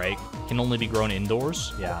can't, right? Can only be grown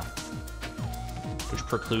indoors? Yeah. Which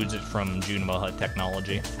precludes it from Junimo Hut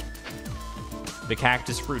technology. The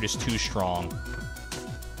cactus fruit is too strong.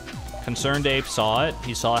 Concerned Ape saw it.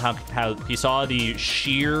 He saw how he saw the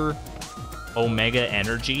sheer omega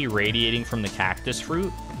energy radiating from the cactus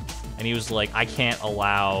fruit, and he was like, I can't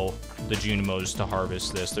allow the Junimos to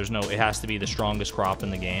harvest this. There's no, it has to be the strongest crop in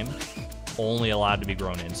the game. Only allowed to be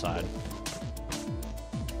grown inside.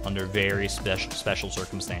 Under very special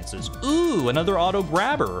circumstances. Ooh, another auto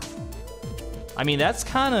grabber. I mean, that's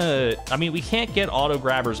kind of... I mean, we can't get auto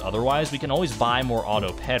grabbers otherwise. We can always buy more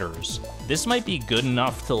auto petters. This might be good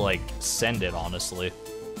enough to, like, send it, honestly.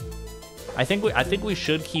 I think we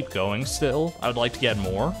should keep going still. I would like to get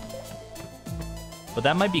more. But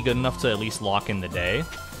that might be good enough to at least lock in the day.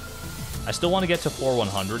 I still want to get to floor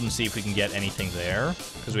 100 and see if we can get anything there.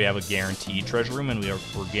 Because we have a guaranteed treasure room and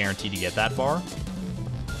we're guaranteed to get that far.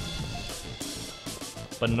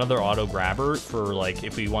 but another auto grabber for, like,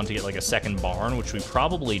 if we want to get, like, a second barn, which we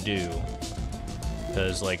probably do.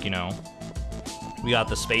 Because, like, you know, we got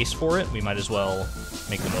the space for it. We might as well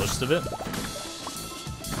make the most of it.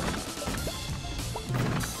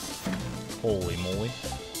 Holy moly.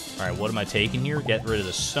 Alright, what am I taking here? Get rid of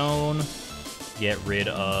the stone. Get rid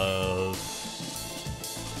of...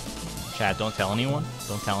 Chat, don't tell anyone.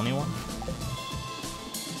 Don't tell anyone.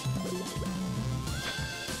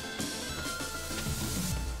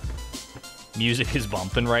 Music is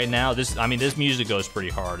bumping right now. I mean, this music goes pretty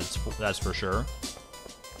hard. That's for sure.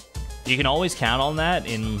 You can always count on that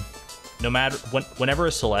in... No matter... Whenever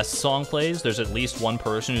a Celeste song plays, there's at least one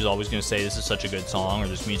person who's always going to say this is such a good song or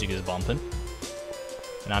this music is bumping.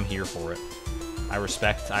 And I'm here for it. I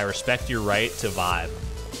respect your right to vibe.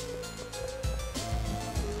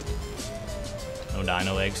 No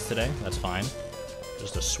dino eggs today. That's fine.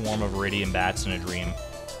 Just a swarm of iridium bats in a dream.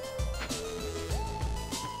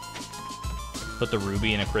 Put the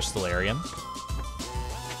ruby in a crystallarium.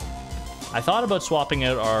 I thought about swapping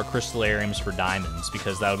out our crystallariums for diamonds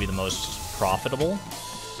because that would be the most profitable.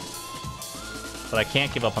 But I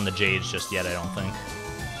can't give up on the jades just yet, I don't think.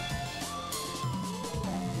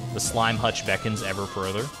 The slime hutch beckons ever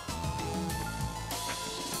further.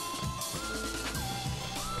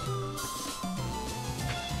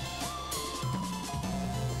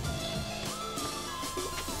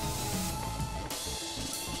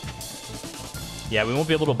 Yeah, we won't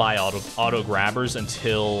be able to buy auto grabbers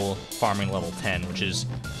until farming level 10, which is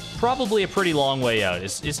probably a pretty long way out.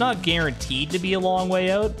 It's not guaranteed to be a long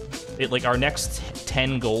way out. Like, our next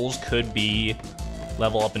 10 goals could be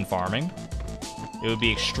level up in farming. It would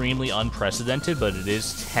be extremely unprecedented, but it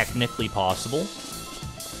is technically possible.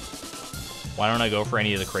 Why don't I go for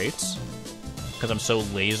any of the crates? Because I'm so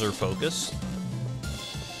laser focused.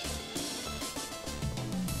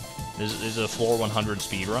 This is a floor 100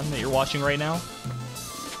 speedrun that you're watching right now.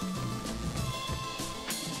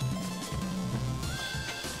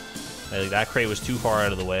 Like, that crate was too far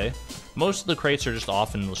out of the way. Most of the crates are just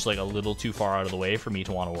often just like a little too far out of the way for me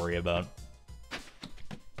to want to worry about.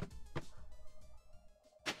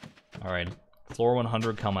 Alright, floor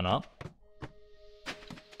 100 coming up.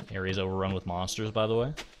 Area's overrun with monsters, by the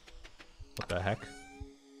way. What the heck?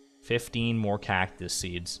 15 more cactus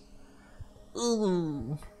seeds.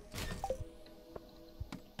 Ooh.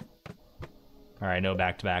 Alright, no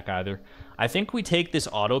back-to-back either. I think we take this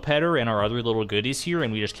auto-petter and our other little goodies here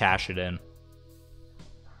and we just cash it in.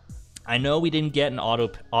 I know we didn't get an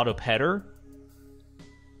auto-petter.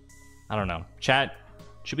 I don't know. Chat,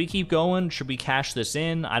 should we keep going? Should we cash this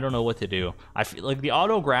in? I don't know what to do. I feel like the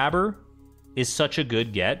auto-grabber is such a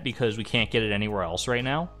good get because we can't get it anywhere else right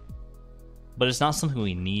now. But it's not something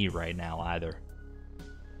we need right now either.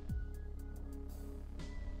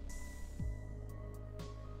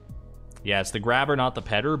 Yeah, it's the grabber, not the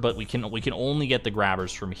petter, but we can only get the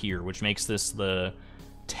grabbers from here, which makes this the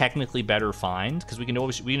technically better find because we can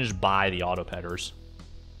just buy the auto petters.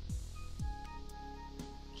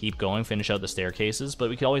 Keep going, finish out the staircases,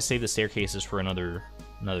 but we could always save the staircases for another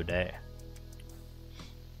day.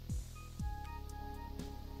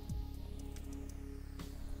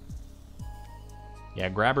 Yeah,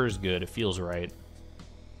 grabber is good. It feels right.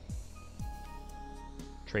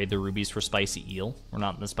 Trade the rubies for spicy eel. We're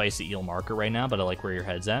not in the spicy eel market right now, but I like where your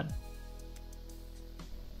head's at.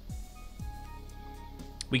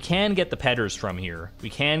 We can get the petters from here. We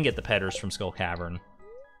can get the petters from Skull Cavern.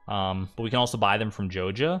 But we can also buy them from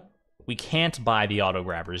Joja. We can't buy the auto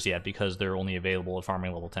grabbers yet because they're only available at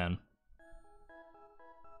farming level 10.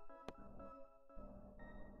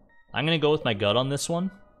 I'm going to go with my gut on this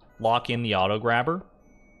one. Lock in the auto grabber.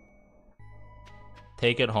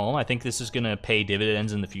 Take it home. I think this is going to pay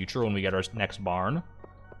dividends in the future when we get our next barn.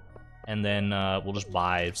 And then we'll just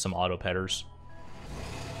buy some auto petters.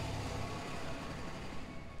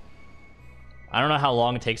 I don't know how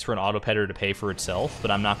long it takes for an auto petter to pay for itself, but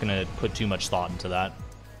I'm not going to put too much thought into that.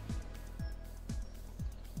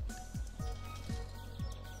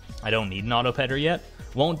 I don't need an auto petter yet.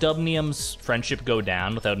 Won't Dubnium's friendship go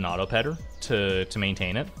down without an auto petter to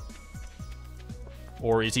maintain it?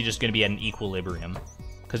 Or is he just going to be at an equilibrium?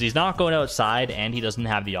 Because he's not going outside and he doesn't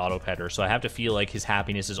have the auto petter, so I have to feel like his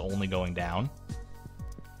happiness is only going down.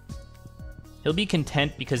 He'll be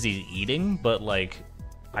content because he's eating, but like,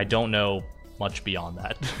 I don't know much beyond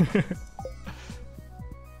that.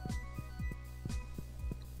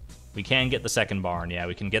 We can get the second barn. Yeah,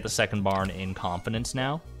 we can get the second barn in confidence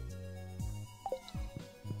now.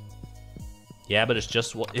 Yeah, but it's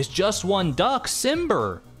just one duck,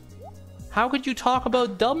 Simber. How could you talk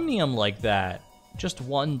about Dubnium like that? Just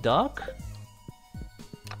one duck?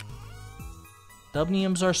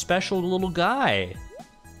 Dubnium's our special little guy.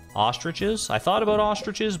 Ostriches? I thought about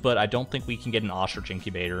ostriches, but I don't think we can get an ostrich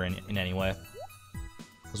incubator in any way.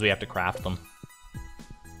 Because we have to craft them.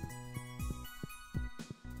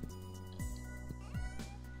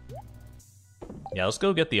 Yeah, let's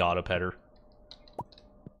go get the autopetter.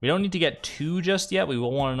 We don't need to get 2 just yet. We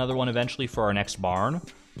will want another one eventually for our next barn.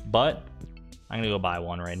 But I'm gonna go buy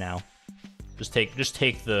one right now. Just take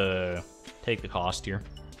the cost here.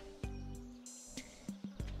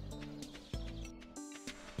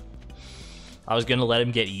 I was gonna let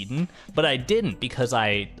him get eaten, but I didn't because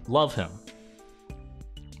I love him.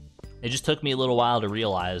 It just took me a little while to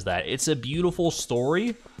realize that it's a beautiful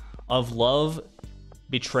story of love,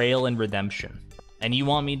 betrayal, and redemption. And you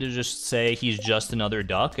want me to just say he's just another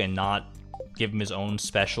duck and not give him his own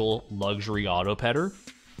special luxury autopetter?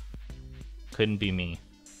 Couldn't be me.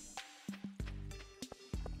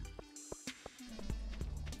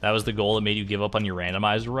 That was the goal that made you give up on your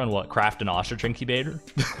randomizer run? What, craft an ostrich incubator?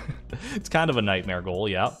 It's kind of a nightmare goal,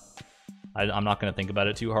 yeah. I'm not going to think about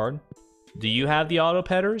it too hard. Do you have the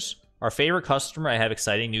autopetters? Our favorite customer, I have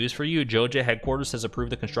exciting news for you. Joja Headquarters has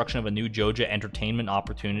approved the construction of a new Joja entertainment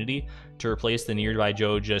opportunity to replace the nearby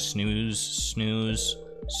Joja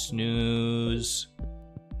snooze.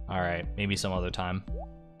 Alright, maybe some other time.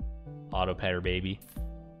 Autopetter, baby.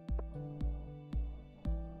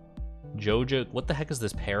 Joja, what the heck is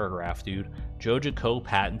this paragraph, dude? Joja Co.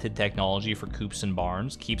 patented technology for coops and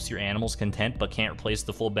barns, keeps your animals content but can't replace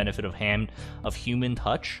the full benefit of human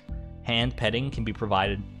touch. Hand petting can be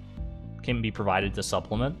provided to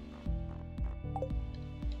supplement.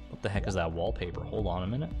 What the heck is that wallpaper? Hold on a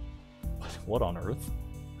minute. What on earth?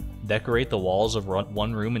 Decorate the walls of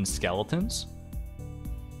one room in skeletons?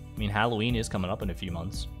 I mean, Halloween is coming up in a few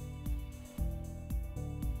months.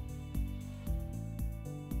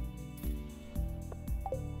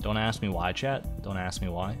 Don't ask me why, chat. Don't ask me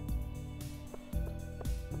why.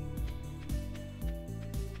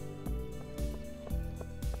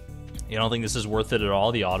 You don't think this is worth it at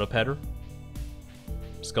all, the autopetter?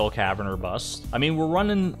 Skull Cavern or bust. I mean, we're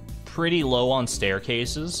running pretty low on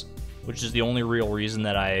staircases, which is the only real reason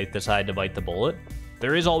that I decided to bite the bullet.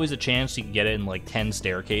 There is always a chance you can get it in like 10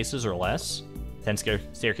 staircases or less. 10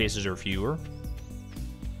 staircases or fewer.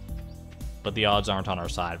 But the odds aren't on our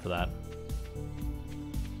side for that.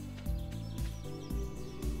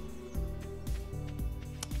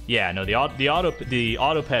 Yeah, no, the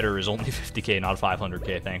autopetter is only 50k, not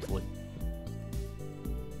 500k, thankfully.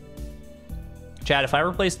 Chad, if I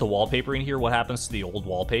replace the wallpaper in here, what happens to the old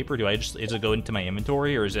wallpaper? Is it go into my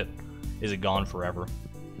inventory, or is it gone forever?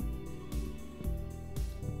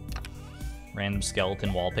 Random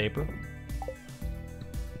skeleton wallpaper.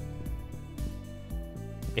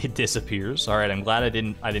 It disappears. All right, I'm glad I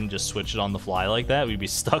didn't just switch it on the fly like that. We'd be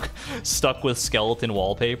stuck with skeleton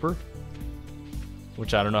wallpaper.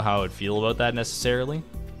 Which I don't know how I would feel about that necessarily.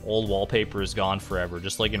 Old wallpaper is gone forever,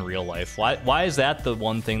 just like in real life. Why is that the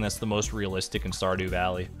one thing that's the most realistic in Stardew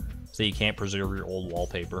Valley? So you can't preserve your old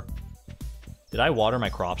wallpaper. Did I water my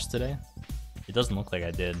crops today? It doesn't look like I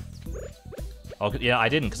did. Oh, yeah, I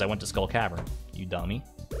didn't because I went to Skull Cavern. You dummy.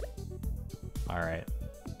 Alright.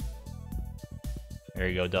 There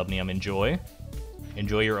you go, Dubnium. Enjoy.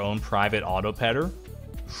 Enjoy your own private autopetter.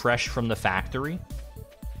 Fresh from the factory.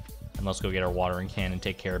 And let's go get our watering can and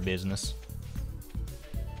take care of business.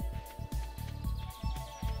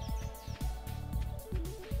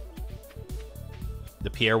 The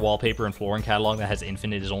Pierre wallpaper and flooring catalog that has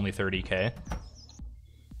infinite is only 30k.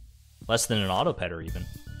 Less than an autopetter, even.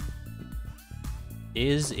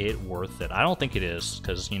 Is it worth it? I don't think it is,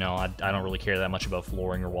 because, you know, I don't really care that much about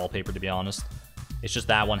flooring or wallpaper, to be honest. It's just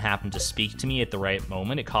that one happened to speak to me at the right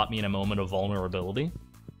moment. It caught me in a moment of vulnerability.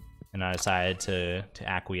 And I decided to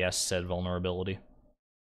acquiesce said vulnerability.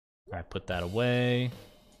 Alright, put that away.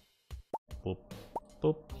 Boop,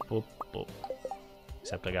 boop, boop, boop.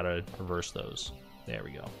 Except I gotta reverse those. There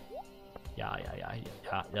we go.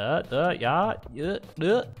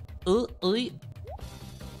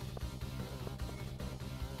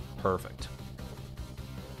 Perfect.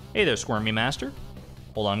 Hey there, Squirmy Master.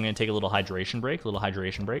 Hold on, I'm gonna take a little hydration break.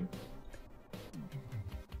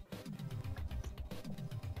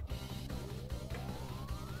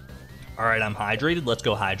 Alright, I'm hydrated. Let's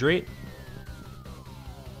go hydrate.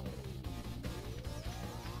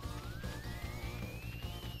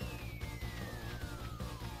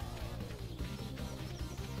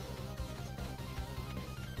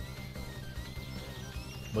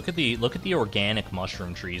 Look at the organic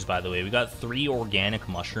mushroom trees, by the way. We got 3 organic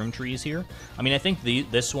mushroom trees here. I mean, I think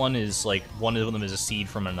this one is like, one of them is a seed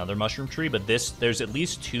from another mushroom tree, but there's at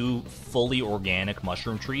least 2 fully organic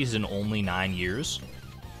mushroom trees in only 9 years.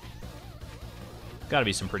 Gotta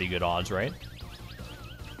be some pretty good odds, right?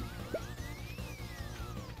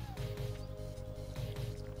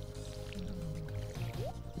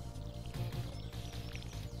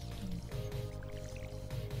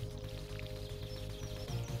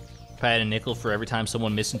 If I had a nickel for every time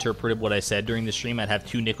someone misinterpreted what I said during the stream, I'd have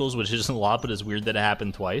 2 nickels, which isn't a lot, but it's weird that it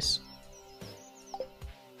happened twice.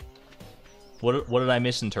 What did I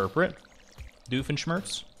misinterpret?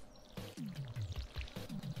 Doofenshmirtz?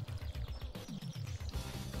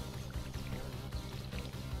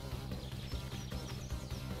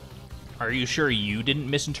 Are you sure you didn't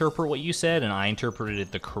misinterpret what you said and I interpreted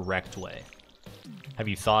it the correct way? Have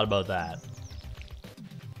you thought about that?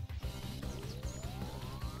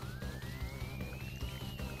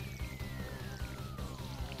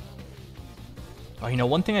 Oh, you know,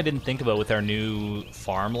 one thing I didn't think about with our new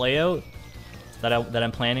farm layout that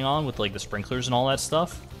I'm planning on with like the sprinklers and all that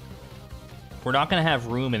stuff, we're not gonna have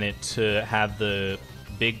room in it to have the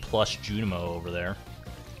big plush Junimo over there.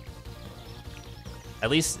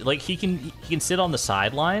 At least, like, he can sit on the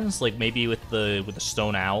sidelines, like maybe with the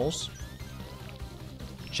stone owls,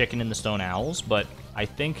 chicken and the stone owls. But I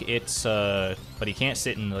think it's but he can't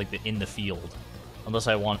sit in like in the field. Unless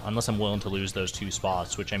I'm willing to lose those 2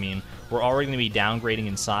 spots, which, I mean, we're already going to be downgrading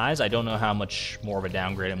in size. I don't know how much more of a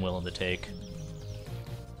downgrade I'm willing to take.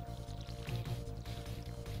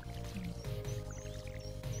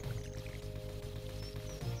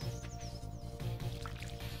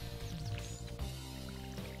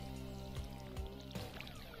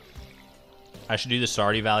 I should do the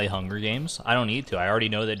Stardew Valley Hunger Games. I don't need to. I already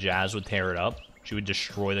know that Jazz would tear it up. She would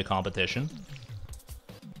destroy the competition.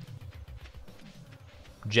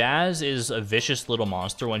 Jazz is a vicious little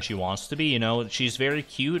monster when she wants to be, you know. She's very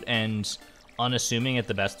cute and unassuming at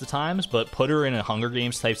the best of times, but put her in a Hunger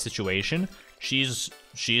Games type situation, she's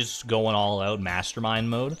going all out mastermind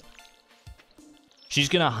mode. She's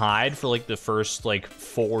gonna hide for like the first like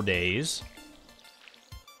 4 days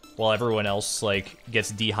while everyone else like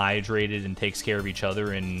gets dehydrated and takes care of each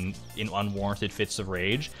other in unwarranted fits of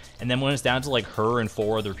rage. And then when it's down to like her and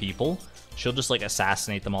 4 other people, she'll just like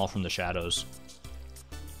assassinate them all from the shadows.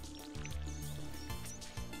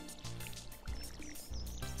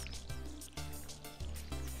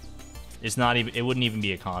 It's not even, it wouldn't even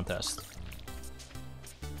be a contest.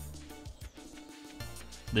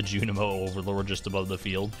 The Junimo Overlord just above the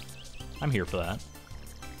field. I'm here for that.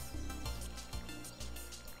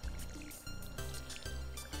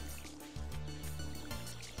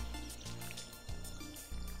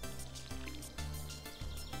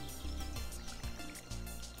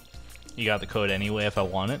 You got the code anyway if I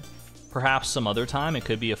want it. Perhaps some other time it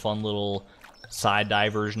could be a fun little side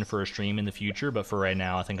diversion for a stream in the future, but for right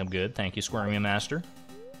now I think I'm good. Thank you, Squirmy Master.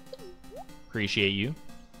 Appreciate you.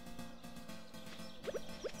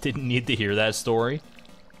 Didn't need to hear that story.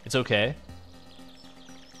 It's okay.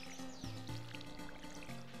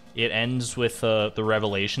 It ends with the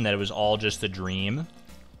revelation that it was all just a dream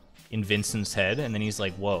in Vincent's head, and then he's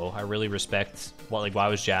like, whoa, I really respect why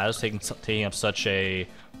was Jazz taking up such a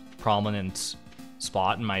prominent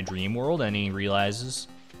spot in my dream world, and he realizes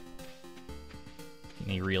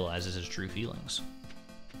his true feelings.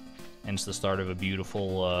 And it's the start of a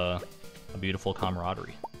beautiful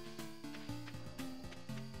camaraderie.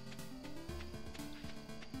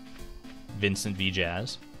 Vincent v.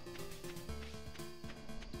 Jazz.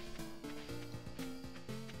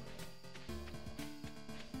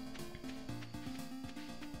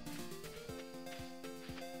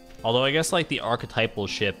 Although I guess like the archetypal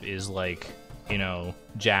ship is like, you know,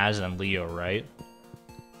 Jazz and Leo, right?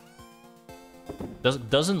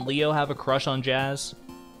 Doesn't Leo have a crush on Jazz?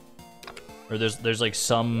 Or there's like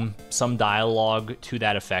some dialogue to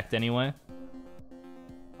that effect anyway.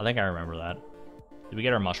 I think I remember that. Did we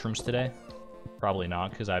get our mushrooms today? Probably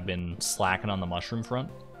not, because I've been slacking on the mushroom front.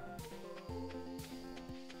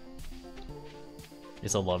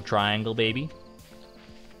 It's a love triangle, baby.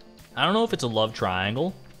 I don't know if it's a love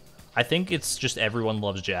triangle. I think it's just everyone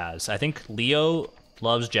loves Jazz. I think Leo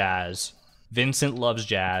loves Jazz, Vincent loves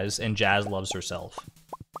Jazz, and Jazz loves herself.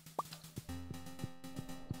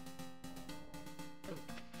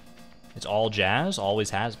 It's all Jazz, always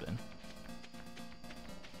has been.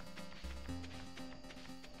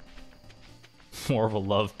 More of a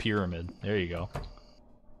love pyramid. There you go.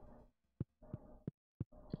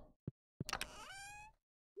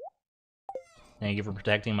 Thank you for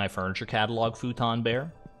protecting my furniture catalog, Futon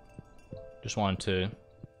Bear. Just wanted to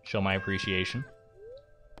Show my appreciation.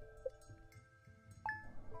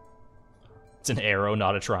 It's an arrow,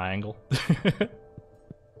 not a triangle.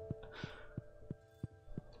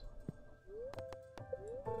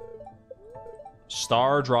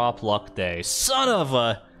 Star drop luck day. Son of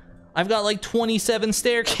a... I've got like 27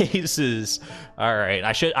 staircases. All right,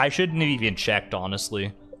 I shouldn't have even checked,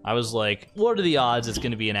 honestly. I was like, what are the odds it's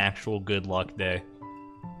going to be an actual good luck day?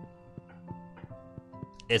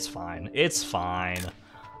 It's fine. It's fine.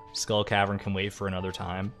 Skull Cavern can wait for another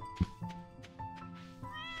time.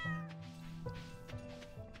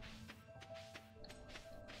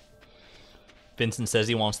 Vincent says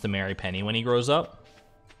he wants to marry Penny when he grows up.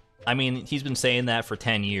 I mean, he's been saying that for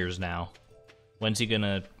 10 years now. When's he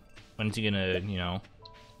gonna, you know,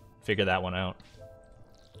 figure that one out?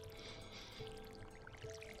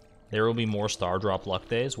 There will be more Star Drop luck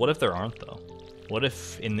days. What if there aren't, though? What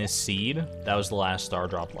if in this seed, that was the last Star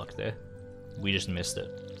Drop luck day? We just missed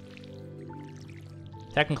it.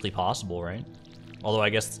 Technically possible, right? Although I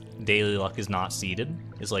guess daily luck is not seeded.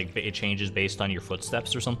 It's like it changes based on your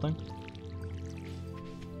footsteps or something.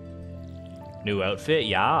 New outfit,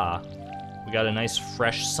 yeah. We got a nice,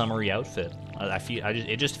 fresh, summery outfit.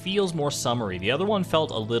 It just feels more summery. The other one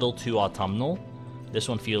felt a little too autumnal. This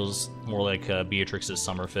one feels more like Beatrix's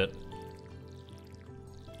summer fit.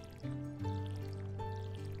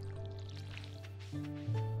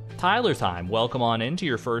 Tyler time, welcome on into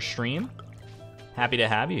your first stream. Happy to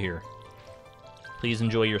have you here. Please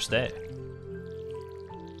enjoy your stay.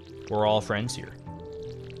 We're all friends here.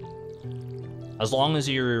 As long as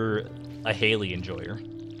you're a Haley enjoyer.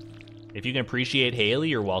 If you can appreciate Haley,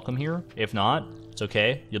 you're welcome here. If not, it's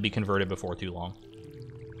okay. You'll be converted before too long.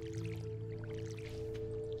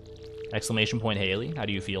 Exclamation point Haley, how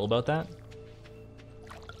do you feel about that?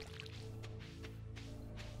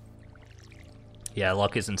 Yeah,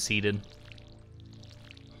 luck isn't seeded.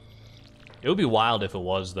 It would be wild if it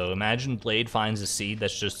was, though. Imagine Blade finds a seed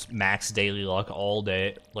that's just max daily luck all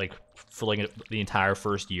day, like, for like the entire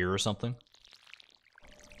first year or something.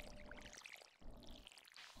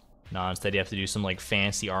 Nah, instead you have to do some, like,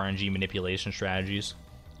 fancy RNG manipulation strategies.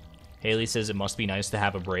 Haley says it must be nice to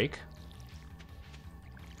have a break.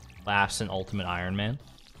 Laughs in Ultimate Iron Man.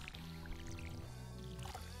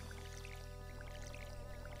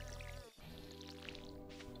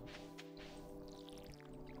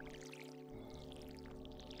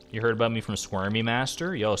 You heard about me from Squirmy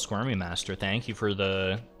Master? Yo, Squirmy Master, thank you for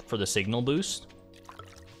the signal boost.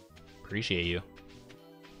 Appreciate you.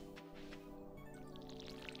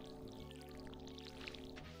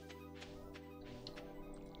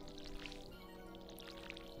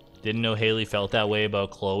 Didn't know Haley felt that way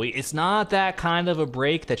about Chloe. It's not that kind of a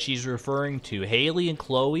break that she's referring to. Haley and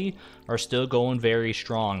Chloe are still going very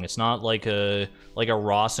strong. It's not like a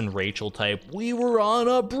Ross and Rachel type, we were on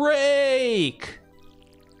a break!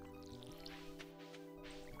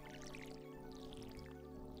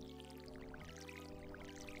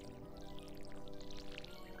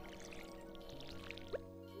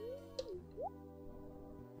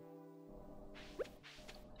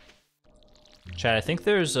 Chad, I think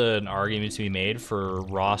there's an argument to be made for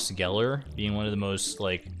Ross Geller being one of the most,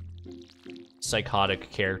 like, psychotic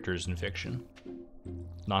characters in fiction.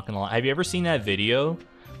 Not gonna lie. Have you ever seen that video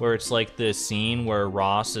where it's, like, the scene where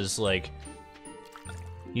Ross is, like,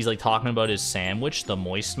 he's, like, talking about his sandwich, the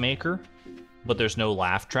Moist Maker, but there's no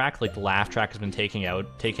laugh track. Like, the laugh track has been taken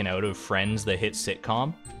out of Friends, the hit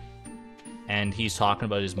sitcom. And he's talking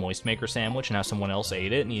about his Moist Maker sandwich and how someone else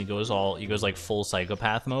ate it, and he goes like, full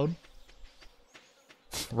psychopath mode.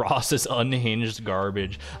 Ross is unhinged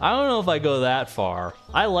garbage. I don't know if I go that far.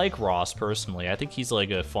 I like Ross personally. I think he's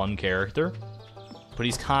like a fun character, but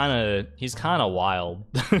he's kind of wild.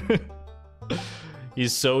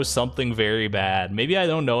 He's so something very bad. Maybe I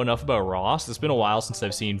don't know enough about Ross. It's been a while since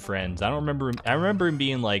I've seen Friends. I remember him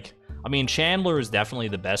being like, I mean, Chandler is definitely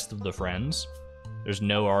the best of the friends. There's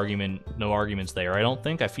no arguments there. I don't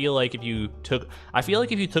think. I feel like if you took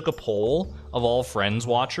a poll of all Friends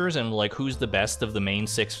watchers and like who's the best of the main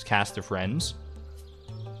 6 cast of Friends,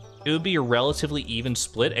 it would be a relatively even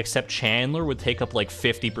split, except Chandler would take up like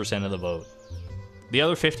 50% of the vote. The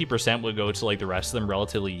other 50% would go to like the rest of them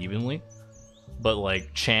relatively evenly. But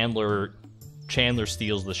like Chandler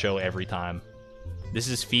steals the show every time. This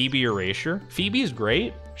is Phoebe Erasure. Phoebe is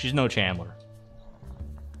great. She's no Chandler.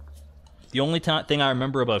 The only thing I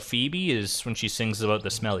remember about Phoebe is when she sings about the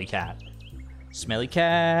smelly cat. Smelly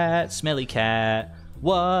cat,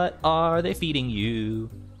 what are they feeding you?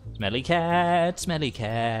 Smelly cat,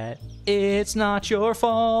 it's not your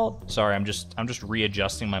fault. Sorry, I'm just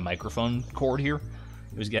readjusting my microphone cord here.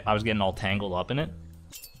 I was getting all tangled up in it.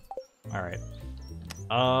 All right.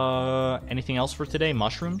 Anything else for today?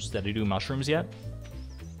 Mushrooms? Did I do mushrooms yet?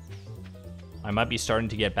 I might be starting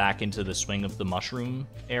to get back into the swing of the mushroom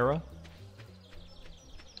era.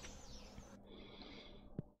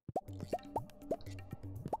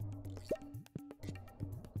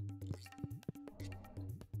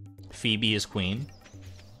 Phoebe is queen.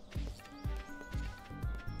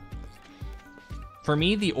 For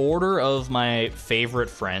me, the order of my favorite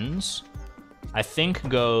friends, I think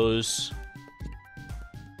goes...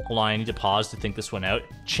 Hold on, I need to pause to think this one out.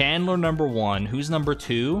 Chandler number 1. Who's number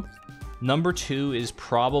 2? Number 2 is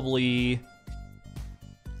probably...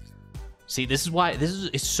 See, this is why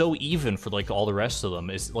it's so even for like all the rest of them.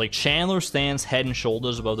 It's like Chandler stands head and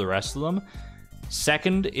shoulders above the rest of them.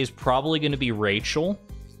 Second is probably going to be Rachel.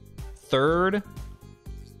 Third,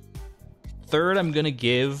 I'm gonna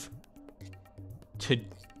give to,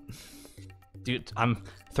 dude.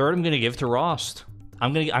 Third, I'm gonna give to Ross.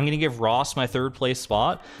 I'm gonna give Ross my third place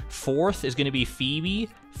spot. Fourth is gonna be Phoebe.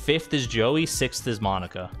 Fifth is Joey. Sixth is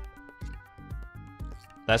Monica.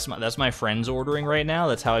 That's my friends ordering right now.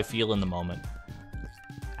 That's how I feel in the moment.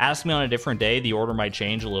 Ask me on a different day, the order might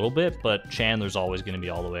change a little bit, but Chandler's always gonna be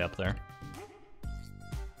all the way up there.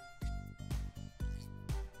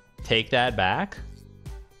 Take that back?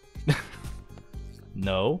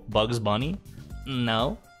 No. Bugs Bunny?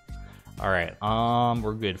 No. Alright,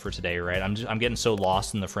 we're good for today, right? I'm getting so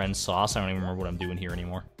lost in the friends sauce, I don't even remember what I'm doing here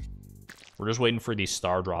anymore. We're just waiting for these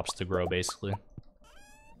star drops to grow, basically.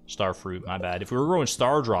 Star fruit, my bad. If we were growing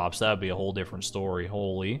star drops, that would be a whole different story.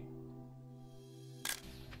 Holy.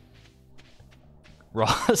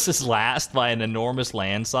 Ross is last by an enormous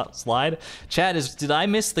landslide. Chat, did I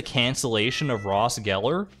miss the cancellation of Ross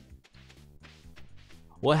Geller?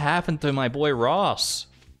 What happened to my boy Ross?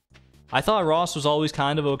 I thought Ross was always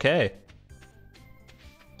kind of okay.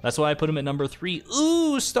 That's why I put him at number 3.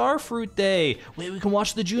 Ooh, Starfruit Day! Wait, we can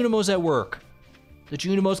watch the Junimos at work. The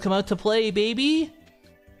Junimos come out to play, baby!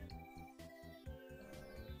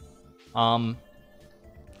 There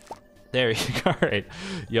you go. Alright.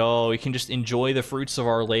 Yo, we can just enjoy the fruits of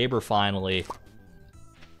our labor finally.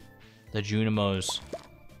 The Junimos.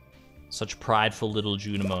 Such prideful little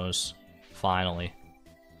Junimos. Finally.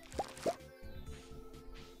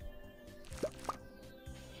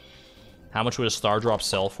 How much would a star drop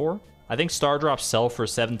sell for? I think star drops sell for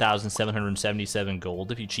 7,777 gold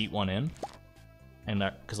if you cheat one in. And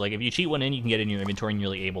because like if you cheat one in, you can get it in your inventory and you're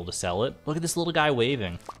really able to sell it. Look at this little guy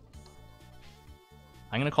waving.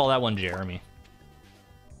 I'm gonna call that one Jeremy.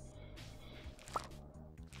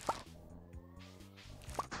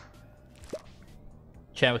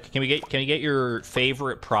 Chat, can we get your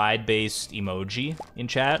favorite pride-based emoji in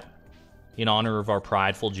chat in honor of our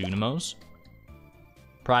prideful Junimos?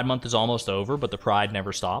 Pride month is almost over, but the pride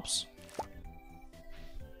never stops.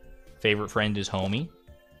 Favorite friend is homie.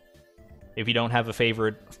 If you don't have a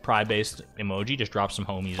favorite pride-based emoji, just drop some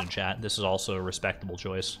homies in chat. This is also a respectable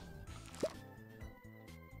choice.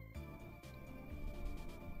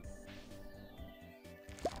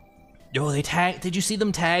 Yo, did you see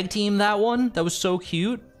them tag team that one? That was so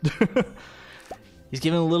cute. He's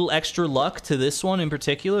giving a little extra luck to this one in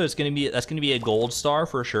particular. That's gonna be a gold star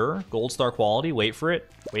for sure. Gold star quality. Wait for it.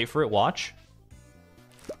 Wait for it. Watch.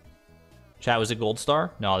 Chat, was it gold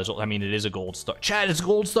star? No, I mean it is a gold star. Chat, it's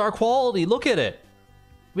gold star quality. Look at it.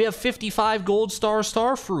 We have 55 gold star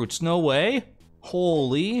fruits. No way.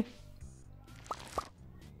 Holy.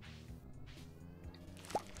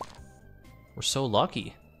 We're so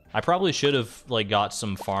lucky. I probably should have like got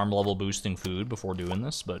some farm level boosting food before doing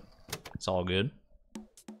this, but it's all good.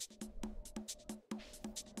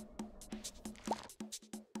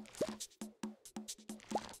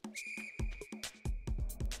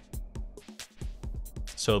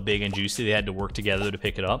 So big and juicy, they had to work together to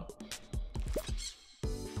pick it up.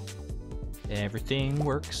 Everything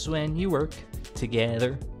works when you work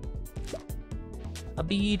together. A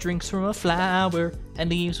bee drinks from a flower and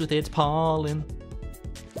leaves with its pollen.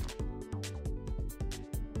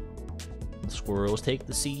 The squirrels take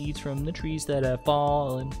the seeds from the trees that have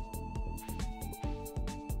fallen.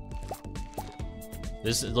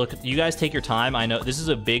 Look, you guys take your time. I know this is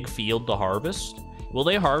a big field to harvest. Will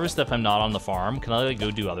they harvest if I'm not on the farm? Can I like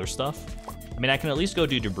go do other stuff? I mean, I can at least go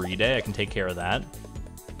do debris day. I can take care of that.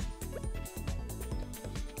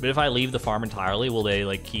 But if I leave the farm entirely, will they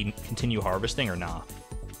like continue harvesting or not?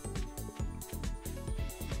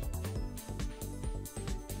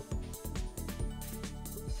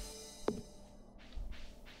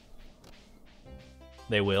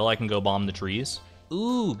 They will. I can go bomb the trees.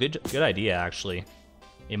 Ooh, good idea actually.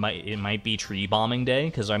 It might be tree bombing day,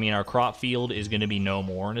 because I mean our crop field is going to be no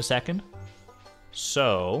more in a second.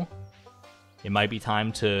 So it might be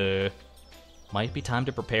time to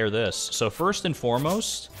prepare this. So first and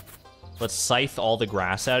foremost, let's scythe all the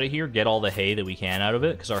grass out of here, get all the hay that we can out of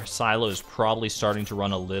it, because our silo is probably starting to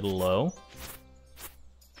run a little low.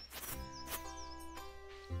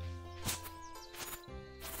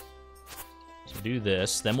 So do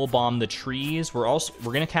this, then we'll bomb the trees. We're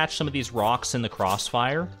gonna catch some of these rocks in the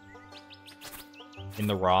crossfire. In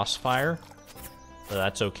the Rossfire. So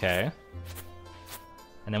that's okay.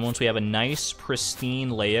 And then once we have a nice, pristine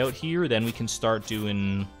layout here, then we can start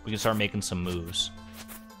making some moves.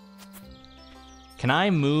 Can I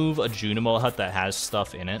move a Junimo hut that has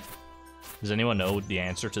stuff in it? Does anyone know the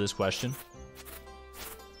answer to this question?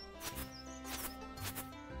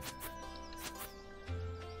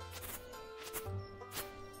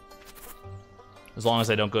 As long as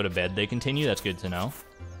I don't go to bed, they continue. That's good to know.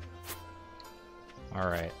 All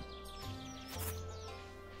right.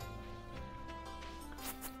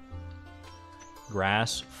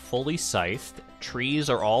 Grass fully scythed. Trees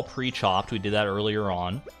are all pre-chopped. We did that earlier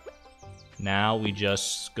on. Now we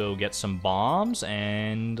just go get some bombs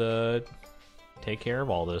and take care of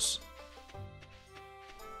all this.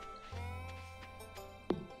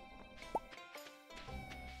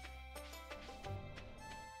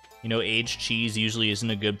 You know, aged cheese usually isn't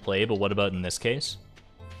a good play, but what about in this case?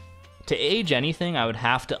 To age anything, I would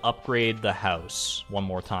have to upgrade the house one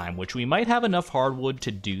more time, which we might have enough hardwood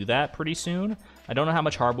to do that pretty soon. I don't know how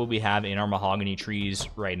much hardwood we have in our mahogany trees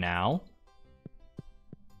right now.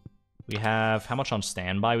 We have, how much on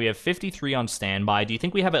standby? We have 53 on standby. Do you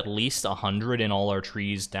think we have at least 100 in all our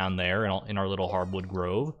trees down there in our little hardwood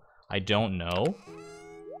grove? I don't know.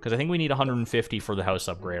 Because I think we need 150 for the house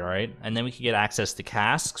upgrade, right? And then we can get access to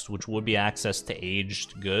casks, which would be access to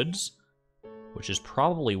aged goods, which is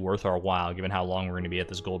probably worth our while, given how long we're going to be at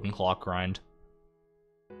this golden clock grind.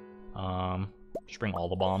 Just bring all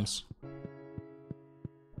the bombs.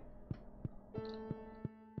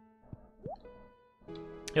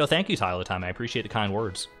 Yo, thank you, Tyler Time. I appreciate the kind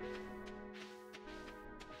words.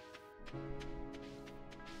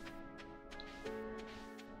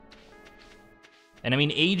 And I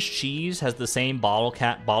mean, aged cheese has the same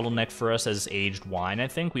bottleneck for us as aged wine, I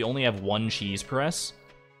think. We only have one cheese press.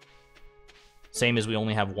 Same as we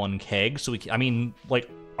only have one keg. So I mean, like,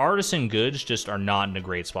 artisan goods just are not in a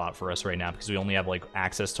great spot for us right now because we only have, like,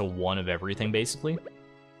 access to one of everything, basically.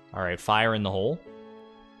 All right, fire in the hole.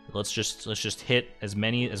 Let's just hit as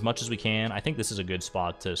much as we can. I think this is a good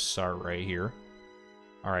spot to start right here.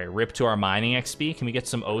 All right, rip to our mining XP. Can we get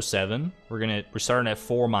some 07? We're starting at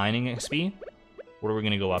 4 mining XP. What are we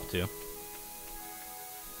gonna go up to?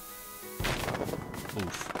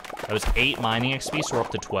 Oof. That was 8 mining XP, so we're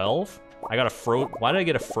up to 12. I got why did I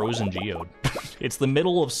get a frozen geode? It's the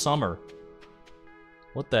middle of summer.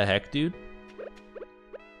 What the heck, dude?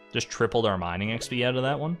 Just tripled our mining XP out of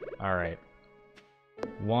that one? All right.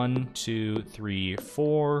 1, 2, 3,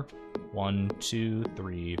 4. 1, 2,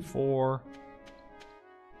 3, 4.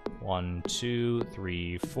 1, 2,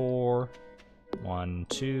 3, 4. 1,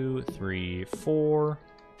 2, 3, 4.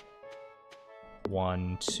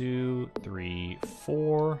 1, 2, 3,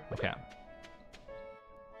 4. Okay.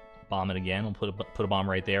 Bomb it again. We'll put a bomb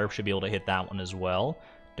right there. Should be able to hit that one as well.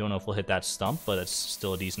 Don't know if we'll hit that stump, but it's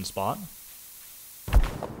still a decent spot.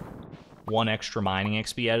 1 extra mining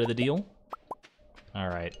XP out of the deal. All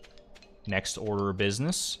right. Next order of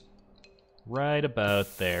business. Right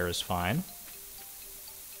about there is fine.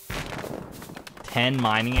 10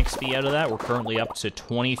 mining XP out of that. We're currently up to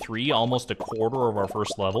 23, almost a quarter of our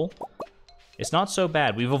first level. It's not so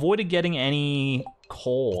bad. We've avoided getting any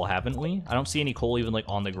coal, haven't we? I don't see any coal even, like,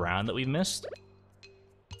 on the ground that we've missed.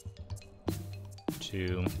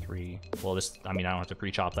 2, 3. Well, I mean, I don't have to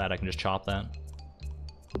pre-chop that. I can just chop that.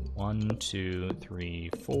 1, 2, 3,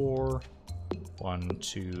 4. 1,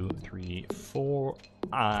 2, 3, 4.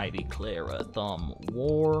 I declare a thumb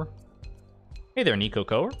war. Hey there, Nico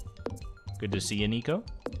Coer. Good to see you, Nico.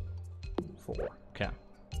 4. Okay.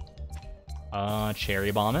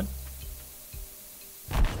 Cherry bomb it.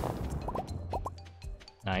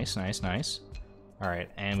 Nice, nice, nice. All right,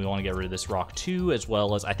 and we want to get rid of this rock too, as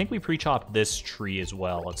well as I think we pre-chopped this tree as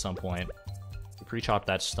well at some point. We pre-chopped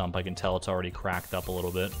that stump. I can tell it's already cracked up a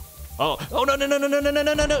little bit. Oh, oh no, no, no, no, no, no,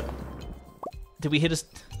 no, no, no! Did we hit a...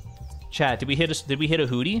 Chat, did we hit a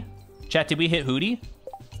hootie? Chat, did we hit hootie?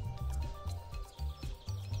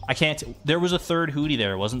 I can't... There was a third hootie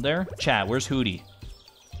there, wasn't there? Chat, where's hootie?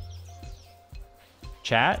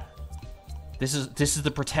 Chat? This is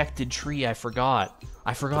the protected tree, I forgot.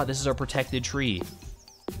 I forgot this is our protected tree.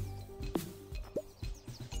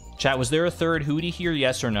 Chat, was there a third hootie here,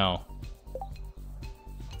 yes or no?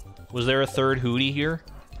 Was there a third hootie here?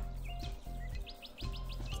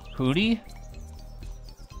 Hootie?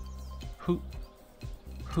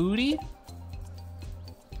 Hootie?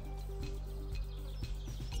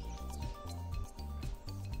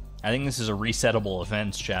 I think this is a resettable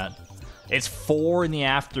offense, chat. It's 4 in the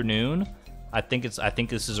afternoon. I think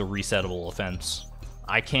this is a resettable offense.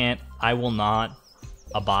 I will not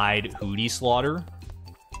abide Hootie slaughter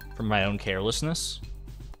from my own carelessness.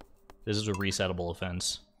 This is a resettable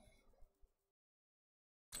offense.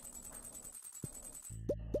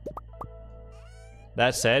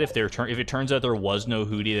 That said, if it turns out there was no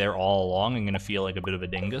Hootie there all along, I'm gonna feel like a bit of a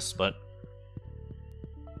dingus, but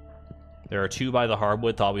there are 2 by the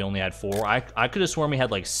hardwood. Thought we only had 4. I could have sworn we had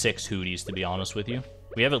like 6 Hooties, to be honest with you.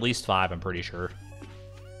 We have at least 5, I'm pretty sure.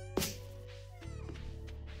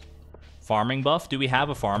 Farming buff? Do we have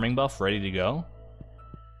a farming buff ready to go?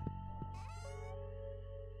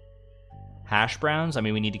 Hash browns? I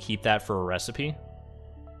mean, we need to keep that for a recipe.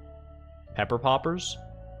 Pepper poppers?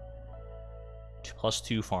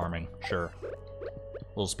 +2 farming, sure.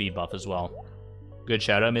 Little speed buff as well. Good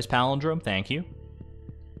shout out, Miss Palindrome, thank you.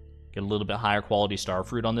 Get a little bit higher quality star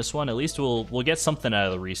fruit on this one. At least we'll get something out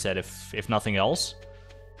of the reset if nothing else.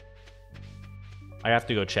 I have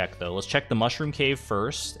to go check though. Let's check the mushroom cave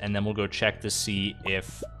first, and then we'll go check to see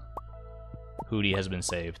if Hootie has been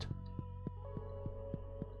saved.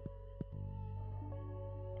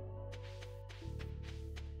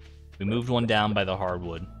 We moved one down by the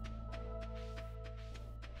hardwood.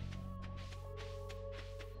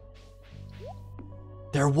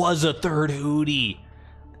 There was a 3rd Hootie!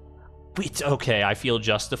 Okay, I feel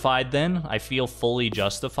justified then. I feel fully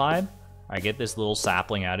justified. I get this little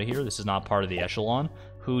sapling out of here. This is not part of the echelon.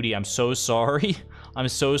 Hootie, I'm so sorry. I'm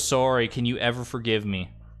so sorry. Can you ever forgive me?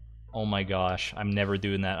 Oh my gosh, I'm never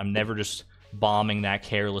doing that. I'm never just bombing that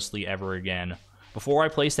carelessly ever again. Before I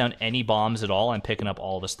place down any bombs at all, I'm picking up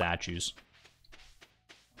all the statues.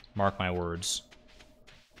 Mark my words.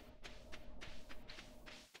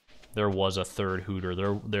 There was a 3rd Hooter.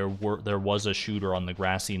 There was a shooter on the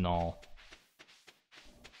grassy knoll.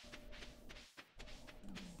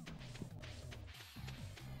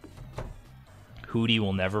 Hootie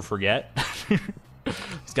will never forget.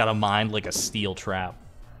 He's got a mind like a steel trap.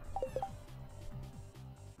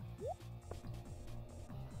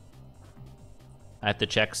 I have to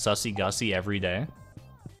check Sussy Gussie every day.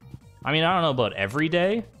 I mean, I don't know about every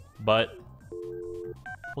day, but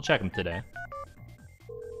we'll check him today.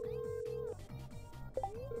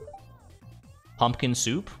 Pumpkin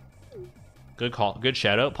soup. Good call. Good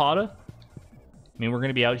shout out, Potta. I mean, we're going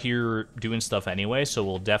to be out here doing stuff anyway, so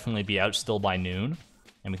we'll definitely be out still by noon.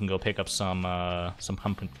 And we can go pick up some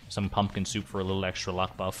pumpkin soup for a little extra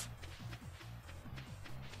luck buff.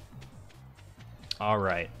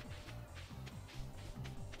 Alright.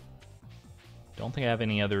 Don't think I have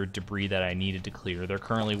any other debris that I needed to clear. They're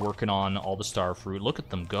currently working on all the star fruit. Look at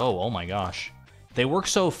them go. Oh my gosh. They work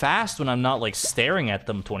so fast when I'm not, like, staring at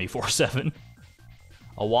them 24/7.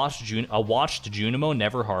 A watched Junimo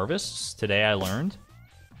never harvests. Today I learned.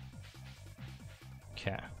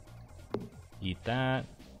 Okay. Eat that.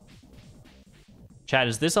 Chat,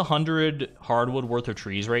 is this 100 hardwood worth of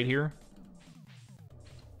trees right here?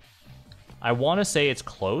 I want to say it's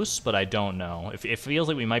close, but I don't know. It feels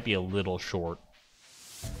like we might be a little short.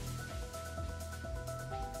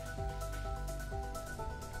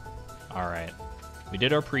 Alright. We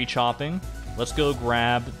did our pre-chopping. Let's go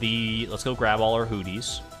grab all our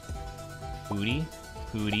Hooties. Hootie,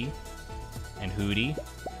 Hootie, and Hootie,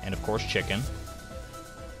 and of course chicken.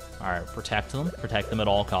 Alright, protect them. Protect them at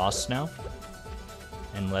all costs now.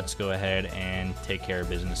 And let's go ahead and take care of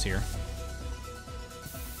business here.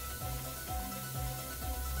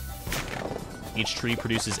 Each tree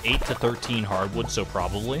produces 8 to 13 hardwood, so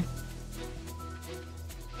probably.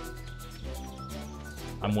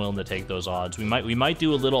 I'm willing to take those odds. We might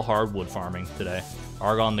do a little hardwood farming today.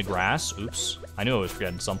 Argon the grass. Oops. I knew I was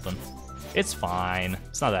forgetting something. It's fine.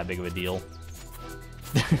 It's not that big of a deal.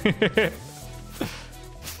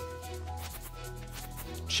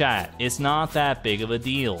 Chat, it's not that big of a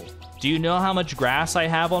deal. Do you know how much grass I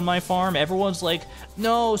have on my farm? Everyone's like,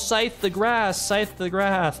 no, scythe the grass, scythe the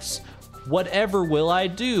grass. Whatever will I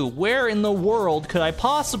do? Where in the world could I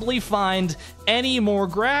possibly find any more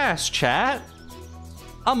grass, chat?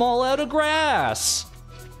 I'm all out of grass.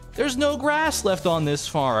 There's no grass left on this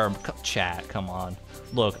farm. Chat, come on.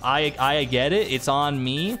 Look, I get it. It's on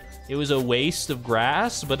me. It was a waste of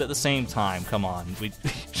grass, but at the same time, come on.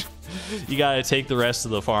 You gotta take the rest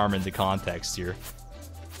of the farm into context here.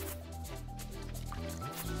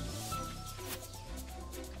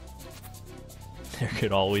 There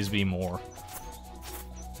could always be more.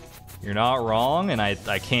 You're not wrong, and I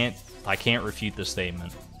can't refute the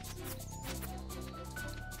statement.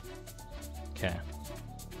 Okay.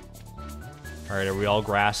 Alright, are we all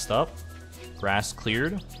grassed up? Grass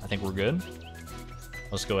cleared? I think we're good.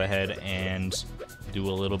 Let's go ahead and do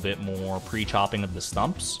a little bit more pre-chopping of the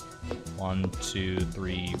stumps. 1, 2,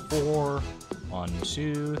 3, 4. 1,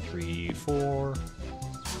 2, 3, 4.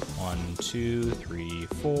 1, 2, 3,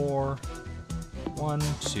 4. 1,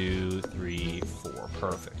 2, 3, 4.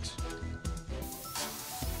 Perfect.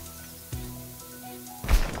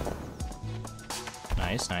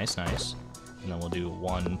 Nice, nice, nice. And then we'll do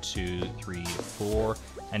 1, 2, 3, 4.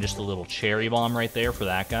 And just a little cherry bomb right there for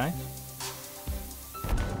that guy.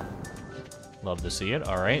 Love to see it.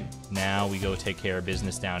 All right, now we go take care of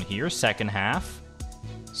business down here. Second half,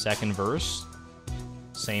 second verse,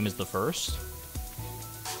 same as the first.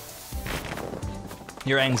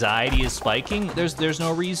 Your anxiety is spiking. There's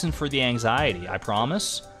no reason for the anxiety, I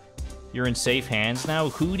promise. You're in safe hands now.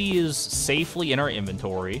 Hootie is safely in our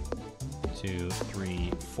inventory. 2,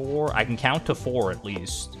 3, 4. I can count to 4 at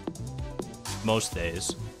least. Most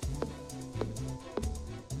days.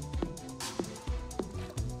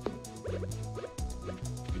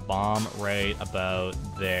 Bomb right about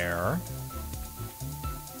there.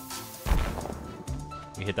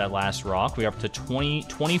 We hit that last rock. We're up to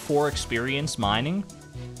 24 experience mining.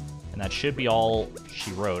 And that should be all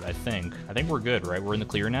she wrote, I think. I think we're good, right? We're in the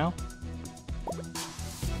clear now.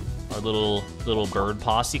 Our little bird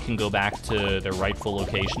posse can go back to their rightful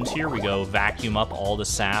locations here. We go vacuum up all the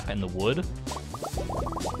sap and the wood.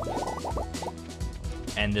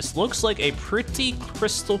 And this looks like a pretty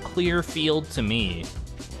crystal clear field to me.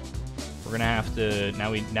 We're gonna have to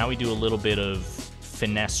now we do a little bit of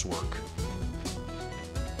finesse work.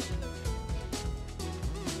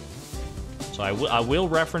 So I will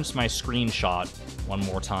reference my screenshot one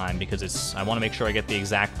more time because I want to make sure I get the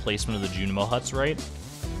exact placement of the Junimo huts right.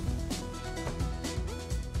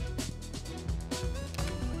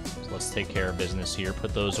 So let's take care of business here.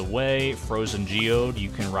 Put those away. Frozen Geode, you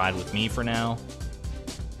can ride with me for now.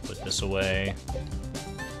 Put this away.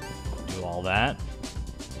 Do all that.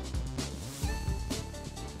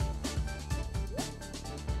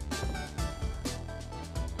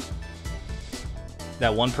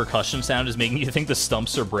 That one percussion sound is making you think the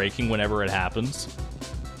stumps are breaking whenever it happens.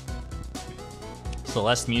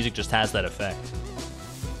 Celeste music just has that effect.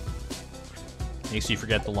 Makes you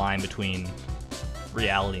forget the line between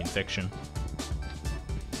reality and fiction.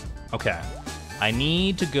 Okay. I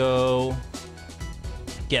need to go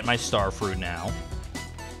get my star fruit now.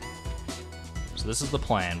 So this is the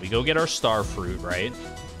plan. We go get our star fruit, right?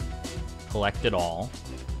 Collect it all.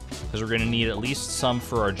 Because we're going to need at least some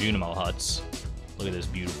for our Junimo huts. Look at this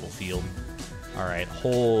beautiful field. All right,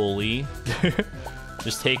 holy.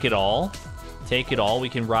 Just take it all. Take it all. We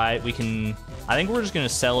can ride, I think we're just gonna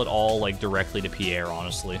sell it all like directly to Pierre,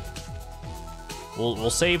 honestly.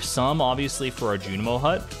 We'll save some, obviously, for our Junimo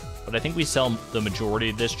hut, but I think we sell the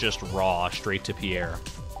majority of this just raw, straight to Pierre.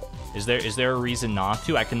 Is there a reason not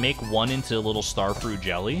to? I can make one into a little starfruit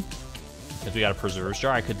jelly. If we got a preserves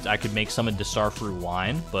jar, I could make some into starfruit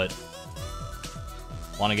wine, but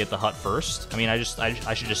want to get the hut first? I mean, I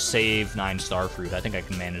should just save 9 starfruit. I think I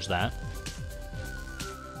can manage that.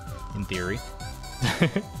 In theory.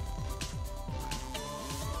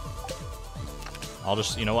 I'll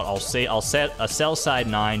just, you know what? I'll set a sell side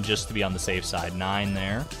 9 just to be on the safe side. 9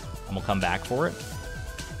 there, and we'll come back for it.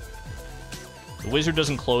 The wizard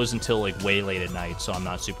doesn't close until like way late at night, so I'm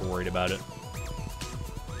not super worried about it.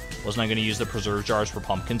 Wasn't I going to use the preserve jars for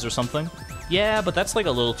pumpkins or something? Yeah, but that's like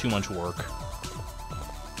a little too much work.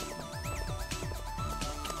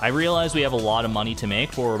 I realize we have a lot of money to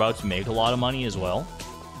make, but we're about to make a lot of money as well.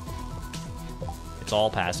 It's all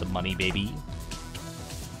passive money, baby.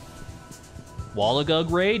 Wallagug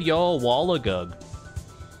raid? Yo, Wallagug.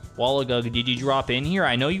 Wallagug, did you drop in here?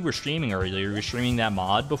 I know you were streaming earlier. You were streaming that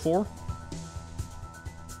mod before?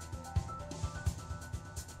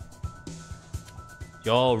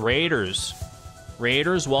 Yo, Raiders.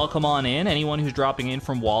 Raiders, welcome on in. Anyone who's dropping in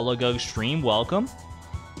from Wallagug's stream, welcome.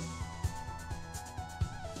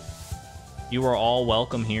 You are all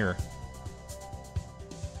welcome here.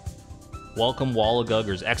 Welcome,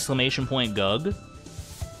 Wallaguggers. Exclamation point Gug.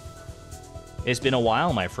 It's been a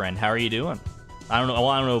while, my friend. How are you doing? I don't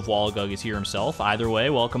know if Wallagug is here himself. Either way,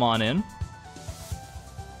 welcome on in.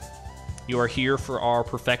 You are here for our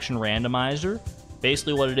perfection randomizer.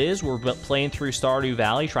 Basically what it is, we're playing through Stardew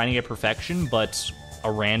Valley, trying to get perfection, but a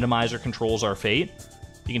randomizer controls our fate.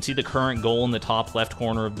 You can see the current goal in the top left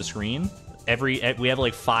corner of the screen. We have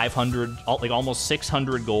like 500, like almost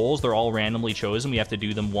 600 goals. They're all randomly chosen. We have to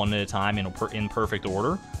do them one at a time in perfect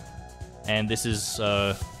order. And this is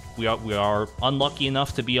we are unlucky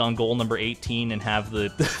enough to be on goal number 18 and have the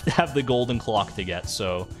have the golden clock to get.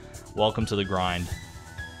 So, welcome to the grind.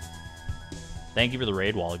 Thank you for the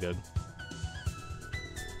raid, Wallagug.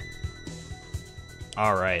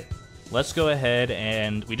 All right, let's go ahead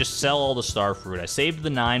and we just sell all the star fruit. I saved the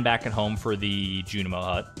 9 back at home for the Junimo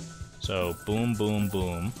hut. So boom, boom,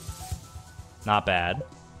 boom. Not bad.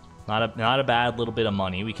 Not a bad little bit of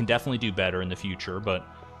money. We can definitely do better in the future, but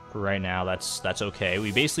for right now, that's okay.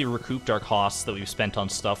 We basically recouped our costs that we've spent on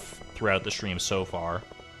stuff throughout the stream so far.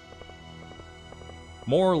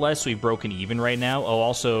 More or less, we've broken even right now. Oh,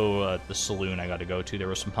 also, the saloon I got to go to. There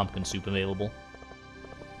was some pumpkin soup available.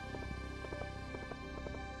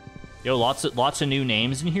 Yo, lots of new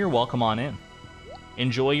names in here. Welcome on in.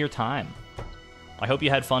 Enjoy your time. I hope you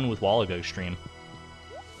had fun with Wallagug's stream.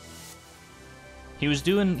 He was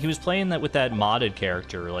playing that with that modded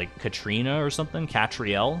character, like Katrina or something,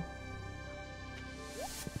 Catriel.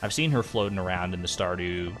 I've seen her floating around in the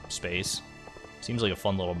Stardew space. Seems like a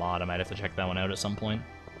fun little mod. I might have to check that one out at some point.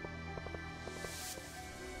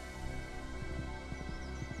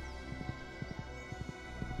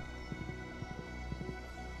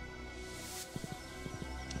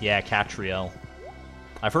 Yeah, Catriel.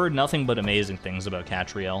 I've heard nothing but amazing things about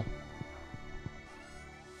Catriel.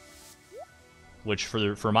 Which,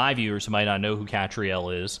 for my viewers who might not know who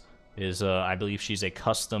Catriel is I believe she's a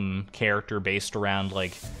custom character based around,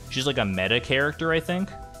 like, she's like a meta character, I think.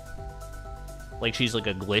 Like, she's like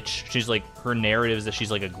a glitch. She's like, her narrative is that she's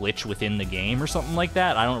like a glitch within the game or something like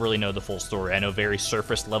that. I don't really know the full story. I know very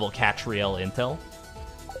surface level Catriel intel.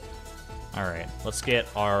 Alright, let's get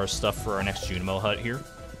our stuff for our next Junimo hut here.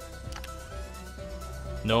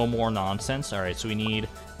 No more nonsense. Alright, so we need...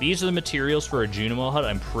 These are the materials for a Junimo hut,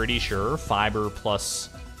 I'm pretty sure. Fiber plus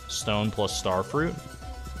stone plus starfruit.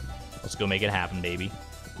 Let's go make it happen, baby.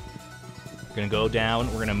 We're gonna go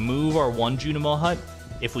down. We're gonna move our one Junimo hut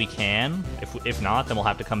if we can. If not, then we'll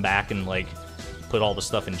have to come back and, like, put all the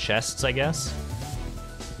stuff in chests, I guess.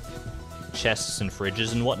 Chests and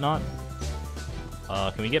fridges and whatnot.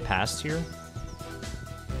 Can we get past here?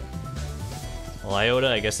 Well, Iota,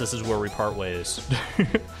 I guess this is where we part ways.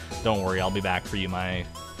 Don't worry, I'll be back for you, my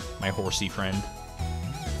horsey friend.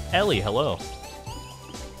 Ellie, hello.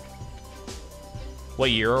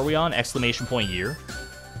 What year are we on? Exclamation point year.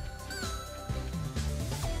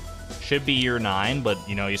 Should be year 9, but,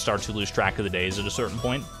 you know, you start to lose track of the days at a certain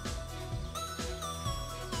point.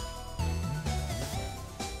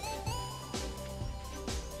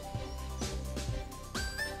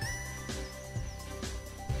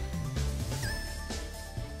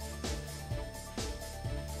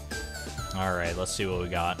 Alright, let's see what we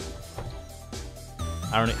got.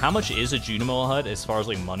 I don't know, how much is a Junimo hut as far as,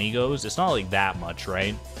 like, money goes? It's not, like, that much,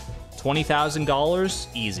 right? $20,000?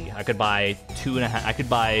 Easy. I could buy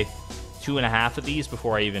 2.5 of these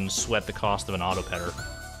before I even sweat the cost of an auto petter.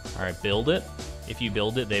 Alright, build it. If you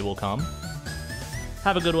build it, they will come.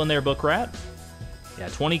 Have a good one there, Book Rat. Yeah,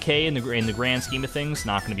 20k in the grand scheme of things,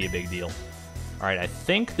 not going to be a big deal. Alright, I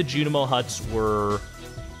think the Junimo huts were,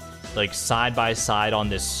 like, side by side on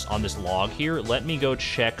this log here. Let me go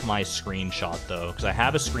check my screenshot, though, because I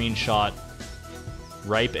have a screenshot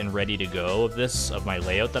ripe and ready to go of my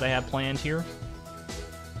layout that I have planned here.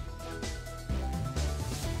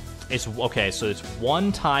 It's okay, so it's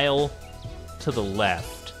one tile to the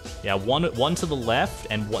left. Yeah, one to the left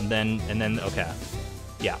and then okay.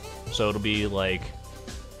 Yeah. So it'll be like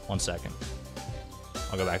 1 second.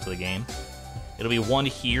 I'll go back to the game. It'll be one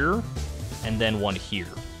here and then one here.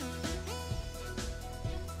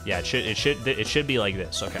 Yeah, it should be like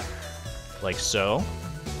this. Okay. Like so.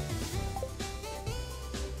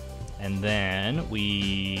 And then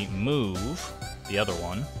we move the other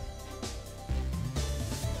one.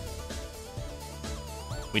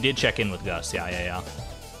 We did check in with Gus. Yeah.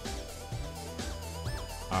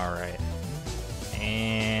 All right.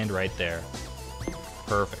 And right there.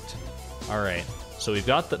 Perfect. All right. So we've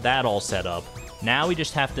got that all set up. Now we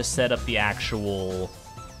just have to set up the actual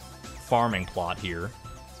farming plot here.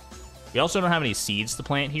 We also don't have any seeds to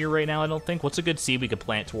plant here right now, I don't think. What's a good seed we could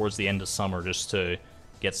plant towards the end of summer just to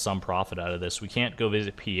get some profit out of this? We can't go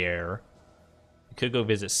visit Pierre. We could go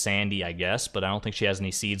visit Sandy, I guess, but I don't think she has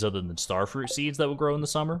any seeds other than starfruit seeds that will grow in the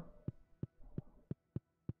summer.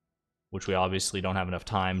 Which we obviously don't have enough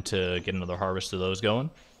time to get another harvest of those going.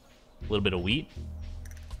 A little bit of wheat.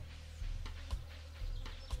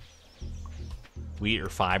 Wheat or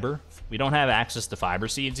fiber. We don't have access to fiber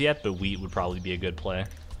seeds yet, but wheat would probably be a good play.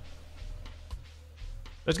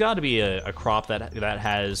 There's got to be a crop that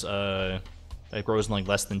has that grows in like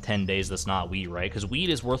less than 10 days that's not wheat, right? Because wheat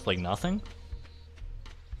is worth like nothing.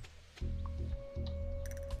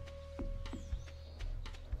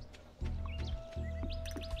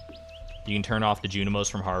 You can turn off the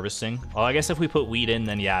Junimos from harvesting. Oh, I guess if we put wheat in,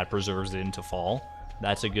 then yeah, it preserves it into fall.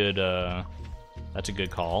 That's a good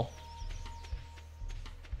call.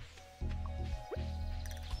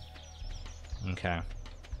 Okay.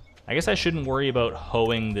 I guess I shouldn't worry about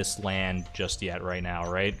hoeing this land just yet right now,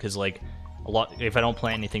 right? Because, like, if I don't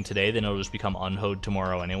plant anything today, then it'll just become unhoed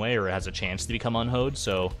tomorrow anyway, or it has a chance to become unhoed,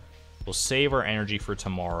 so we'll save our energy for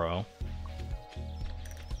tomorrow.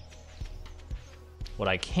 What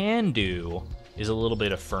I can do is a little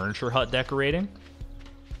bit of furniture hut decorating.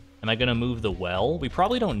 Am I going to move the well? We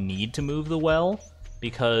probably don't need to move the well,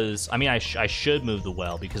 because, I mean, I should move the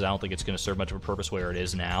well, because I don't think it's going to serve much of a purpose where it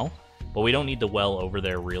is now. But we don't need the well over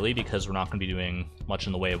there, really, because we're not going to be doing much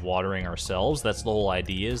in the way of watering ourselves. That's the whole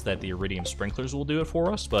idea, is that the iridium sprinklers will do it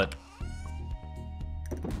for us, but...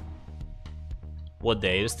 What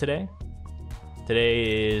day is today?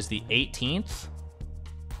 Today is the 18th.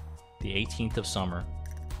 The 18th of summer.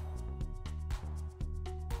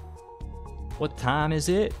 What time is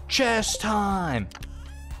it? Chess time!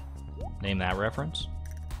 Name that reference.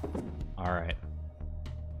 Alright.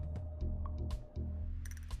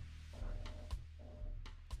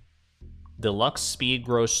 Deluxe Speed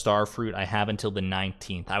Grow Starfruit I have until the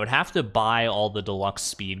 19th. I would have to buy all the Deluxe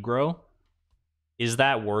Speed Grow. Is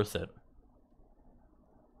that worth it?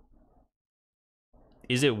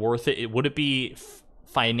 Is it worth it? Would it be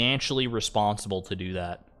financially responsible to do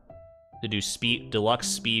that? To do Deluxe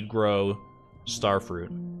Speed Grow Starfruit.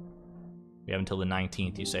 We have until the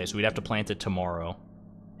 19th, you say. So we'd have to plant it tomorrow.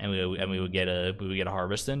 And we would get a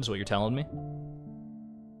harvest in, is what you're telling me?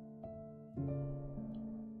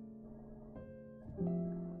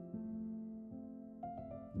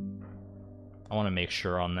 I want to make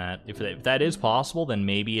sure on that. If that is possible, then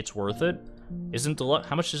maybe it's worth it. Isn't Deluxe...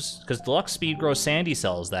 How much is... Because Deluxe Speed Grow Sandy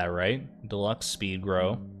sells that, right? Deluxe Speed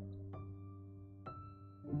Grow.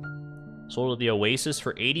 Sold at the Oasis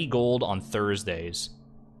for 80 gold on Thursdays.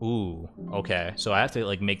 Ooh, okay. So I have to,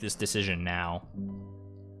 like, make this decision now.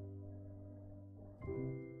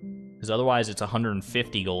 Because otherwise it's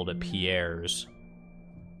 150 gold at Pierre's.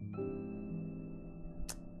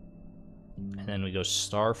 And then we go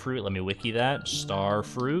Starfruit. Let me wiki that.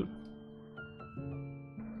 Starfruit.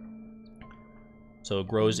 So it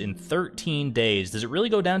grows in 13 days. Does it really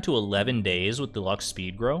go down to 11 days with Deluxe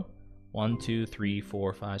Speed Grow? 1, 2, 3,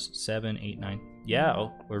 4, 5, 7, 8, 9. Yeah,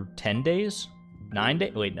 or 10 days? 9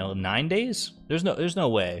 days? Wait, no, 9 days? There's no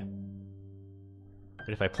way. But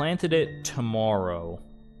if I planted it tomorrow,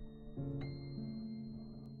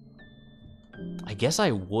 I guess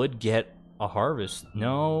I would get a harvest.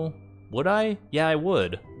 No. Would I? Yeah, I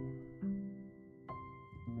would.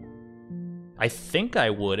 I think I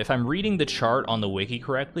would. If I'm reading the chart on the wiki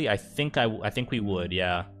correctly, I think we would,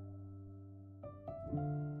 yeah.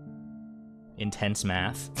 Intense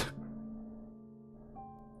math.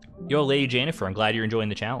 Yo, Lady Jennifer, I'm glad you're enjoying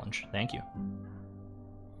the challenge. Thank you.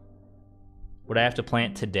 Would I have to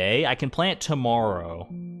plant today? I can plant tomorrow.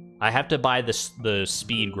 I have to buy the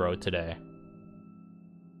speed grow today.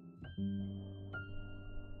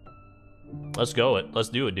 Let's go it. Let's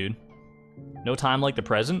do it, dude. No time like the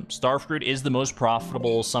present. Starfruit is the most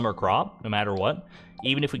profitable summer crop, no matter what.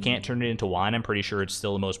 Even if we can't turn it into wine, I'm pretty sure it's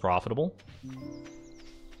still the most profitable.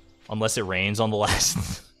 Unless it rains on the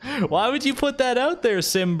last... Why would you put that out there,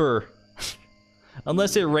 Simber?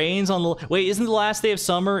 Unless it rains on the... Wait, isn't the last day of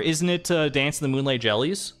summer, isn't it Dance in the Moonlight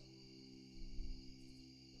Jellies?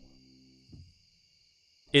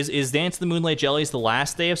 Is Dance in the Moonlight Jellies the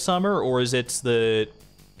last day of summer, or is it the...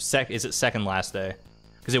 Is it second last day?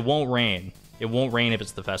 Because it won't rain. It won't rain if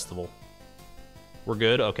it's the festival. We're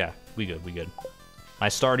good? Okay. We good. My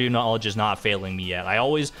Stardew knowledge is not failing me yet.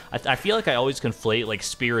 I feel like I always conflate, like,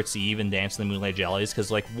 Spirit's Eve and Dance in the Moonlight Jellies, because,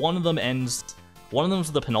 like, one of them's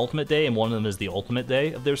the penultimate day, and one of them is the ultimate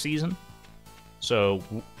day of their season. So,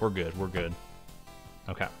 we're good.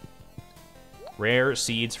 Okay. Rare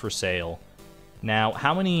seeds for sale. Now,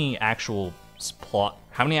 how many actual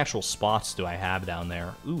spots do I have down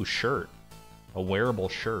there? Ooh, shirt. A wearable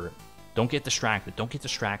shirt. Don't get distracted.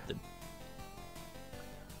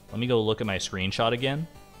 Let me go look at my screenshot again.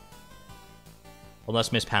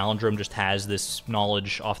 Unless Miss Palindrome just has this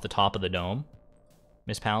knowledge off the top of the dome.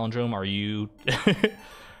 Miss Palindrome, are you...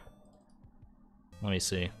 Let me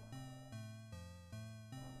see.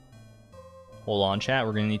 Hold on, chat.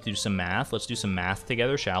 We're going to need to do some math. Let's do some math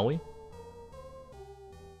together, shall we?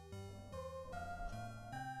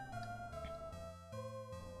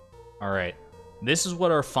 Alright. This is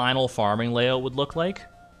what our final farming layout would look like.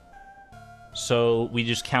 So we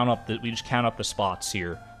just count up the spots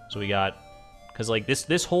here. So we got, because like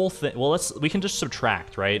this whole thing. Well, we can just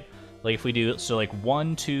subtract, right? Like if we do, so like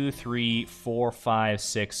 1, 2, 3, 4, 5,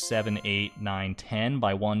 6, 7, 8, 9, 10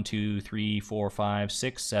 by 1, 2, 3, 4, 5,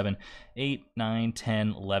 6, 7, 8, 9,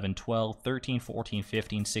 10, 11, 12, 13, 14,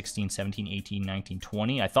 15, 16, 17, 18, 19,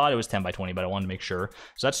 20. I thought it was 10 by 20, but I wanted to make sure.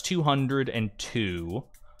 So that's 202.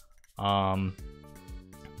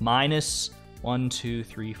 Minus 1, 2,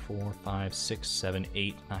 3, 4, 5, 6, 7,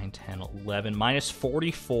 8, 9, 10, 11. Minus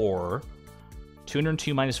 44.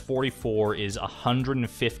 202 minus 44 is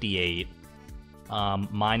 158.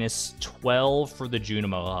 Minus 12 for the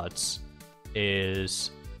Junimo huts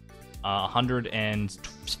is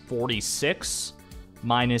 146.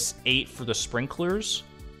 Minus 8 for the sprinklers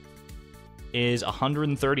is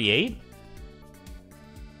 138.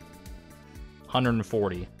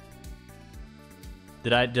 140.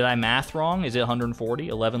 Did I math wrong? Is it 140?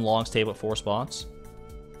 11 logs, table at 4 spots.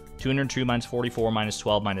 202 minus 44 minus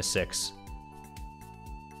 12 minus 6.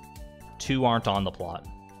 2 aren't on the plot.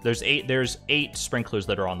 There's 8 sprinklers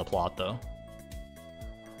that are on the plot though.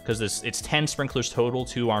 Because it's 10 sprinklers total,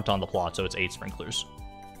 2 aren't on the plot, so it's 8 sprinklers.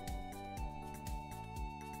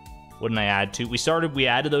 Wouldn't I add 2? We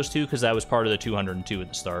added those 2 because that was part of the 202 at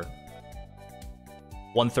the start.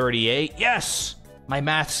 138. Yes! My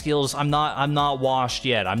math skills, I'm not washed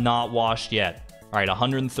yet. I'm not washed yet. All right,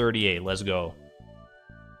 138. Let's go.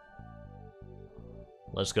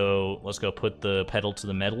 Let's go put the pedal to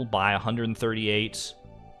the metal. Buy 138.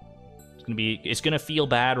 It's gonna feel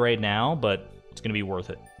bad right now, but it's gonna be worth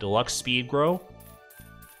it. Deluxe speed grow.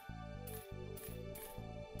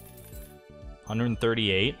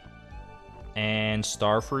 138. And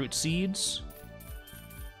starfruit seeds.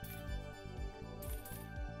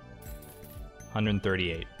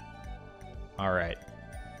 138. All right.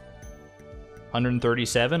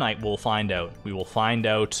 137. We'll find out. We will find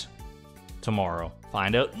out tomorrow.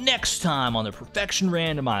 Find out next time on the Perfection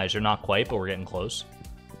Randomizer. Not quite, but we're getting close.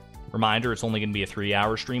 Reminder, it's only going to be a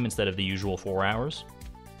 3-hour stream instead of the usual 4 hours.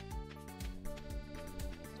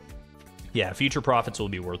 Yeah, future profits will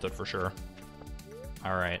be worth it for sure.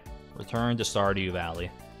 All right. Return to Stardew Valley.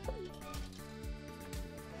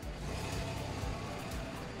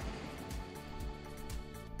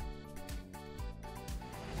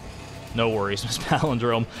 No worries, Miss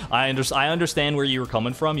Palindrome. I understand where you were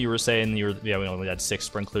coming from. You were saying we only had 6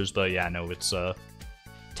 sprinklers, but yeah, no, it's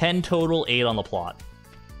 10 total, 8 on the plot.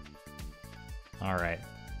 All right.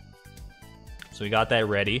 So we got that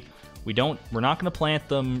ready. We're not going to plant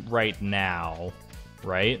them right now,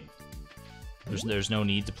 right? There's no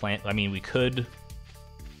need to plant. I mean, we could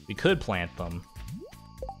plant them.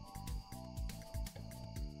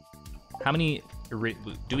 How many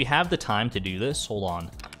do we have the time to do this? Hold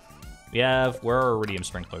on. Where are iridium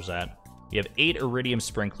sprinklers at? We have 8 iridium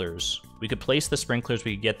sprinklers. We could place the sprinklers,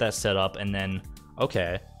 we could get that set up, and then,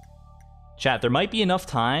 okay. Chat, there might be enough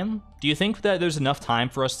time. Do you think that there's enough time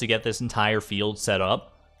for us to get this entire field set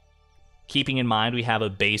up? Keeping in mind we have a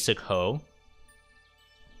basic hoe.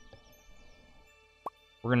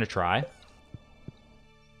 We're gonna try.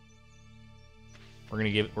 We're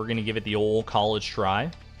gonna give it the old college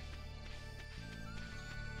try.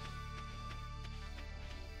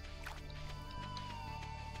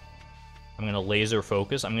 I'm going to laser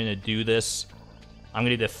focus. I'm going to do this. I'm going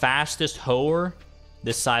to do the fastest hoer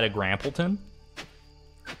this side of Grampleton.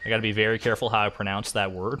 I got to be very careful how I pronounce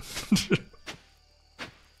that word.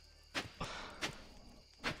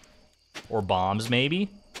 Or bombs, maybe?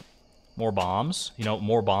 More bombs? You know,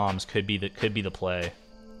 more bombs could be the play.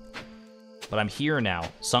 But I'm here now.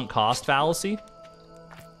 Sunk cost fallacy?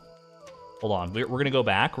 Hold on. We're going to go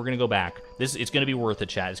back. We're going to go back. It's going to be worth it,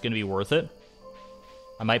 chat. It's going to be worth it.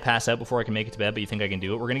 I might pass out before I can make it to bed, but you think I can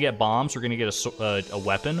do it? We're going to get bombs, we're going to get a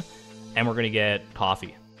weapon, and we're going to get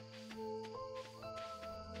coffee.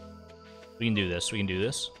 We can do this. We can do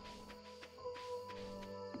this.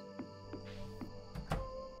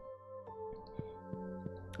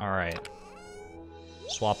 All right.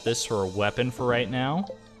 Swap this for a weapon for right now.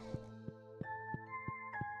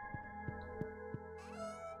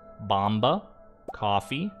 Bomba.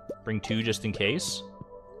 Coffee. Bring 2 just in case.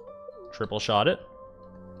 Triple shot it.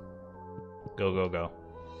 Go, go, go.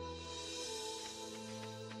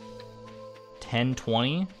 10,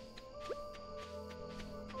 20.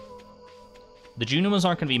 The Junimos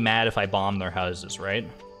aren't going to be mad if I bomb their houses, right?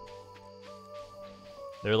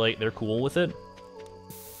 They're cool with it.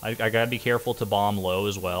 I gotta be careful to bomb low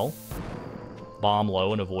as well. Bomb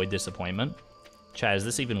low and avoid disappointment. Chat, is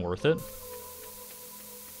this even worth it?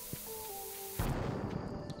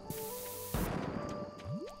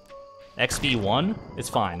 XP1? It's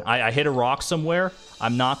fine. I hit a rock somewhere.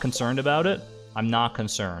 I'm not concerned about it. I'm not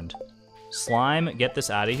concerned. Slime, get this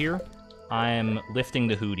out of here. I am lifting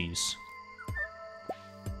the hooties.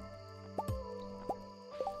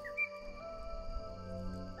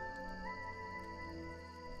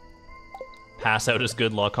 Pass out is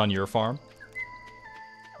good luck on your farm.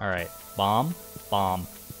 Alright. Bomb. Bomb.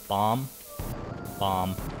 Bomb.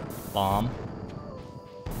 Bomb. Bomb.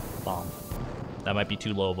 Bomb. That might be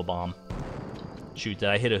too low of a bomb. Shoot, did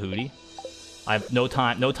I hit a hootie? I have no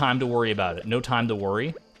time to worry about it. No time to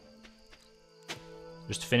worry.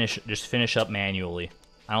 Just finish up manually.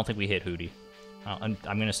 I don't think we hit hootie. I'm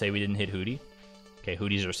gonna say we didn't hit hootie. Okay,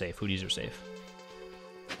 hooties are safe. Hooties are safe.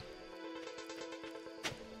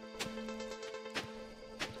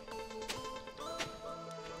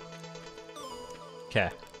 Okay.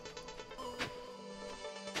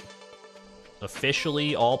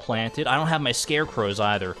 Officially all planted. I don't have my scarecrows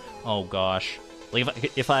either. Oh gosh. Like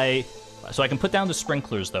so I can put down the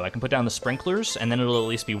sprinklers though. I can put down the sprinklers and then it'll at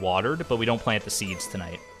least be watered, but we don't plant the seeds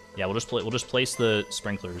tonight. Yeah, we'll just place the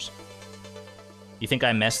sprinklers. You think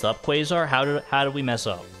I messed up, Quasar? How did we mess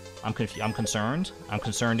up? I'm concerned. I'm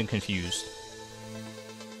concerned and confused.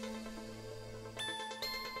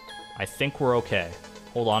 I think we're okay.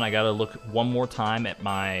 Hold on, I gotta look one more time at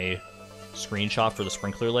my screenshot for the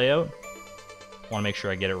sprinkler layout. Want to make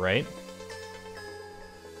sure I get it right.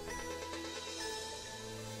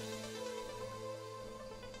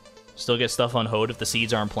 Still get stuff on hold if the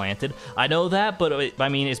seeds aren't planted. I know that, but I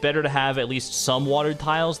mean, it's better to have at least some watered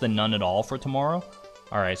tiles than none at all for tomorrow.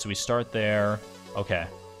 All right, so we start there. Okay,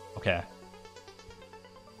 okay.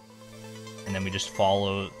 And then we just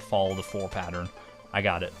follow the 4 pattern. I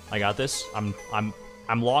got it. I got this. I'm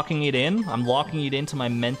locking it in. I'm locking it into my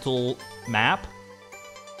mental map.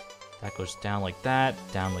 That goes down like that,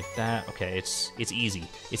 down like that. Okay, it's easy.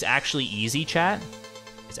 It's actually easy, chat.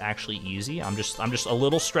 It's actually easy. I'm just a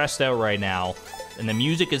little stressed out right now, and the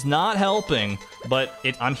music is not helping, but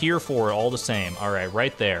I'm here for it all the same. All right,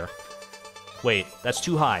 right there. Wait, that's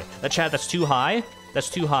too high. That's too high? That's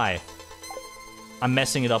too high. I'm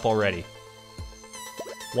messing it up already.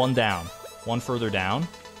 One down. One further down.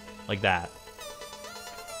 Like that.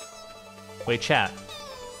 Wait, chat.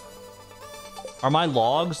 Are my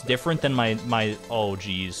logs different than my... Oh,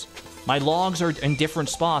 geez. My logs are in different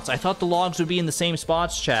spots. I thought the logs would be in the same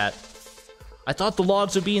spots, chat. I thought the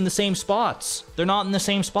logs would be in the same spots. They're not in the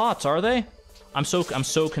same spots, are they? I'm so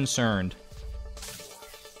concerned.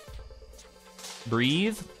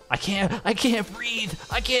 Breathe? I can't breathe.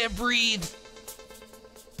 I can't breathe.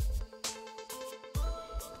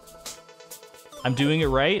 I'm doing it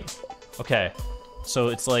right? Okay. So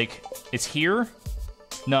it's like, it's here?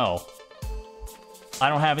 No. I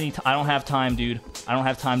don't have time, dude. I don't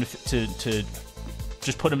have time to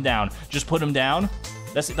just put him down. Just put him down.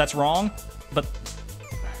 That's wrong. But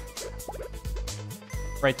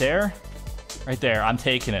right there, right there. I'm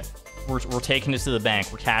taking it. We're taking this to the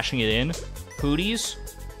bank. We're cashing it in. Hooties.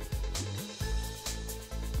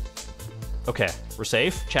 Okay, we're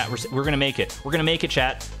safe. Chat, we're gonna make it. We're gonna make it,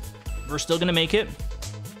 chat. We're still gonna make it.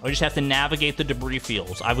 I just have to navigate the debris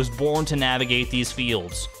fields. I was born to navigate these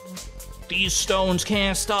fields. These stones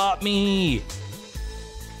can't stop me.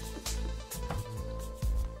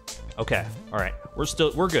 Okay, all right.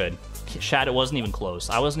 We're good. Chat, it wasn't even close.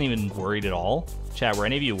 I wasn't even worried at all. Chat, were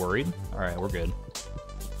any of you worried? All right, we're good.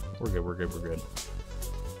 We're good.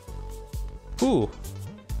 Ooh.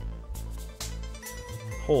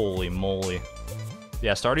 Holy moly.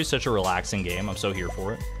 Yeah, Stardew's such a relaxing game. I'm so here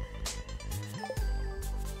for it.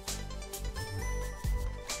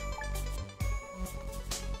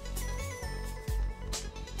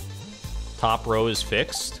 Top row is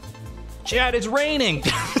fixed. Chat, it's raining!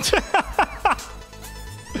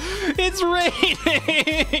 It's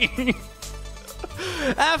raining!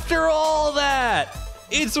 After all that,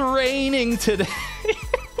 it's raining today.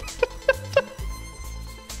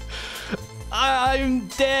 I'm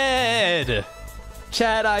dead.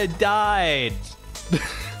 Chat, I died.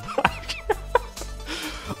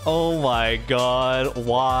 Oh my god,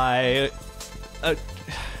 why?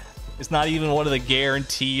 It's not even one of the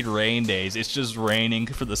guaranteed rain days. It's just raining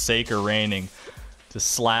for the sake of raining to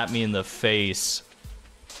slap me in the face.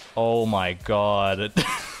 Oh my god.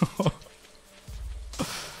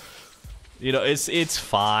 You know, it's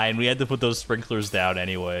fine. We had to put those sprinklers down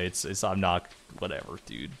anyway. I'm not, whatever,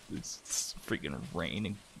 dude. It's freaking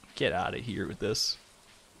raining. Get out of here with this.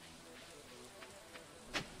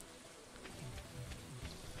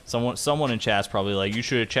 Someone in chat's probably like, you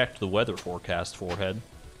should have checked the weather forecast, forehead.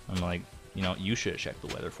 I'm like, you know, you should have checked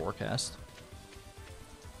the weather forecast.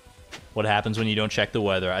 What happens when you don't check the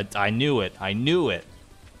weather? I knew it. I knew it.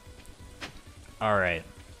 All right.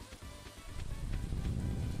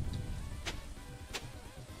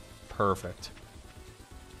 Perfect.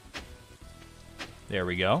 There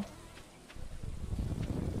we go.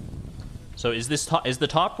 So is the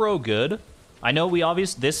top row good? I know we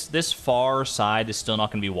this far side is still not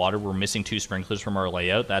going to be watered. We're missing 2 sprinklers from our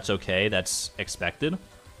layout. That's okay. That's expected.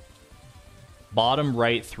 Bottom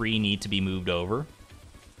right 3 need to be moved over.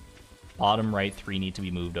 Bottom right 3 need to be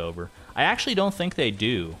moved over. I actually don't think they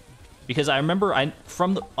do, because I remember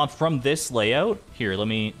from this layout here. Let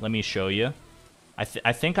me show you.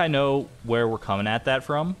 I think I know where we're coming at that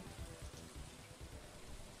from,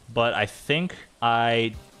 but I think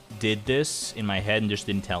I did this in my head and just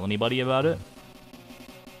didn't tell anybody about it.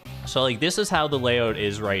 So like this is how the layout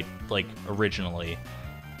is right like originally,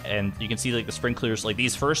 and you can see like the sprinklers, like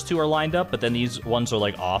these first 2 are lined up, but then these ones are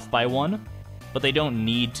like off by 1, but they don't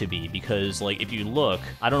need to be, because like if you look,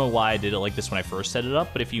 I don't know why I did it like this when I first set it up,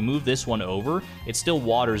 but if you move this one over, it still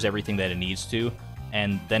waters everything that it needs to,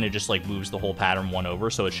 and then it just like moves the whole pattern 1 over,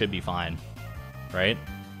 so it should be fine, right?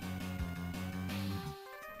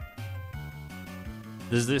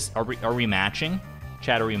 Are we matching?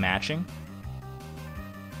 Chat, are we matching?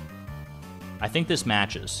 I think this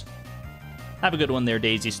matches. Have a good one there,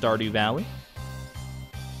 Daisy Stardew Valley.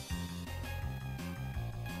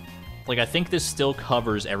 Like, I think this still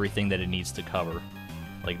covers everything that it needs to cover.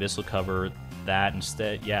 Like, this will cover that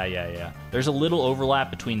instead. Yeah. There's a little overlap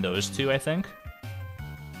between those 2, I think.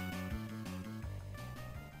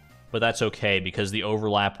 But that's okay, because the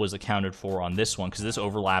overlap was accounted for on this one, because this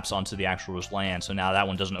overlaps onto the actual land. So now that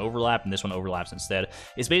one doesn't overlap, and this one overlaps instead.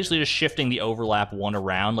 It's basically just shifting the overlap 1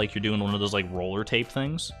 around, like you're doing one of those like roller tape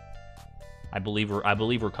things. I believe we're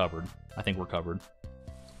covered. I think we're covered.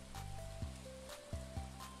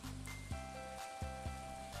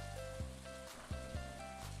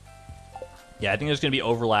 Yeah, I think there's gonna be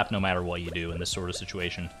overlap no matter what you do in this sort of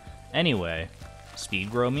situation. Anyway, speed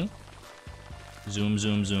grow me. Zoom,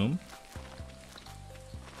 zoom, zoom.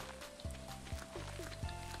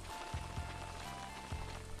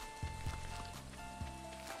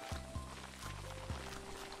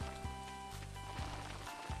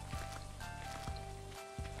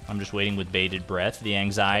 I'm just waiting with bated breath. The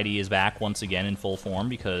anxiety is back once again in full form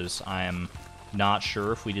because I am not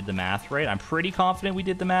sure if we did the math right. I'm pretty confident we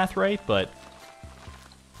did the math right, but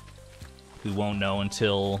we won't know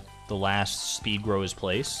until the last speed grow is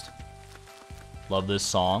placed. Love this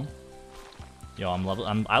song. Yo,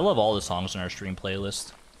 I love all the songs in our stream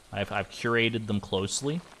playlist. I've curated them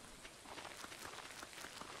closely.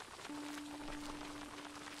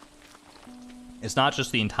 It's not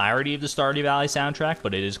just the entirety of the Stardew Valley soundtrack,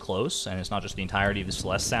 but it is close. And it's not just the entirety of the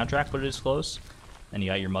Celeste soundtrack, but it is close. And you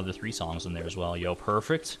got your Mother 3 songs in there as well. Yo,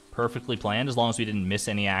 perfect. Perfectly planned. As long as we didn't miss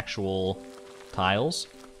any actual tiles,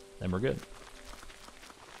 then we're good.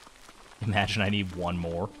 Imagine I need 1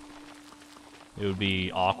 more. It would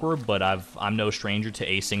be awkward, but I'm no stranger to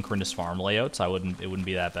asynchronous farm layouts. It wouldn't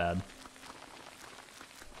be that bad.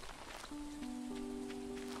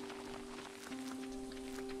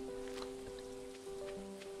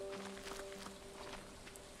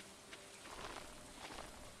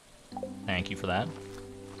 Thank you for that.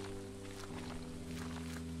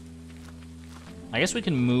 I guess we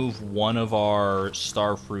can move one of our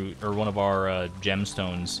starfruit, or one of our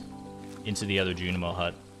gemstones into the other Junimo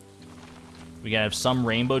hut. We gotta have some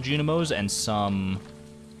rainbow Junimos and some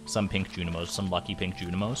pink Junimos, some lucky pink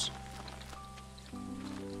Junimos.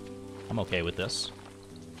 I'm okay with this.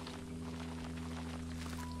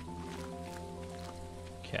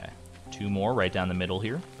 Okay, 2 more right down the middle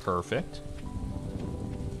here. Perfect.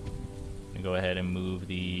 I'm gonna go ahead and move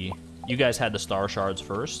the... You guys had the star shards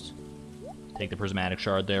first. Take the prismatic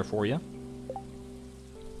shard there for you.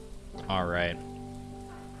 All right.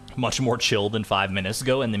 Much more chill than 5 minutes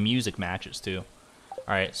ago, and the music matches too. All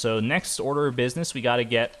right, so next order of business, we got to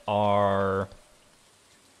get our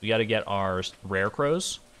rare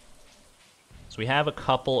crows. So we have a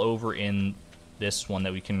couple over in this one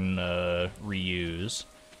that we can reuse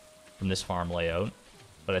from this farm layout,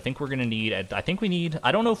 but I think we're gonna need.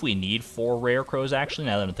 I don't know if we need 4 rare crows actually.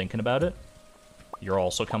 Now that I'm thinking about it, you're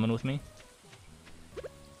also coming with me.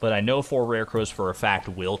 But I know 4 rare crows for a fact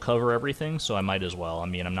will cover everything, so I might as well. I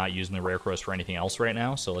mean, I'm not using the rare crows for anything else right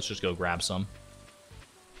now, so let's just go grab some.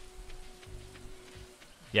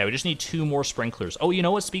 Yeah, we just need 2 more sprinklers. Oh, you know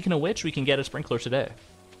what? Speaking of which, we can get a sprinkler today.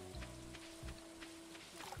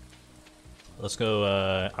 Let's go,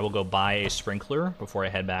 I will go buy a sprinkler before I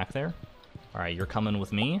head back there. All right, you're coming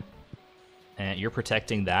with me. And you're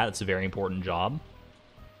protecting that. It's a very important job.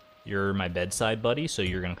 You're my bedside buddy, so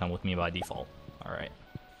you're going to come with me by default. All right.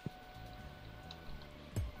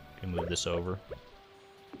 Can move this over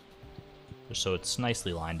just so it's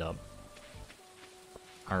nicely lined up.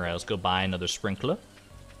 Alright, let's go buy another sprinkler.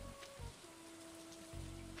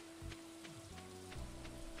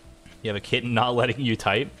 You have a kitten not letting you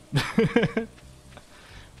type?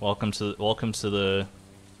 Welcome to the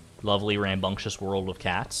lovely, rambunctious world of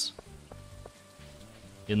cats.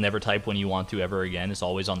 You'll never type when you want to ever again. It's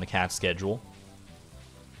always on the cat schedule.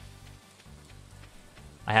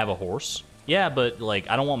 I have a horse. Yeah, but, like,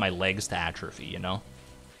 I don't want my legs to atrophy, you know?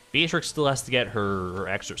 Beatrix still has to get her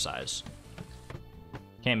exercise.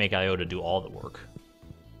 Can't make Iota do all the work.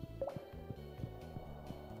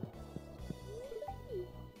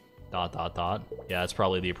 Dot, dot, dot. Yeah, that's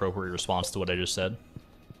probably the appropriate response to what I just said.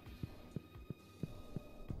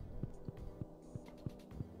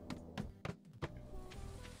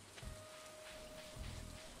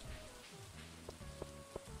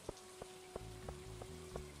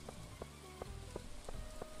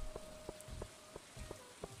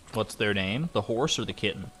 What's their name? The horse or the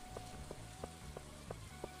kitten?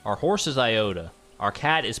 Our horse is Iota. Our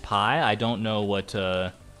cat is Pi. I don't know what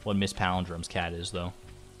Miss Palindrome's cat is, though.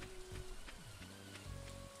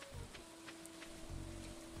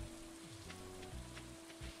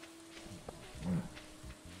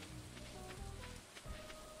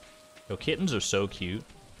 Yo, kittens are so cute.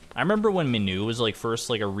 I remember when Minu was, like, first,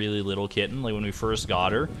 like, a really little kitten. Like, when we first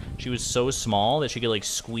got her, she was so small that she could, like,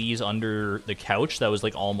 squeeze under the couch that was,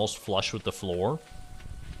 like, almost flush with the floor.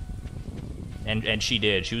 And she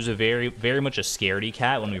did. She was a very much a scaredy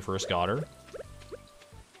cat when we first got her.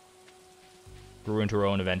 Grew into her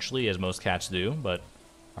own eventually, as most cats do, but...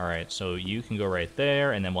 Alright, so you can go right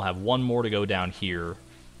there, and then we'll have one more to go down here.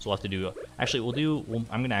 So we'll have to do... Actually,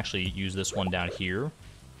 I'm going to actually use this one down here.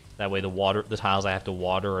 That way the tiles I have to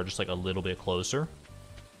water are just like a little bit closer.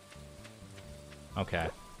 Okay.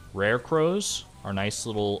 Rare crows. Our nice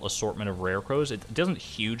little assortment of rare crows. It doesn't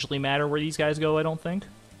hugely matter where these guys go, I don't think.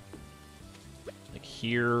 Like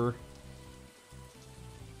here.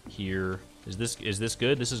 Here. Is this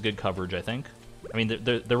good? This is good coverage, I think. I mean,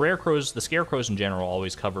 the rare crows, the scarecrows in general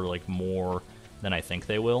always cover like more than I think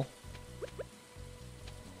they will.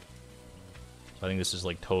 So I think this is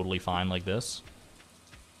like totally fine like this.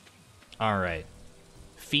 Alright.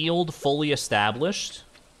 Field fully established.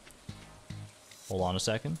 Hold on a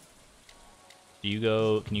second. Can you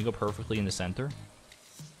go perfectly in the center?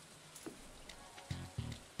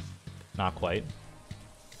 Not quite.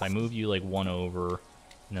 If I move you like one over,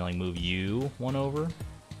 and then like move you one over.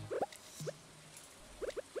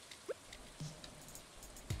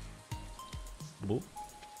 Boop.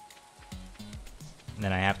 And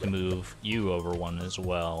then I have to move you over one as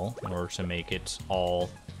well in order to make it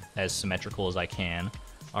all as symmetrical as I can.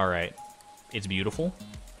 Alright. It's beautiful.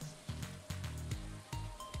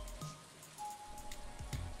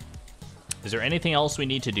 Is there anything else we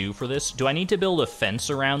need to do for this? Do I need to build a fence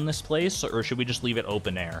around this place, or should we just leave it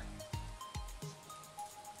open air?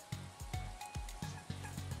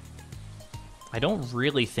 I don't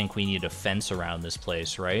really think we need a fence around this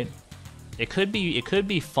place, right? It could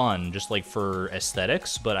be fun, just like for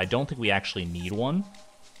aesthetics, but I don't think we actually need one.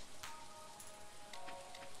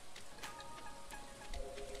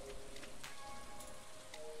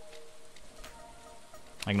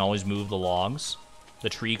 I can always move the logs. The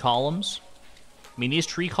tree columns. I mean, these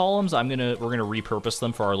tree columns, we're gonna repurpose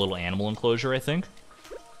them for our little animal enclosure, I think.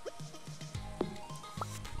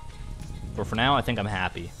 But for now, I think I'm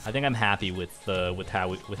happy. I think I'm happy with how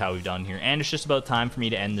we've done here, and it's just about time for me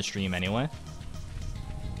to end the stream anyway.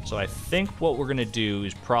 So I think what we're gonna do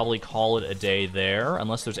is probably call it a day there,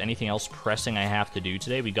 unless there's anything else pressing I have to do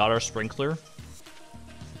today. We got our sprinkler.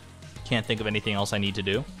 Can't think of anything else I need to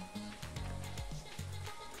do.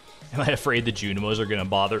 Am I afraid the Junimos are gonna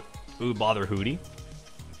bother Hootie?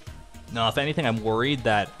 No, if anything, I'm worried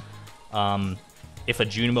that if a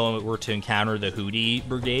Junimo were to encounter the Hootie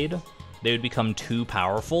brigade, they would become too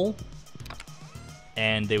powerful,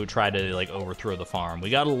 and they would try to like overthrow the farm. We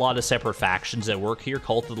got a lot of separate factions at work here: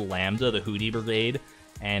 Cult of the Lambda, the Hootie brigade,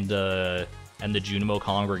 and the Junimo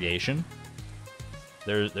congregation.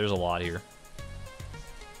 There's a lot here.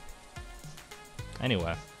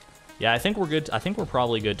 Anyway. Yeah, I think we're good. I think we're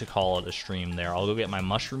probably good to call it a stream there. I'll go get my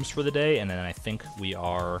mushrooms for the day, and then I think we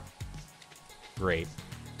are great.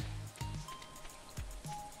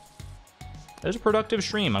 It was a productive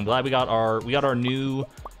stream. I'm glad we got our new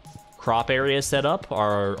crop area set up,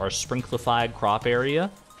 our sprinklified crop area.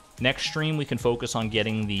 Next stream, we can focus on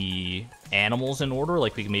getting the animals in order.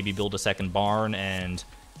 Like, we can maybe build a second barn and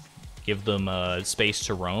give them space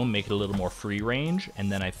to roam, make it a little more free range,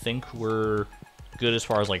 and then I think we're good as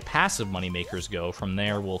far as like passive money makers go. From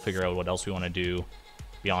there, we'll figure out what else we want to do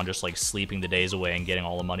beyond just like sleeping the days away and getting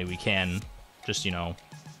all the money we can, just, you know,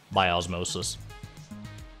 by osmosis.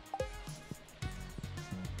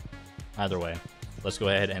 Either way, let's go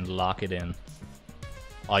ahead and lock it in.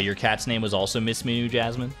 Oh, your cat's name was also Miss Minu,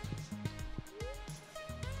 Jasmine?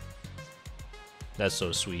 That's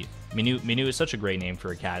so sweet. Minu is such a great name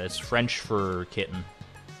for a cat. It's French for kitten.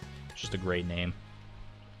 It's just a great name.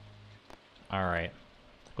 Alright.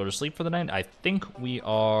 Go to sleep for the night? I think we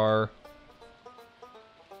are...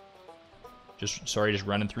 Just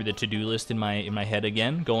running through the to-do list in my head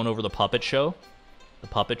again. Going over the puppet show. The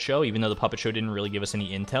puppet show, even though the puppet show didn't really give us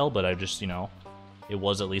any intel, but I just, you know, it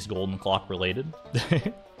was at least Golden Clock related.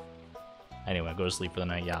 Anyway, go to sleep for the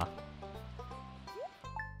night, yeah.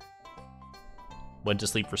 Went to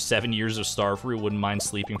sleep for 7 years of Starfruit, wouldn't mind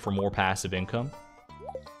sleeping for more passive income.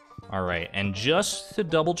 Alright, and just to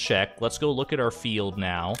double check, let's go look at our field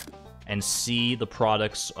now and see the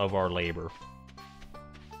products of our labor.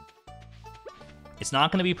 It's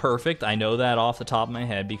not going to be perfect, I know that off the top of my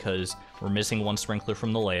head because we're missing one sprinkler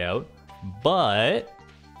from the layout, but,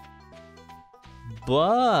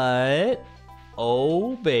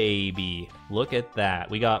 oh baby, look at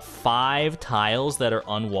that. We got 5 tiles that are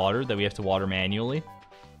unwatered that we have to water manually.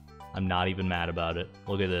 I'm not even mad about it.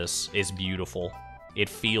 Look at this, it's beautiful. It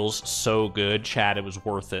feels so good, chat, it was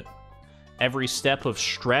worth it. Every step of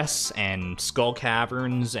stress and skull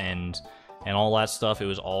caverns and all that stuff, it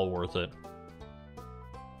was all worth it.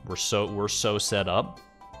 We're so set up.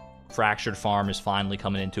 Fractured Farm is finally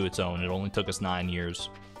coming into its own. It only took us 9 years.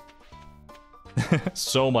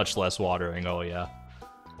 So much less watering, oh yeah.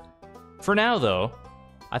 For now, though,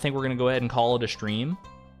 I think we're going to go ahead and call it a stream.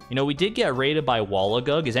 You know, we did get raided by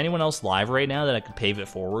Wallagug. Is anyone else live right now that I could pave it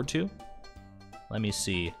forward to? Let me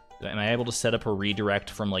see. Am I able to set up a redirect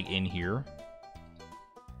from, like, in here?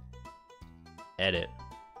 Edit.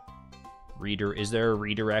 Is there a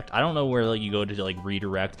redirect? I don't know where like, you go to like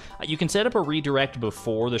redirect. You can set up a redirect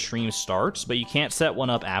before the stream starts, but you can't set one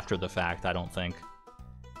up after the fact, I don't think.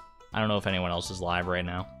 I don't know if anyone else is live right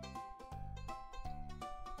now.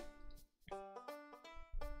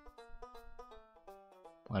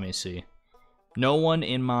 Let me see. No one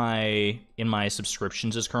in my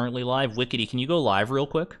subscriptions is currently live. Wickedy, can you go live real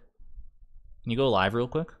quick? Can you go live real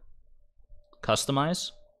quick? Customize.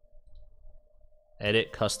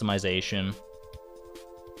 Edit, customization,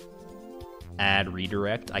 add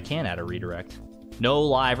redirect. I can't add a redirect. No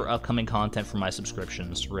live or upcoming content from my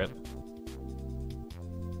subscriptions. RIP.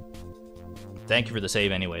 Thank you for the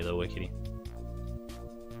save anyway, though, Wickedy.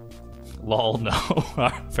 Lol, no.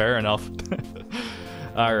 Fair enough.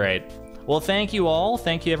 Alright. Well, thank you all.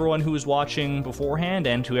 Thank you everyone who was watching beforehand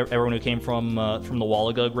and to everyone who came from the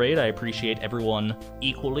Wallagug raid. I appreciate everyone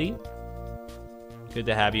equally. Good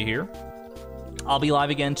to have you here. I'll be live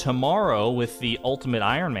again tomorrow with the Ultimate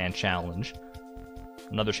Iron Man Challenge.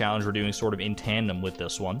 Another challenge we're doing sort of in tandem with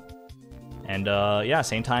this one. And yeah,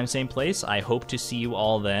 same time, same place. I hope to see you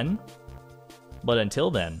all then. But until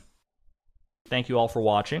then, thank you all for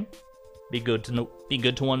watching. Be good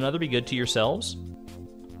to one another, be good to yourselves.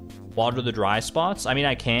 Water the dry spots. I mean,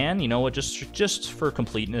 I can, you know what, just for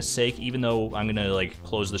completeness sake, even though I'm gonna like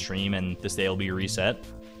close the stream and this day will be reset.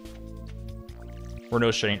 We're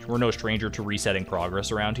no stranger to resetting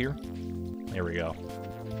progress around here. There we go.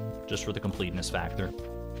 Just for the completeness factor.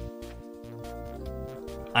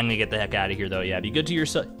 I'm gonna get the heck out of here though. Yeah, be good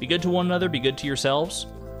to one another, be good to yourselves,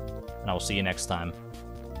 and I will see you next time.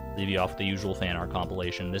 Leave you off with the usual fan art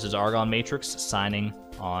compilation. This is Argon Matrix signing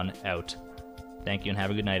on out. Thank you and have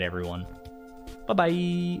a good night, everyone.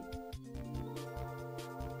 Bye-bye.